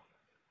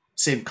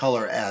same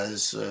color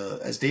as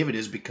David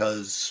is,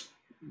 because,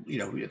 you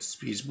know,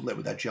 he's lit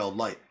with that gelled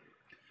light.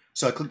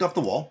 So I clicked off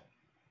the wall.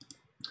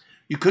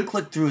 You could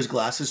click through his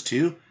glasses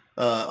too,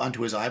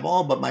 onto his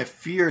eyeball, but my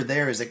fear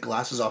there is that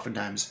glasses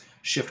oftentimes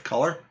shift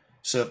color.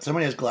 So if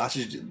somebody has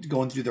glasses,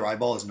 going through their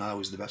eyeball is not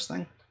always the best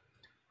thing.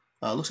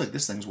 Looks like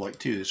this thing's white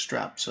too, the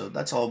strap, so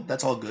that's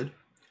all good.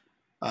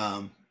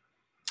 And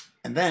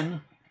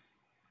then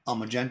I'll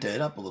magenta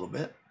it up a little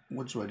bit,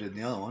 which is what I did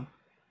in the other one.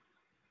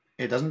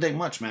 It doesn't take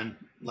much, man.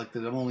 Like,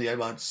 I'm only at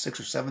about 6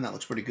 or 7. That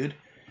looks pretty good.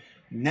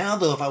 Now,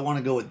 though, if I want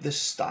to go with this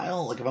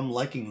style, like if I'm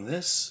liking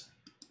this,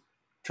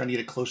 trying to get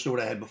it closer to what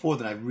I had before,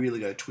 then I really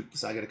got to tweak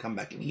this. I got to come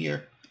back in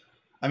here.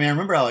 I mean, I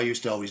remember how I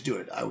used to always do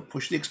it. I would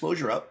push the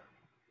exposure up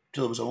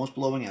till it was almost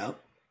blowing out,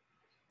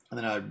 and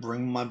then I would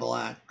bring my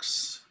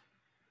blacks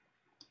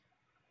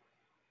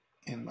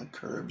and my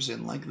curves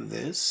in like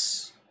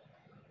this.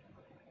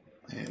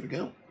 There we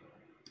go.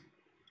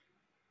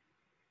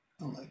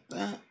 Like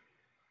that.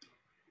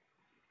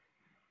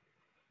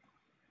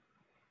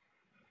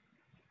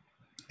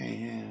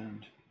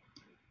 And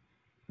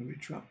maybe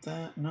drop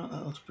that. No,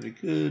 that looks pretty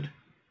good.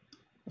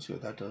 Let's see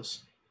what that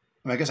does.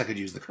 I mean, I guess I could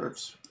use the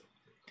curves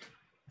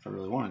if I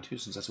really wanted to,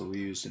 since that's what we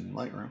used in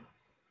Lightroom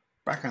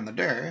back in the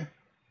day.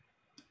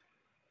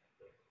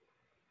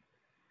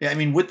 Yeah, I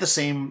mean, with the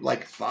same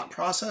like thought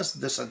process,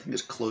 this I think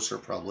is closer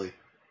probably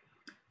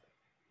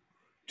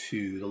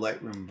to the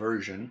Lightroom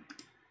version.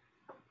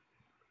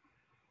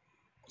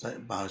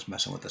 I was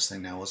messing with this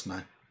thing now, wasn't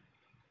I?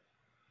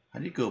 How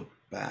do you go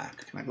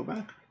back? Can I go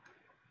back?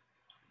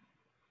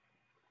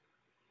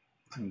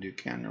 Undo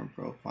camera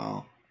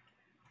profile.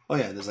 Oh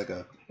yeah, there's like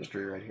a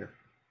history right here.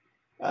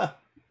 Ah.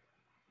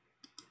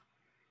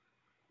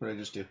 What did I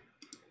just do?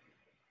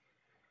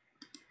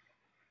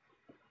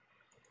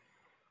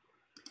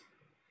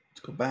 Let's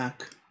go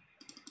back.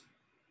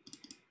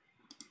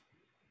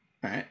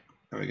 All right,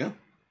 there we go.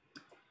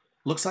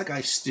 Looks like I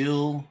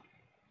still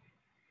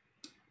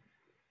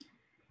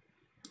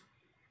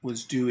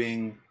was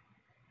doing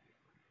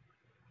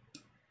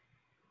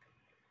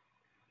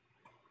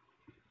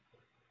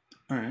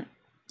all right.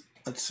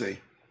 Let's see.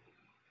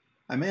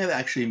 I may have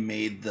actually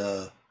made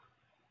the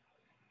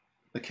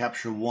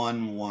capture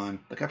one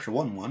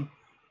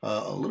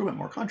a little bit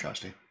more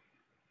contrasty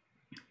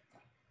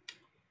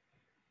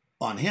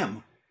on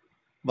him,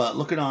 but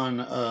look at on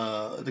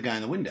the guy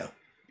in the window.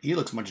 He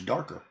looks much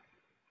darker.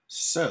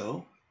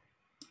 So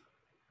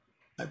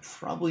I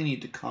probably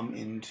need to come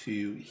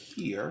into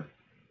here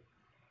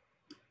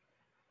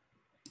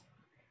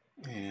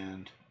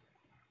and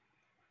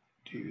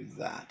do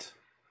that.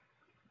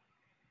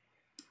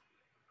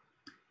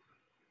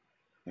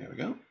 There we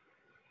go.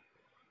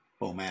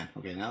 Oh man,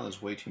 okay, now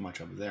there's way too much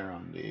up there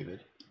on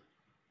David.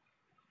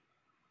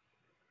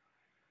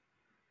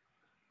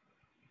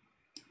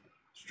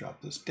 Let's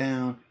drop this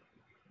down.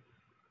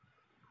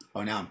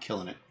 Oh, now I'm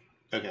killing it.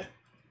 Okay.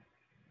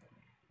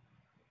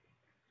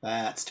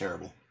 That's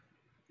terrible.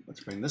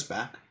 Let's bring this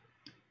back.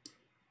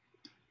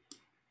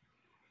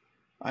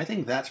 I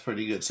think that's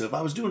pretty good. So if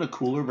I was doing a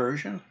cooler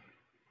version,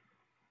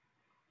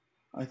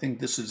 I think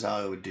this is how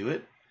I would do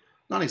it.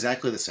 Not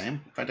exactly the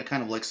same. In fact, I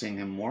kind of like seeing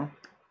him more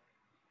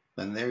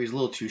than there. He's a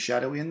little too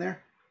shadowy in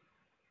there.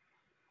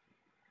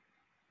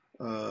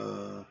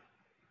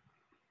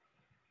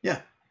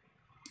 Yeah,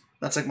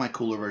 that's like my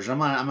cooler version.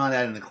 I'm not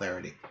adding the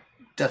clarity.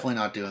 Definitely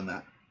not doing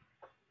that.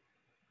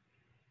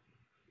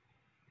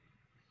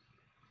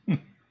 Do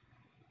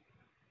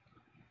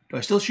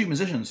I still shoot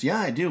musicians? Yeah,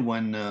 I do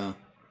when I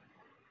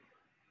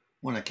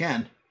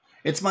can.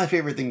 It's my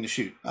favorite thing to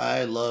shoot.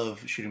 I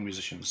love shooting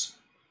musicians.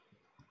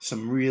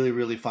 Some really,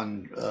 really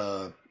fun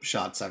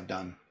shots I've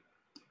done.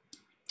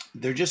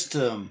 They're just,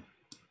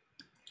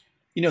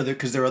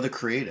 because they're other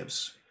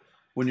creatives.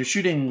 When you're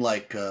shooting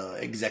like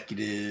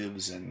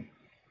executives and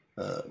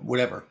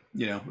whatever,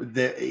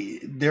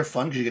 they're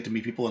fun because you get to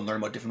meet people and learn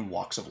about different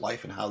walks of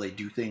life and how they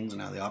do things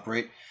and how they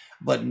operate.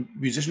 But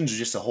musicians are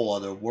just a whole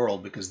other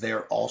world because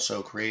they're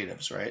also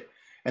creatives, right?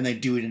 And they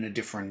do it in a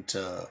different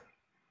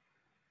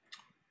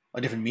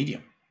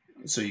medium.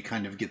 So you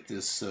kind of get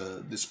this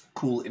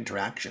cool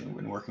interaction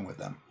when working with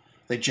them.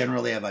 They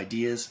generally have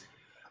ideas.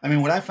 I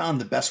mean, what I found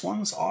the best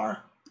ones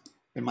are,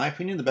 in my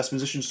opinion, the best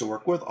musicians to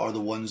work with are the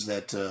ones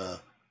that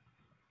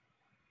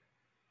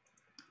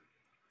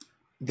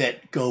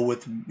that go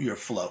with your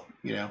flow,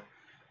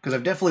 Because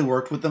I've definitely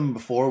worked with them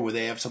before where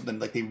they have something,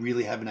 like they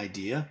really have an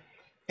idea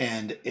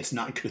and it's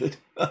not good.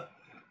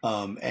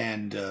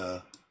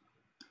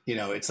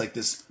 It's like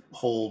this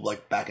whole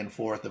like back and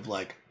forth of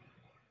like,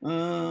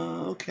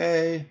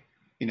 okay,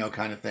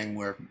 kind of thing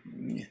where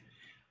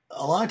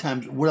a lot of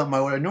times what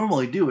I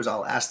normally do is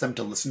I'll ask them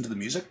to listen to the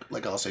music.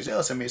 Like I'll say,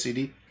 oh, send me a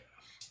CD.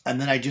 And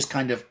then I just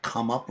kind of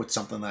come up with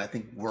something that I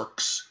think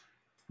works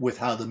with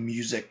how the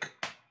music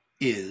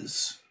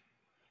is.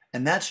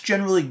 And that's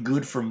generally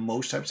good for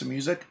most types of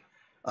music.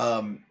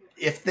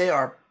 If they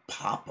are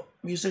pop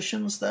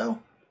musicians, though,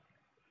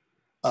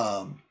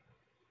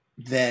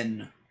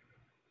 then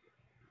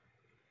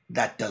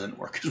that doesn't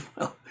work as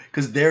well.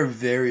 Because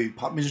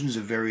pop musicians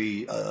are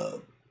very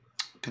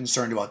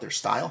concerned about their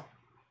style.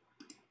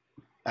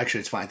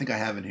 Actually, it's fine. I think I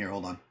have in here.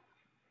 Hold on.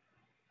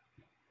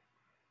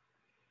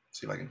 Let's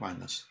see if I can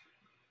find this.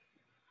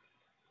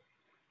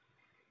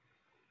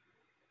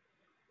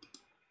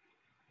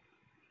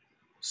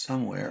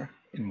 Somewhere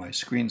in my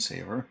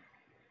screensaver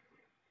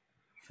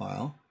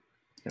file.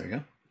 There we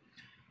go.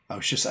 I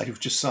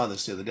just saw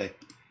this the other day.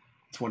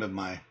 It's one of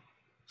my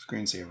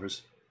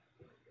screensavers.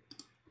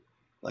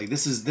 Like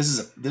this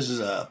is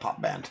a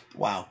pop band.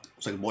 Wow.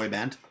 It's like a boy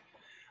band.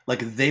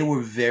 Like they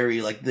were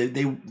very like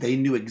they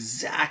knew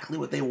exactly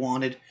what they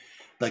wanted.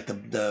 Like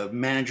the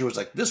manager was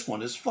like, this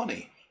one is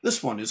funny.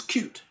 This one is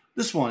cute.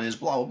 This one is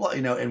blah blah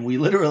blah, and we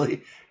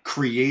literally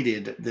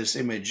created this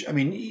image. I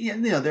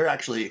mean, they're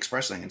actually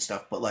expressing and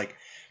stuff, but like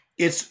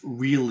it's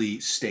really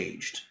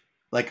staged.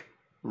 Like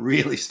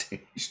really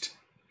staged.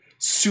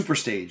 Super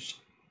staged.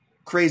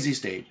 Crazy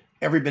staged.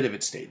 Every bit of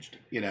it's staged,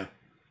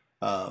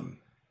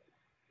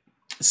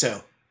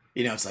 So,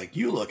 it's like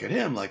you look at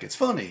him like it's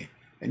funny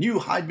and you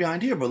hide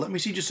behind here, but let me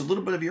see just a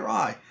little bit of your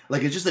eye.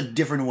 Like it's just a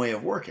different way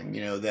of working,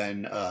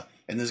 than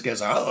and this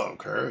guy's like, oh,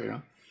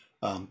 okay,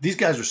 These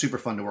guys are super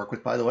fun to work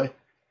with, by the way.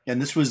 And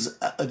this was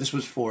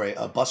for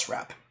a bus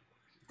rap,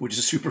 which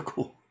is super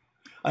cool.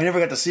 I never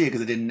got to see it because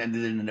they didn't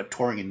end up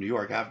touring in New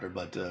York after.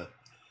 But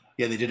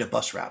yeah, they did a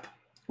bus rap,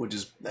 which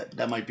is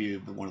that might be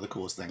one of the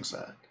coolest things.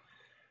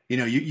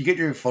 You get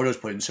your photos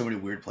put in so many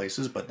weird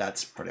places, but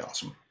that's pretty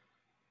awesome.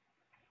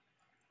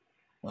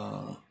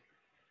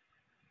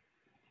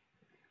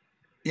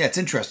 Yeah, it's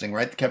interesting,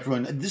 right? The capture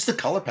one. This the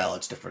color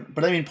palette's different,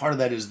 but I mean, part of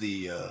that is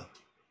the.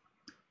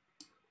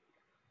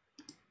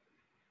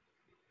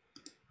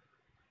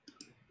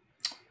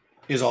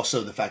 Is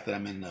also the fact that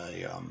I'm in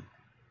a,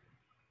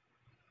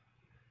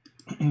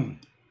 I'm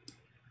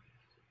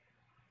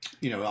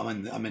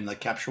in like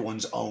Capture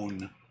One's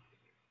own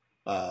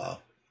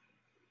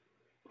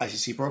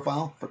ICC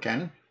profile for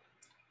Canon,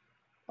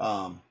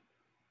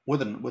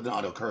 with an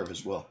auto curve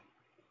as well.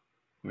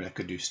 I mean, I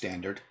could do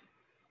standard.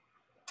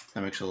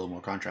 That makes it a little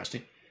more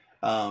contrasty.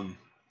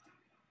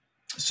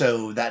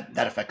 So that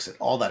affects it.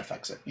 All that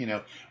affects it.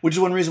 Which is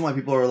one reason why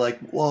people are like,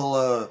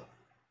 well.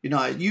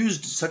 I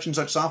used such and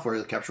such software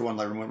to Capture One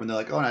Lightroom when they're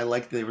like, oh, and I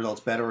like the results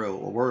better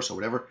or worse or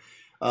whatever.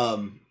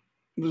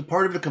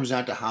 Part of it comes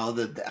down to how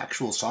the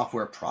actual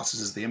software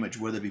processes the image,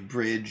 whether it be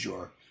Bridge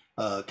or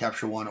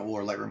Capture One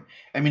or Lightroom.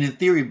 I mean, in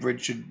theory,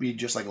 Bridge should be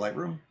just like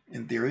Lightroom,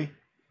 in theory.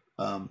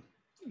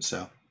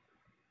 So.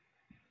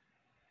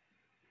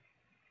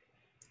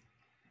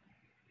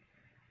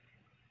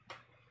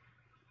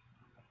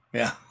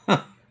 Yeah.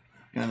 Kind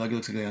of like it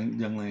looks like a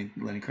young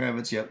Lenny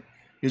Kravitz. Yep.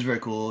 He's very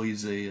cool.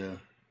 He's a...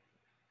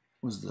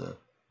 it's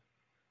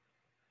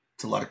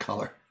a lot of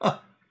color.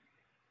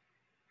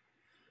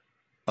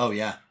 Oh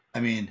yeah. I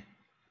mean,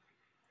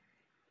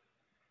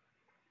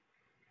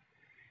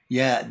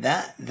 yeah,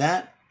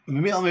 that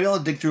maybe I'll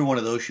dig through one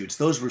of those shoots.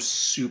 Those were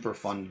super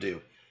fun to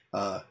do.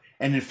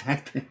 And in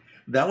fact,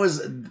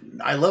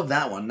 I love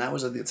that one. That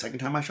was the second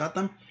time I shot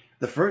them.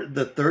 The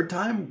third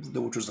time,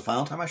 which was the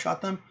final time I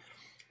shot them,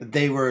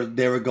 they were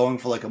going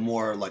for like a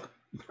more like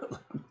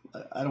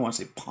I don't want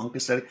to say punk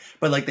aesthetic,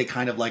 but like they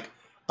kind of like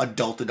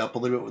adulted up a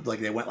little bit. Like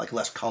they went like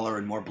less color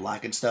and more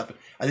black and stuff.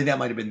 I think that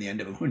might have been the end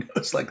of it. Who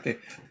knows? Like they,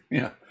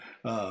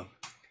 Uh,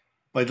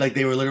 but like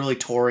they were literally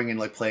touring and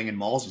like playing in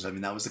malls and stuff. I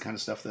mean, that was the kind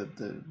of stuff that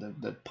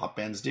that pop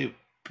bands did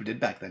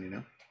back then. You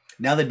know,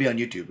 now they'd be on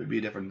YouTube. It'd be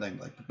a different thing.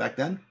 Like back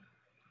then,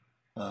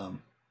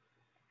 um,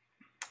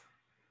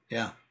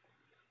 yeah.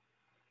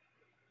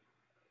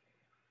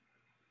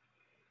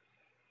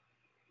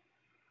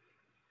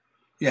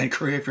 Yeah, in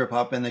Korea, if you're a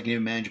pop band, they can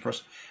even manage a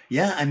person.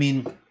 Yeah, I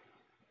mean,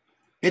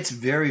 it's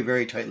very,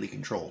 very tightly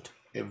controlled.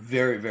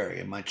 Very,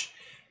 very much.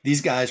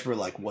 These guys were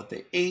like what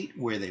they ate,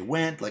 where they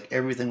went, like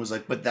everything was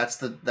like. But that's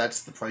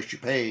the price you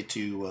pay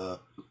to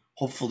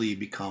hopefully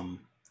become,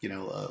 you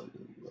know,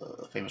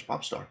 a famous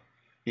pop star,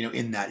 you know,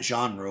 in that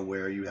genre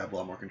where you have a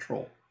lot more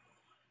control.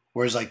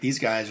 Whereas like these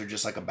guys are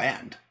just like a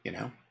band, you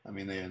know. I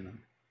mean, they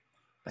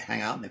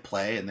hang out and they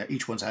play, and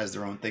each one has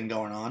their own thing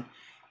going on.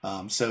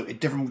 So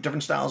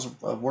different styles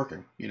of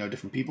working, you know,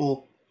 different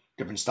people,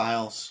 different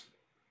styles,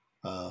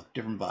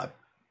 different vibe.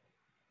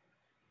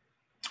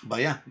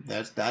 But yeah,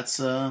 that's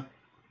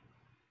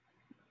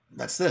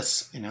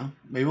this, you know.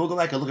 Maybe we'll go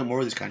back and look at more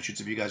of these kind of shoots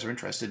if you guys are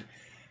interested.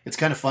 It's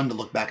kind of fun to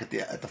look back at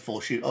the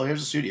full shoot. Oh, here's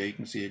the studio. You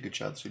can see a good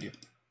shot of the studio.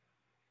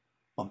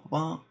 Bum, bum,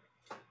 bum.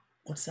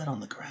 What's that on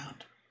the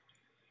ground?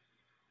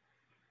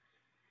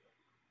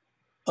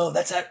 Oh,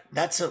 that's a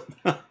that's an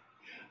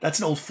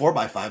old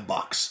 4x5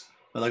 box.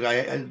 Like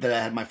that I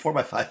had my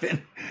 4x5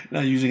 in, and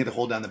I'm using it to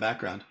hold down the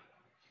background.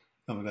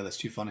 Oh my god, that's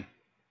too funny.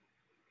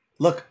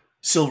 Look,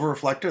 silver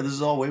reflector. This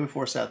is all way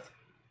before Seth.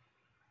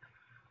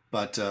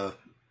 But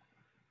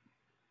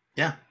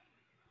yeah,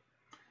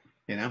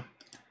 you know,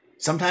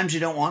 sometimes you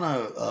don't want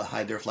to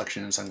hide the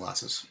reflection in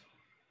sunglasses.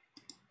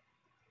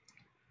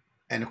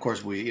 And of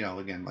course, you know,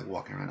 again, like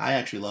walking around, I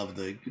actually love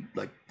the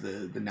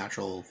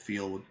natural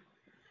feel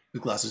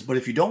with glasses. But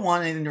if you don't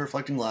want anything to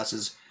reflect in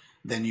glasses,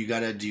 then you got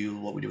to do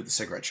what we did with the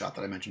cigarette shot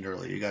that I mentioned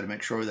earlier. You got to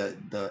make sure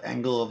that the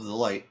angle of the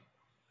light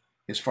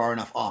is far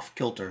enough off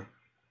kilter.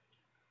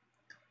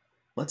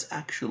 Let's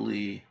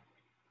actually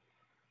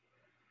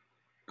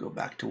go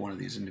back to one of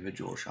these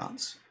individual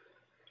shots.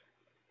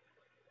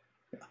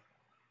 Yeah.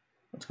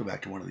 Let's go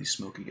back to one of these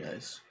smoky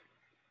guys.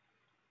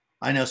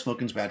 I know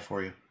smoking's bad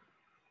for you.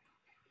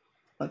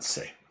 Let's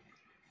see.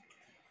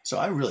 So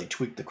I really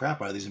tweaked the crap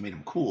out of these and made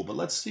them cool, but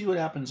let's see what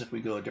happens if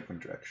we go a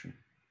different direction.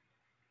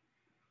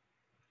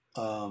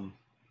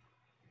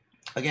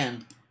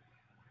 Again,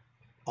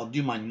 I'll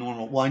do my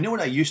normal. Well, I know what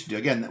I used to do.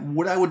 Again,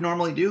 what I would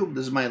normally do,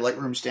 this is my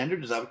Lightroom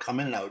standard, is I would come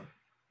in and I would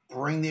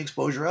bring the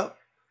exposure up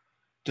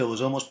till it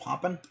was almost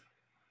popping.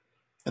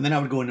 And then I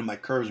would go into my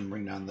curves and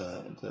bring down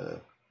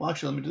the well,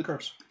 actually, let me do the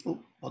curves. Oh,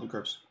 I'll do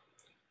curves.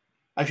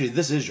 Actually,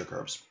 this is your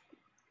curves.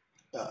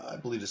 I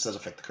believe this does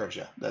affect the curves,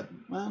 yeah.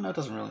 Well, no, it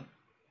doesn't really.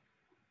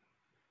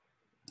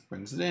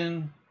 Brings it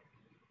in.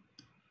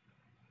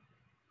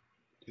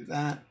 Do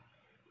that.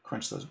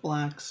 Crunch those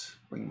blacks,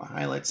 bring my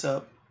highlights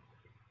up.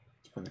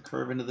 Let's bring the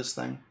curve into this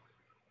thing.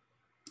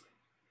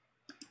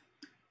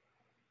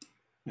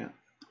 Yeah.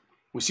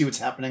 We see what's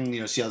happening, you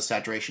know, see how the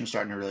saturation is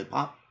starting to really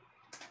pop.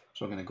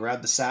 So I'm going to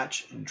grab the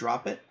sat and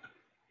drop it.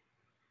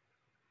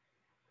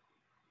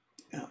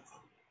 Yeah.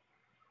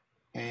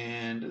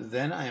 And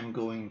then I am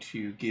going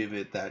to give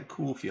it that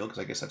cool feel, because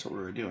I guess that's what we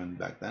were doing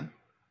back then.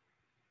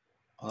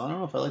 I don't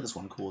know if I like this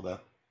one cool, though.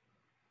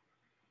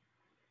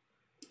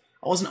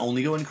 I wasn't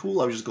only going cool,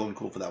 I was just going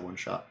cool for that one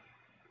shot.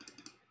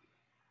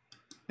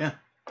 Yeah,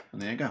 and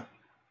there you go.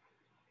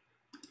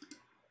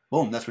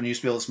 Boom, that's when you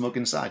used to be able to smoke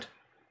inside.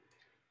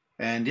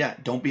 And yeah,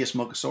 don't be a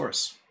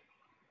smokeosaurus.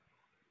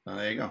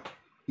 There you go.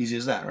 Easy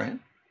as that, right?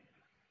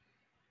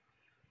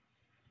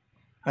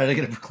 How did I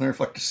get a Brooklyn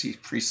reflector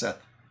preset?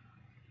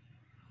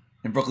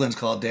 In Brooklyn's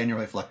called Daniel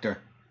reflector.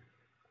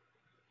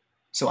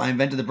 So I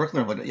invented the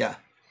Brooklyn reflector. Yeah,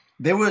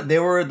 there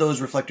were those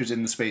reflectors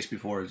in the space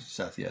before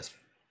Seth, yes,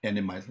 and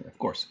in my, of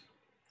course.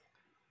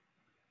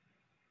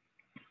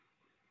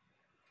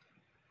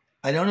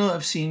 I don't know if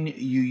I've seen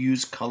you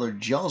use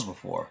colored gels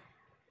before.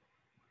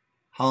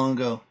 How long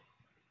ago?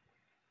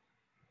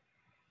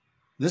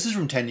 This is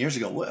from 10 years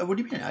ago. What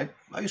do you mean?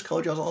 I use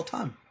color gels all the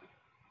time.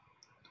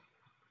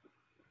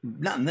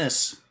 Not in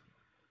this.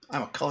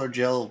 I'm a color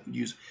gel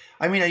user.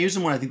 I mean, I use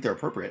them when I think they're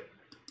appropriate.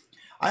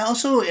 I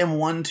also am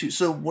one to,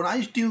 so when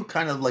I do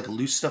kind of like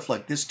loose stuff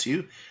like this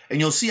too, and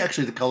you'll see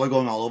actually the color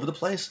going all over the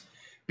place,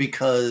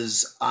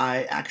 because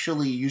I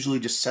actually usually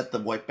just set the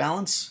white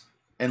balance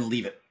and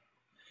leave it.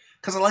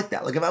 Because I like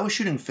that. Like if I was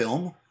shooting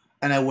film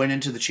and I went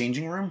into the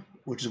changing room,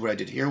 which is what I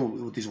did here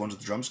with these ones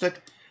with the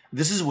drumstick,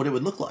 this is what it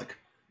would look like.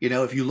 You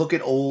know, if you look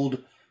at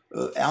old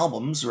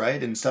albums,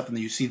 right, and stuff, and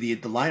you see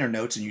the liner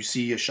notes and you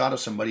see a shot of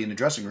somebody in the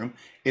dressing room,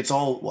 it's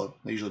all, well,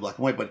 usually black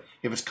and white, but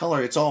if it's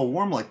color, it's all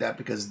warm like that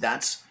because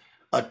that's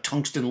a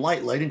tungsten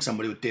light lighting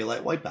somebody with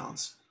daylight white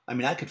balance. I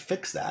mean, I could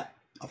fix that,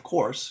 of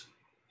course.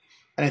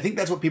 And I think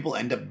that's what people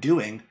end up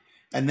doing.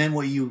 And then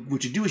what you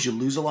do is you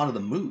lose a lot of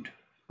the mood.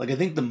 Like I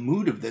think the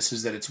mood of this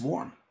is that it's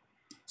warm.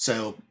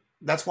 So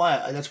that's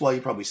why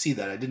you probably see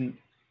that.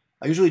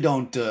 I usually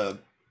don't, I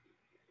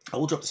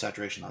will drop the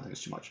saturation. I think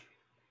it's too much.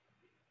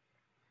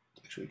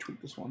 Actually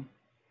tweak this one.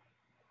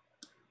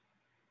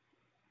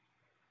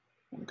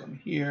 I'm gonna come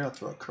here, I'll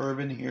throw a curve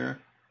in here.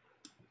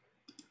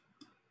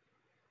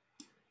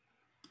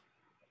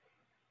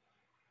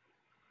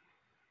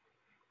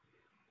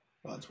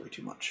 Oh, that's way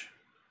too much.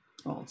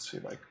 Oh, let's see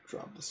if I can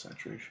drop the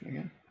saturation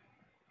again.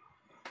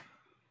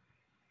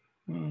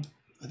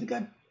 I think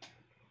I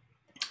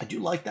do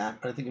like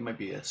that, but I think it might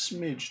be a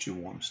smidge too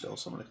warm still,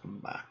 so I'm gonna come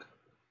back.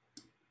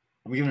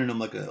 I'm giving them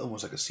like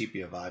almost like a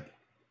sepia vibe.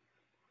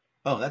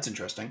 Oh, that's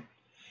interesting.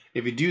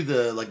 If you do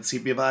the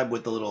sepia vibe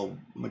with the little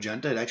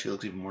magenta, it actually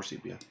looks even more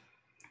sepia.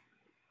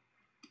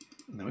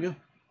 And there we go.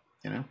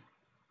 You know?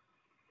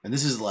 And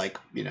this is like,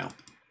 you know,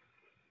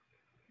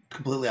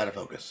 completely out of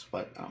focus,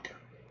 but I don't care.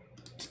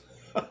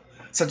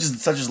 Such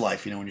is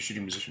life, you know, when you're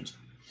shooting musicians.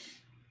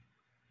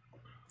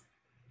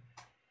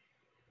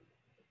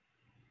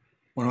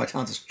 One of my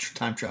talents is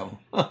time travel.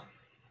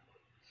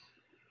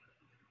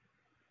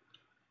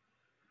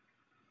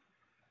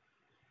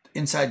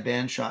 Inside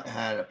band shot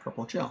had a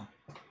purple gel.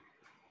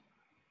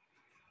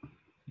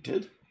 It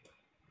did?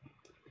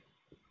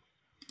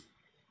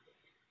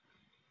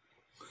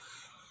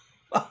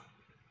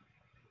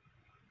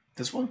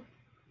 This one?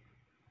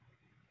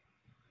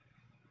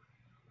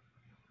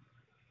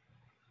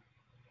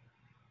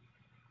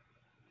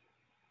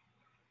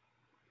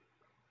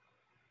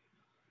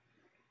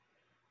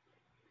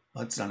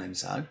 Well, it's done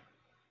inside.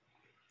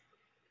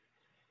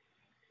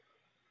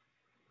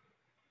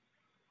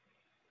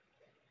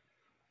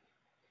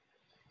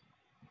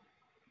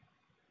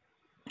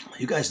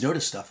 You guys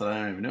notice stuff that I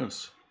don't even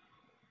notice.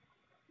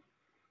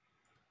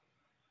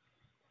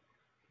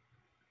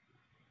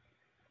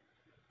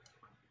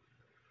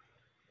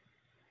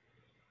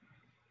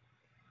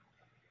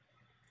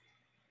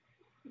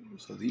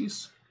 So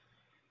these.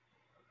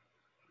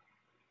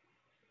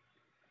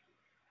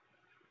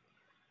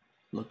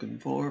 Looking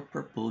for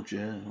purple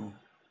gel.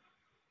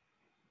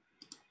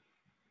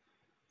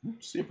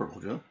 See a purple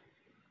gel.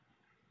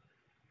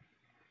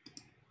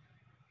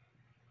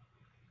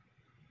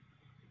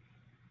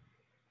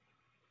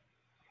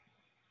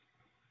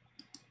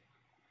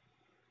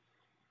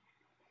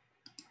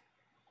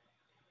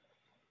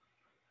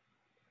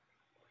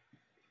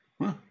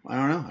 Huh, I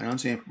don't know. I don't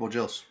see any purple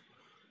gels.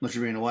 Unless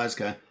you're being a wise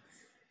guy.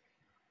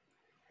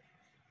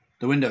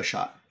 The window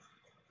shot.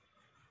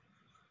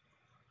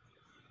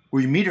 Were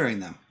you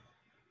metering them?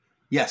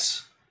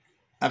 Yes,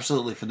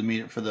 absolutely, for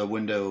the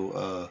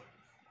window.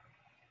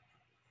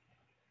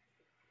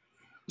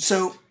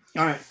 So,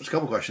 all right, there's a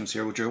couple questions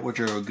here, which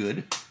are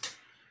good.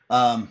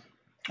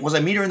 Was I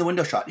metering the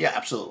window shot? Yeah,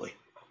 absolutely.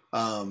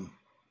 And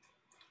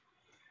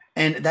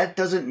that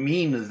doesn't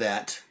mean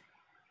that,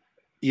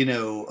 you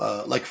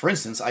know, like for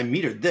instance, I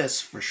metered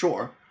this for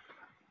sure,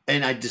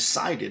 and I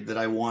decided that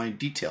I wanted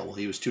detail while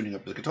he was tuning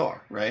up the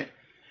guitar, right?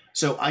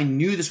 So I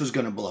knew this was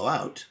going to blow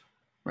out,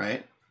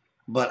 right?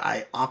 But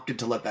I opted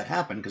to let that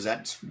happen because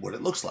that's what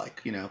it looks like,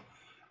 you know,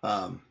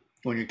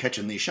 when you're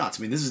catching these shots.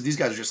 I mean, these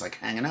guys are just like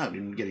hanging out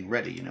and getting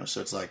ready, you know.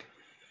 So it's like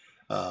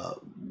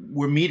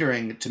we're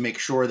metering to make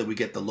sure that we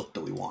get the look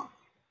that we want,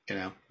 you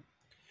know.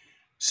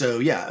 So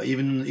yeah,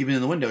 even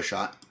in the window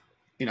shot,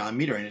 you know, I'm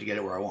metering it to get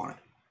it where I want it.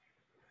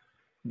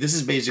 This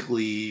is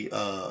basically,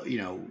 you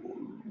know,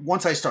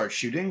 once I start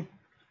shooting,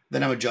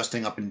 then I'm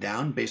adjusting up and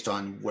down based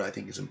on what I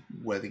think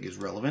is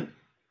relevant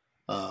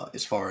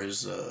as far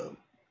as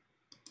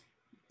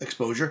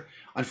exposure.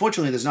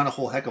 Unfortunately, there's not a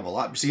whole heck of a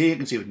lot. See, you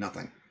can see with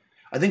nothing.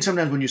 I think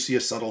sometimes when you see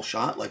a subtle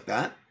shot like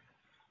that,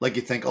 like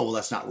you think, oh well,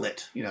 that's not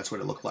lit. You know, that's what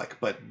it looked like.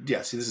 But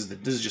yeah, see, this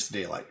is just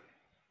daylight.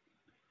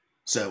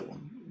 So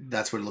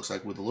that's what it looks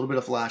like with a little bit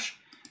of flash.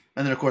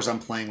 And then of course I'm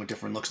playing with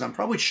different looks. And I'm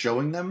probably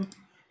showing them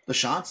the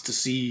shots to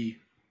see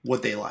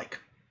what they like.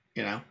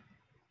 You know.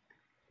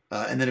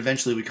 And then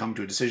eventually we come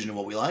to a decision of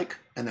what we like,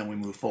 and then we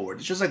move forward.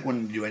 It's just like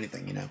when you do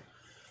anything, you know.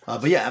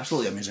 But yeah,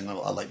 absolutely, I'm using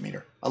a light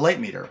meter. A light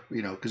meter,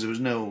 you know, because there was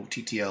no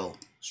TTL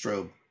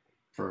strobe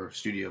for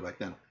studio back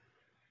then.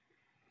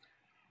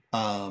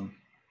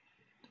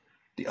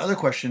 The other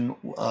question,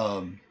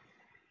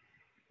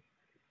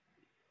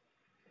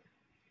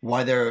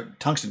 why they're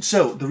tungsten.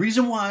 So the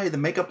reason why the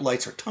makeup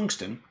lights are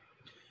tungsten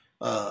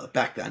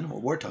back then, or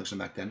were tungsten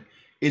back then,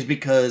 is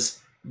because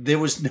there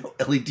was no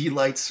LED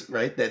lights,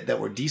 right, that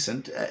were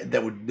decent,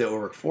 that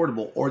were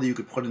affordable, or that you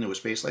could put into a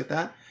space like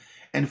that.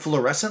 And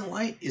fluorescent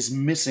light is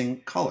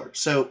missing color.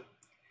 So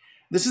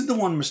this is the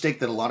one mistake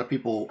that a lot of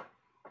people,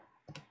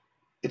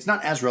 it's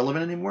not as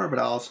relevant anymore, but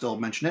I'll still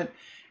mention it.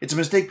 It's a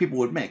mistake people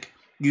would make.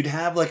 You'd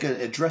have like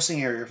a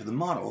dressing area for the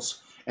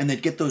models, and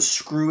they'd get those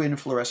screw-in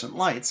fluorescent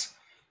lights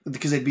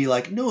because they'd be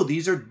like, no,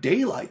 these are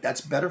daylight.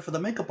 That's better for the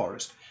makeup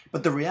artist.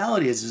 But the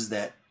reality is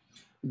that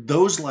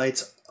those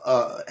lights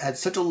had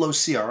such a low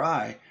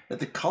CRI that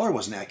the color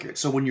wasn't accurate.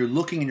 So when you're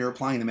looking and you're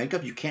applying the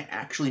makeup, you can't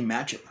actually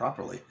match it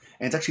properly.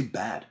 And it's actually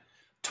bad.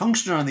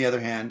 Tungsten, on the other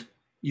hand,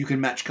 you can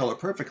match color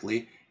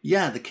perfectly.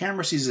 Yeah, the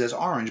camera sees it as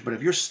orange, but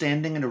if you're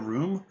standing in a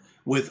room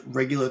with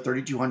regular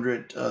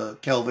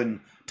 3200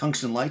 Kelvin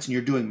tungsten lights and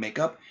you're doing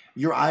makeup,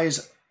 your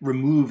eyes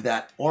remove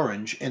that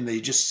orange and they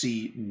just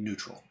see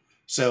neutral.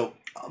 So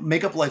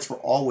makeup lights were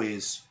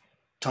always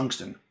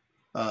tungsten.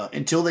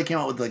 until they came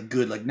out with like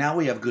good, like now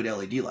we have good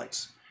LED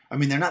lights. I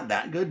mean, they're not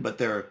that good, but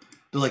they're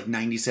like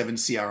 97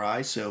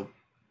 CRI, so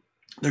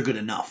they're good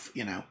enough,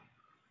 you know.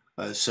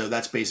 So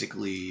that's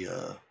basically,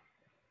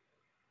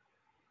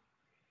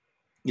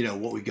 you know,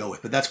 what we go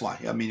with. But that's why.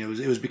 I mean,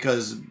 it was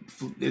because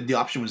the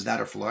option was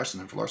that or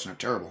fluorescent, and fluorescent are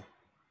terrible.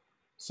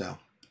 So,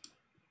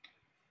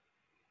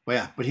 but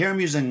yeah. But here I'm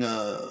using,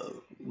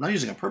 I'm not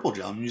using a purple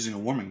gel. I'm using a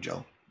warming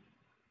gel.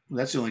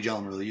 That's the only gel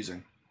I'm really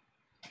using.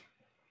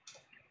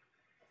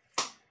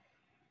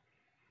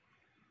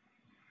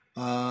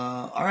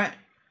 All right.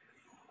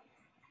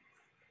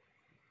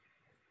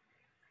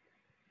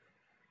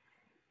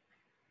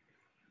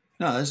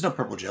 No, there's no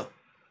purple gel.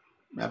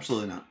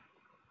 Absolutely not.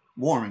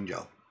 Warming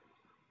gel.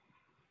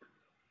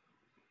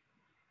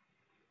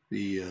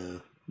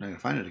 I'm not gonna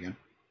find it again.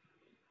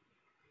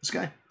 This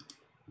guy.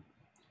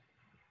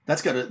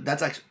 That's got a.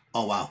 That's actually.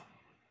 Oh wow.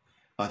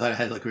 Oh, I thought I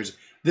had like.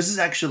 This is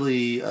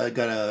actually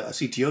got a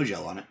CTO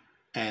gel on it,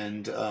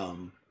 and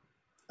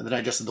then I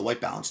adjusted the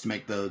white balance to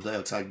make the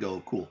outside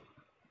go cool.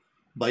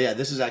 But yeah,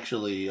 this is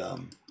actually. If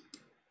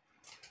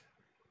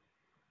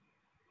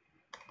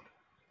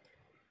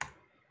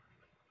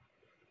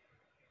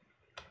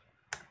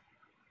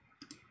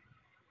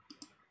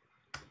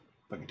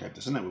I can type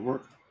this in, that would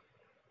work.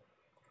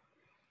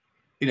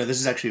 You know, this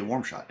is actually a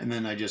warm shot, and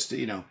then I just,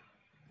 you know,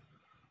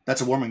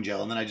 that's a warming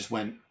gel, and then I just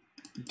went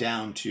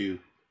down to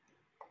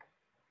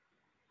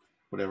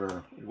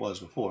whatever it was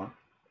before.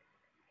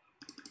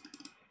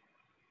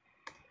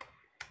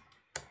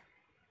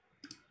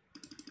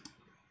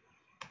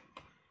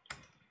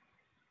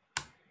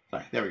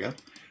 Sorry, there we go.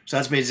 So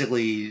that's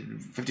basically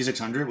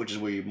 5600, which is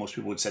where most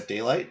people would set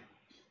daylight,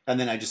 and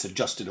then I just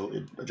adjusted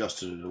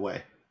it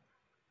away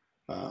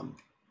to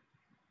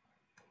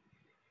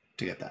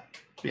get that.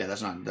 But yeah,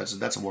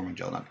 that's a warming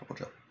gel, not a purple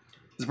gel.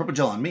 There's a purple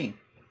gel on me.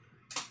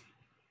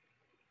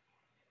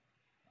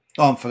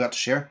 Oh, I forgot to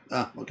share.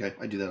 Ah, okay,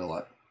 I do that a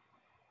lot.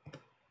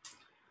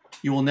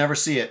 You will never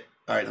see it.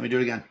 All right, let me do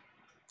it again.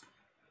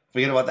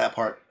 Forget about that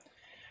part.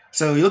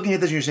 So you're looking at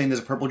this and you're saying there's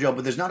a purple gel,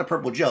 but there's not a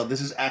purple gel. This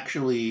is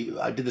actually,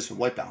 I did this with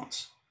white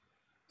balance.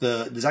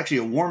 There's actually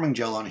a warming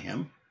gel on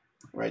him,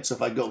 right? So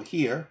if I go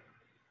here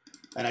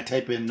and I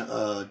type in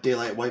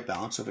daylight white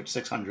balance, so if it's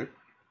 600,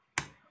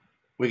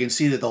 we can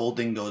see that the whole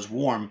thing goes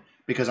warm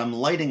because I'm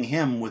lighting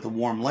him with a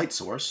warm light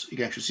source. You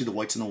can actually see the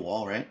whites in the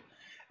wall, right?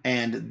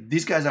 And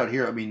these guys out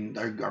here, I mean,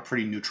 are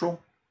pretty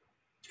neutral.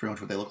 It's pretty much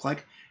what they look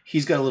like.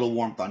 He's got a little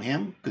warmth on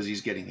him because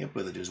he's getting hit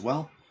with it as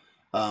well.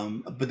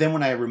 But then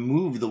when I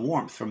remove the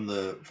warmth from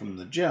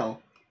the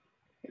gel,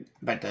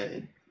 back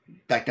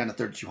down to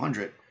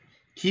 3200,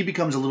 he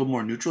becomes a little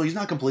more neutral. He's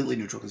not completely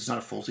neutral because it's not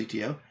a full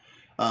CTO,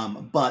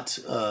 but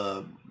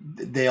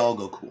they all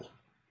go cool.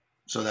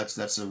 So that's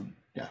not a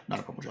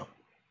purple gel.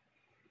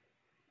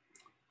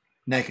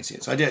 Now you can see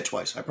it. So I did it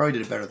twice. I probably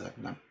did it better the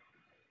second time.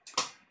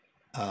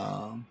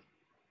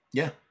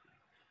 Yeah.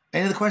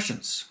 Any other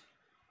questions?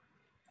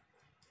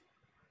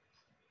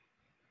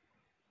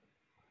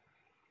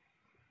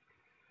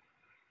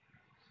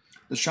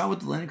 The shot with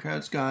the landing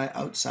crowd sky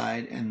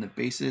outside and the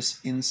basis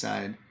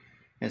inside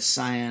has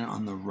cyan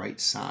on the right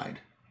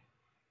side.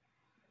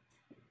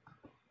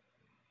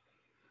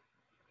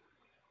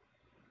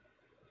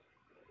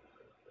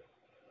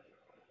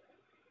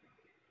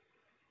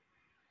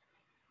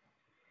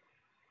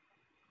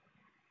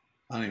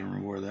 I don't even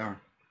remember where they are.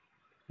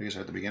 I guess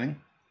at the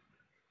beginning.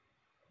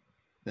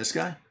 This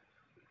guy?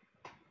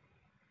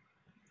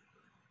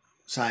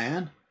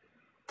 Cyan?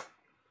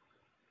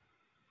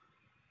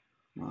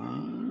 I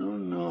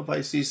don't know if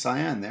I see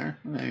cyan there.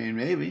 I mean,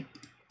 maybe.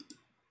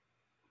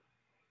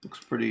 Looks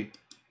pretty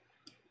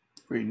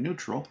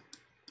neutral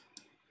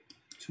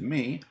to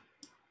me.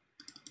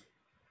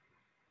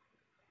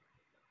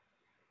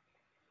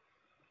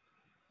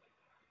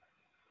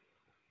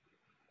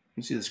 You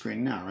can see the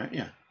screen now, right?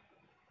 Yeah.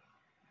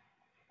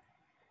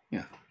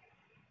 Yeah.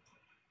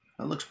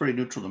 That looks pretty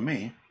neutral to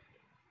me.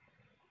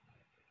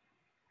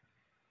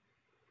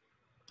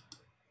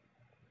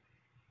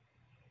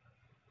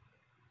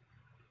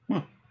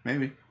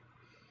 Maybe.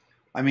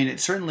 I mean,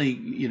 it's certainly,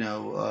 you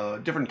know,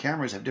 different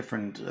cameras have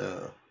different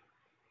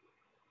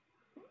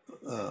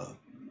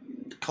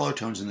color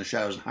tones in the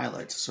shadows and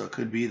highlights. So it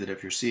could be that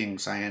if you're seeing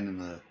cyan in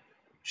the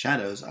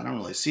shadows, I don't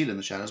really see it in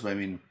the shadows, but I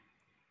mean,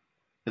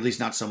 at least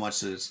not so much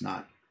that it's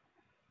not.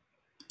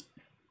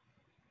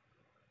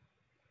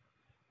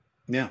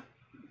 Yeah,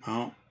 I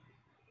don't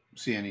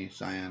see any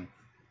cyan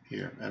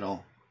here at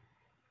all.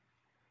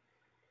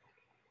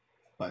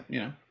 But, you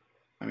know,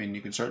 I mean,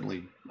 you can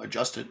certainly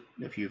adjust it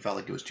if you felt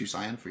like it was too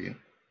cyan for you.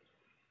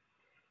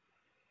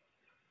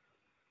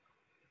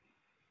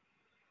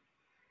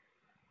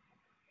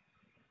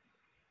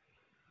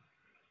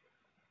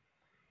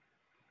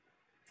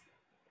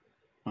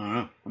 I don't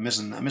know. I'm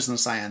missing the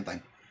cyan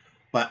thing.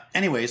 But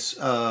anyways,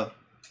 how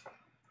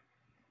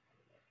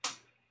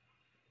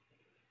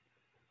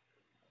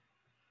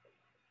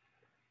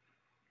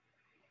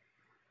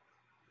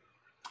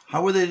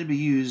are they to be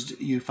used?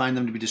 You find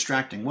them to be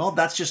distracting. Well,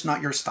 that's just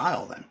not your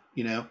style then,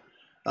 you know?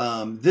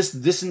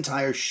 This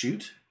entire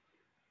shoot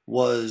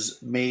was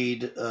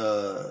made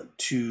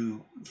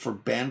for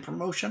band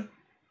promotion.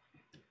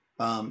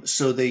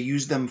 So they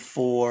used them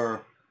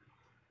for,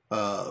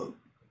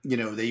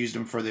 they used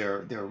them for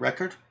their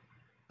record,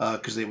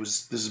 because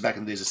this is back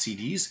in the days of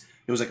CDs.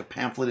 It was like a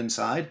pamphlet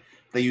inside.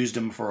 They used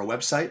them for a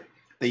website.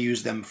 They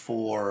used them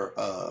for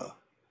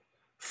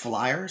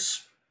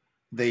flyers.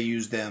 They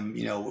used them,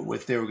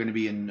 if they were going to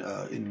be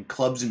in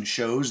clubs and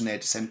shows, and they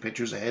had to send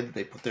pictures ahead,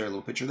 they put their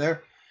little picture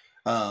there.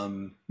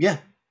 Yeah.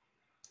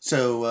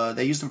 So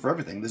they used them for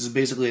everything. This is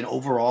basically an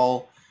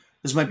overall.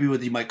 This might be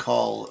what you might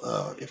call,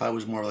 if I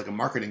was more like a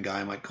marketing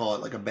guy, I might call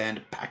it like a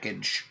band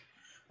package.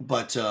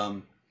 But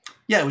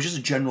yeah, it was just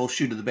a general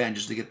shoot of the band,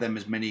 just to get them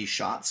as many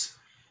shots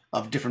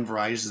of different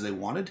varieties as they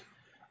wanted.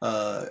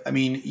 I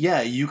mean,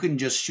 yeah, you can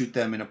just shoot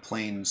them in a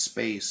plain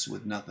space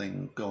with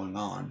nothing going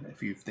on.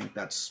 If you think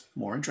that's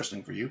more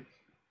interesting for you,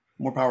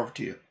 more power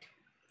to you.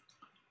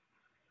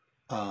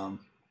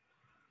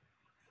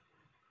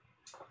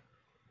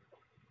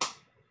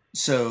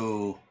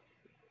 So,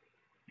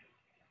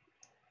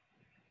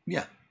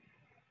 yeah.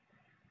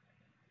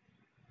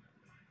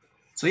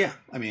 So, yeah,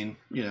 I mean,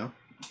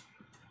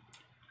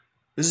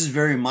 this is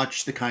very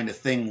much the kind of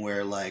thing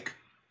where, like,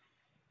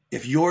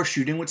 if you're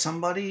shooting with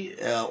somebody,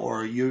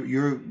 or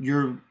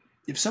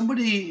if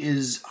somebody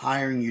is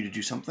hiring you to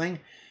do something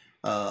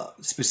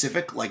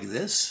specific like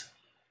this,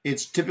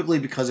 it's typically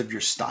because of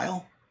your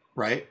style,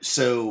 right?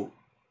 So,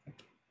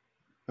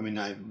 I mean,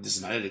 this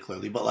is not edited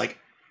clearly, but like,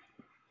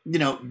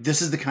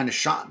 this is the kind of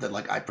shot that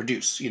like I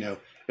produce. It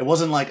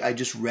wasn't like I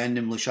just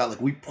randomly shot.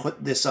 Like, we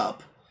put this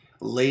up,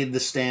 laid the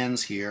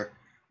stands here,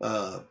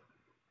 put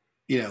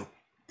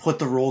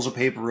the rolls of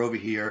paper over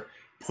here,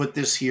 put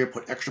this here,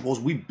 put extra poles.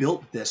 We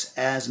built this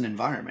as an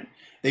environment.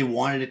 They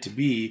wanted it to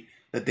be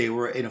that they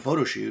were in a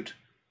photo shoot.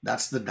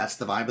 That's the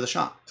vibe of the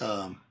shot.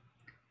 I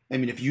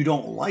mean, if you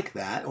don't like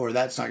that, or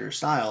that's not your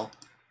style,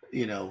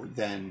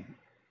 then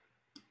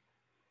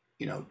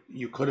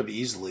you could have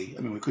easily.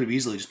 I mean, we could have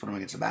easily just put them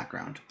against the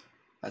background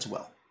as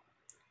well.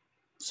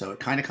 So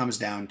it kind of comes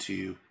down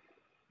to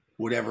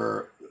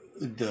whatever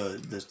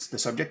the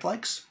subject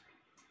likes.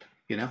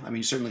 I mean,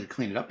 you certainly could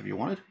clean it up if you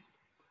wanted.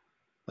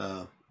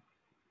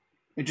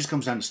 It just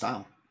comes down to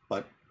style,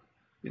 but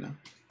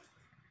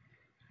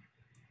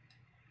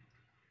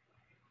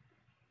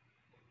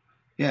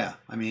yeah.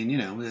 I mean,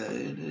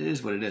 it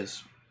is what it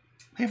is.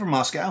 Hey, from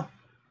Moscow.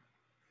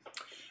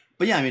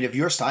 But yeah, I mean, if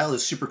your style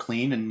is super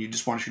clean and you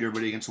just want to shoot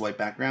everybody against a white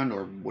background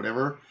or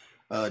whatever,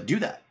 do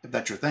that if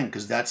that's your thing,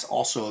 because that's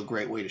also a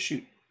great way to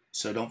shoot.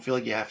 So don't feel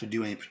like you have to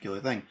do any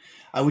particular thing.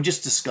 I would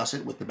just discuss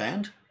it with the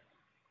band,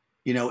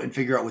 and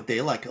figure out what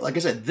they like. Like I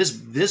said,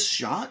 this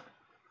shot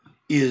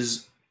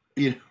is,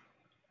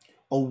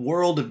 a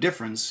world of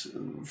difference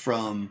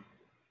from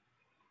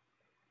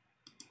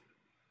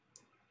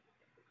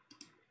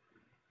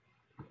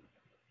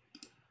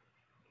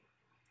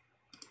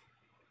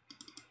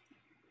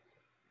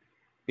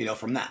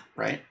from that,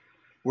 right?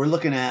 We're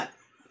looking at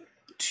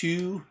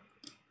two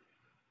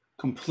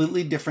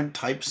completely different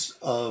types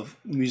of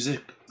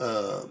music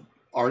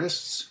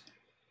artists,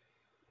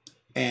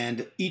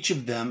 and each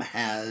of them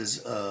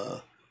has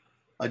a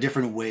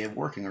different way of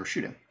working or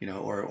shooting,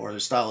 or the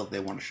style that they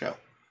want to show.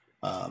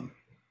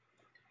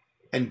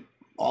 And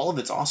all of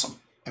it's awesome.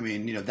 I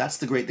mean, that's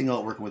the great thing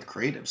about working with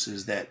creatives,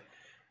 is that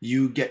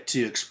you get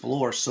to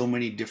explore so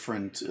many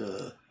different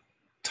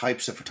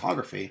types of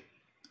photography.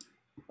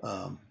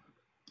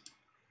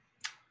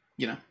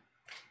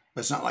 But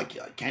it's not like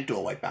I can't do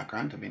a white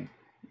background. I mean,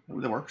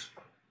 that works.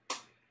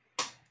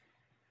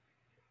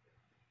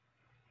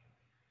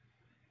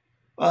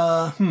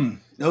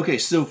 Okay,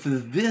 so for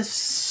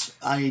this,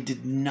 I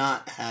did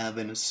not have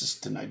an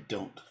assistant, I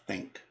don't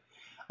think.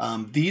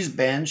 These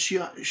band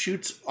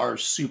shoots are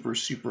super,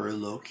 super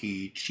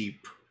low-key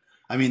cheap.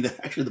 I mean,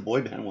 actually, the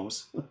boy band one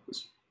was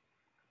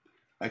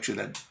actually,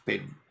 that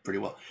paid pretty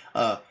well.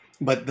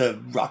 But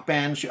the rock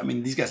band, I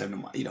mean, these guys have no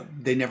money.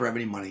 They never have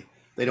any money.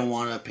 They don't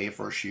want to pay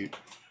for a shoot.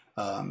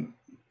 And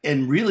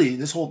really,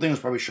 this whole thing was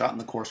probably shot in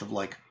the course of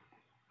like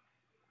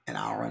an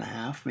hour and a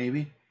half,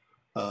 maybe,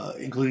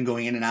 including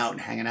going in and out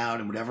and hanging out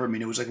and whatever. I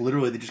mean, it was like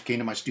literally they just came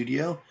to my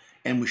studio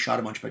and we shot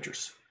a bunch of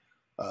pictures.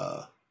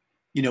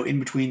 In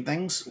between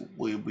things,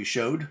 we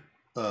showed.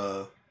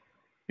 I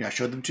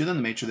showed them to them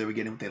to make sure they were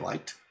getting what they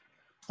liked.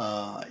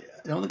 I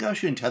don't think I was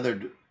shooting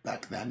tethered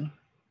back then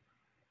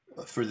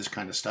for this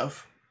kind of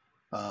stuff.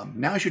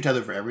 Now I shoot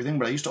tethered for everything,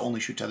 but I used to only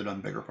shoot tethered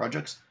on bigger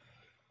projects.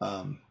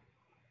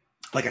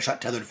 Like I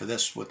shot tethered for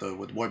this with the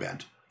boy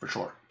band for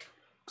sure,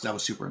 because that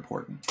was super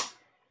important.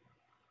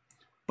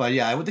 But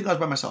yeah, I would think I was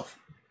by myself.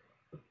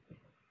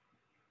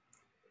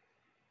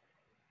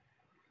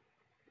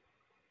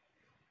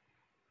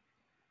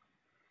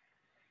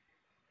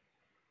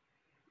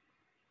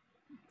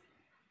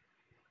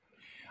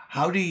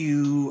 How do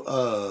you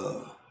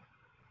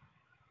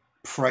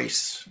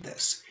price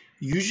this?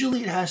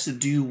 Usually it has to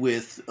do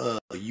with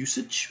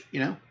usage,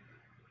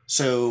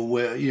 So,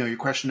 your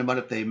question about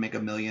if they make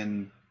 $1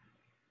 million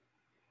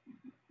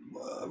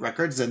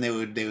records, then they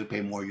would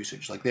pay more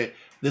usage. Like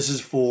this is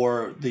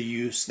for the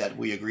use that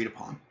we agreed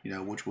upon,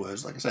 which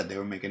was, like I said, they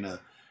were making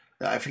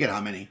I forget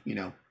how many,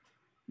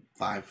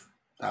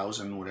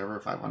 5,000, whatever,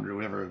 500,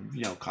 whatever,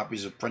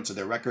 copies of prints of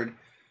their record.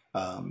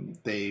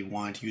 They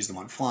wanted to use them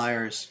on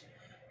flyers,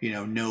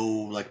 no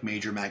like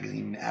major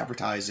magazine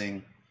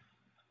advertising.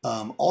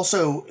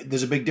 Also,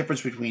 there's a big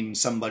difference between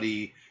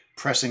somebody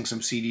pressing some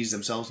CDs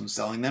themselves and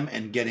selling them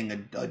and getting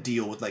a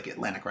deal with like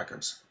Atlantic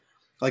Records.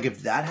 Like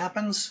if that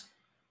happens,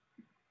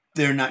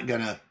 they're not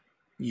gonna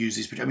use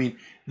these. I mean,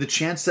 the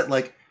chance that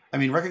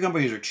record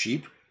companies are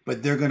cheap,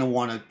 but they're gonna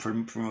want to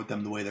promote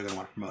them the way they're gonna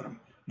want to promote them.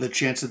 The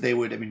chance that they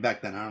would,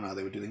 back then, I don't know how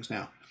they would do things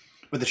now,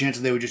 but the chance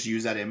that they would just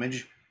use that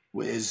image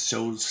is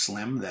so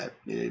slim that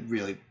it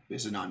really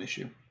is a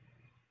non-issue.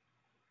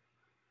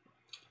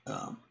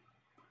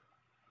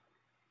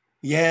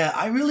 Yeah,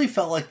 I really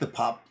felt like the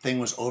pop thing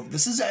was over.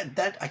 This is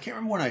that I can't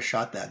remember when I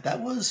shot that. That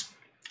was,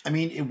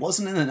 it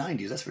wasn't in the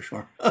 90s, that's for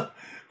sure.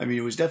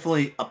 It was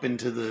definitely up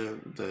into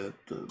the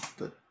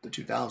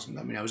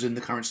 2000s. I was in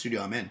the current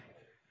studio I'm in.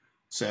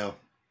 So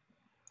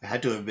it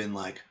had to have been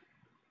like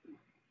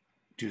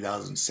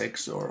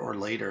 2006 or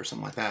later or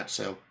something like that.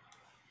 So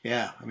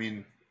yeah,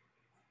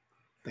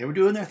 they were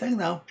doing their thing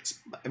though.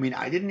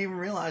 I didn't even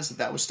realize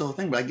that was still a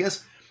thing, but I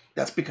guess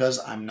that's because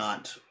I'm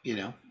not,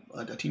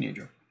 a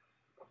teenager.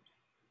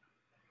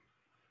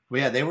 But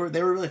yeah, they were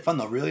really fun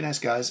though. Really nice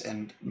guys,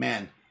 and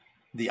man,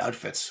 the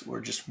outfits were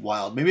just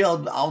wild. Maybe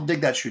I'll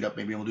dig that shoot up.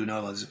 Maybe we'll do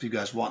another one if you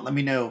guys want. Let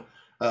me know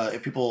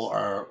if people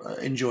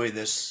enjoy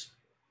this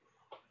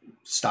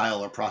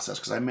style or process,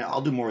 because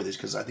I'll do more of these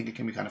because I think it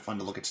can be kind of fun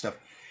to look at stuff.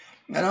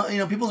 I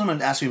don't, people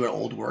sometimes ask me about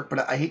old work,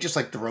 but I hate just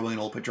like throwing an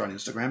old picture on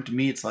Instagram. To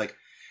me, it's like,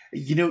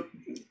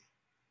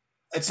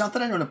 it's not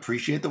that I don't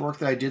appreciate the work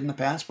that I did in the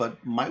past,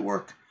 but my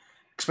work,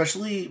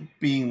 especially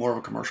being more of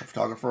a commercial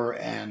photographer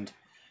and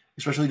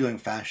especially doing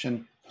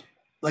fashion,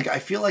 like I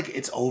feel like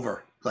it's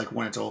over. Like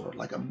when it's over,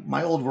 like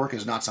my old work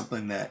is not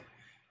something that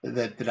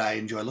I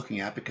enjoy looking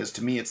at, because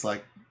to me it's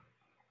like,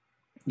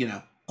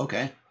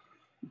 okay,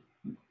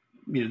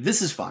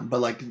 this is fun, but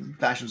like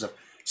fashion stuff.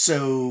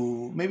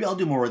 So maybe I'll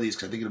do more of these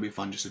because I think it'll be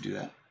fun just to do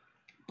that.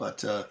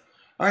 But all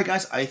right,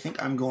 guys, I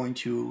think I'm going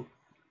to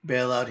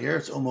bail out here.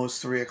 It's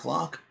almost 3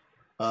 o'clock.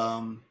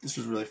 This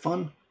was really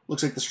fun.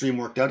 Looks like the stream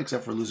worked out,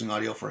 except for losing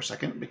audio for a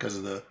second because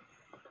of the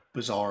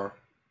bizarre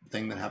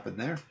thing that happened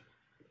there.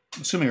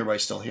 Assuming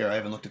everybody's still here. I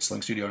haven't looked at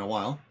Sling Studio in a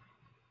while.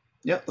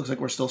 Yep, looks like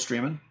we're still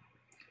streaming.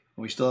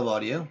 We still have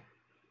audio.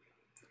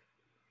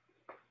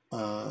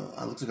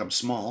 It looks like I'm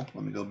small.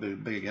 Let me go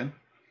big again.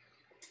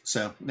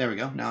 So there we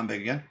go. Now I'm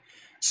big again.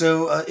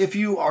 So if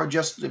you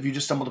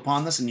just stumbled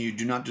upon this and you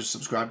do not just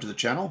subscribe to the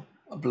channel,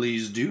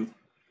 please do.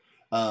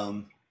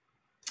 I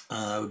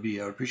would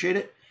appreciate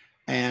it.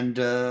 And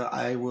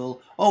I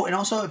will. Oh, and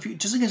also, if you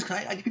just in case,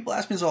 people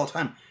ask me this all the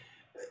time.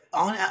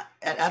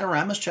 At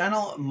Adorama's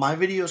channel, my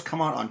videos come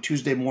out on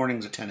Tuesday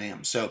mornings at 10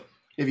 a.m. So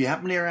if you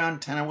happen to be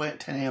around 10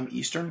 a.m.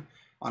 Eastern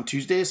on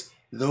Tuesdays,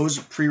 those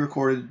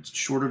pre-recorded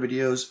shorter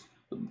videos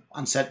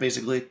on set,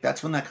 basically,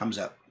 that's when that comes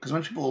out. Because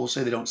most people will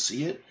say they don't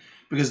see it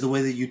because of the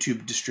way that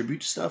YouTube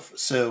distributes stuff.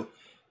 So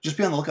just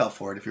be on the lookout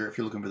for it if you're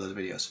looking for those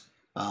videos.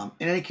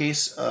 In any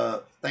case,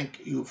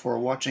 thank you for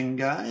watching,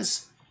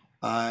 guys.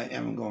 I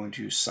am going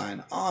to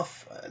sign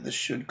off. This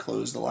should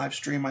close the live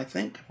stream, I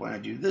think, when I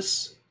do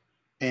this.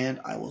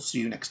 And I will see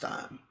you next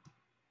time.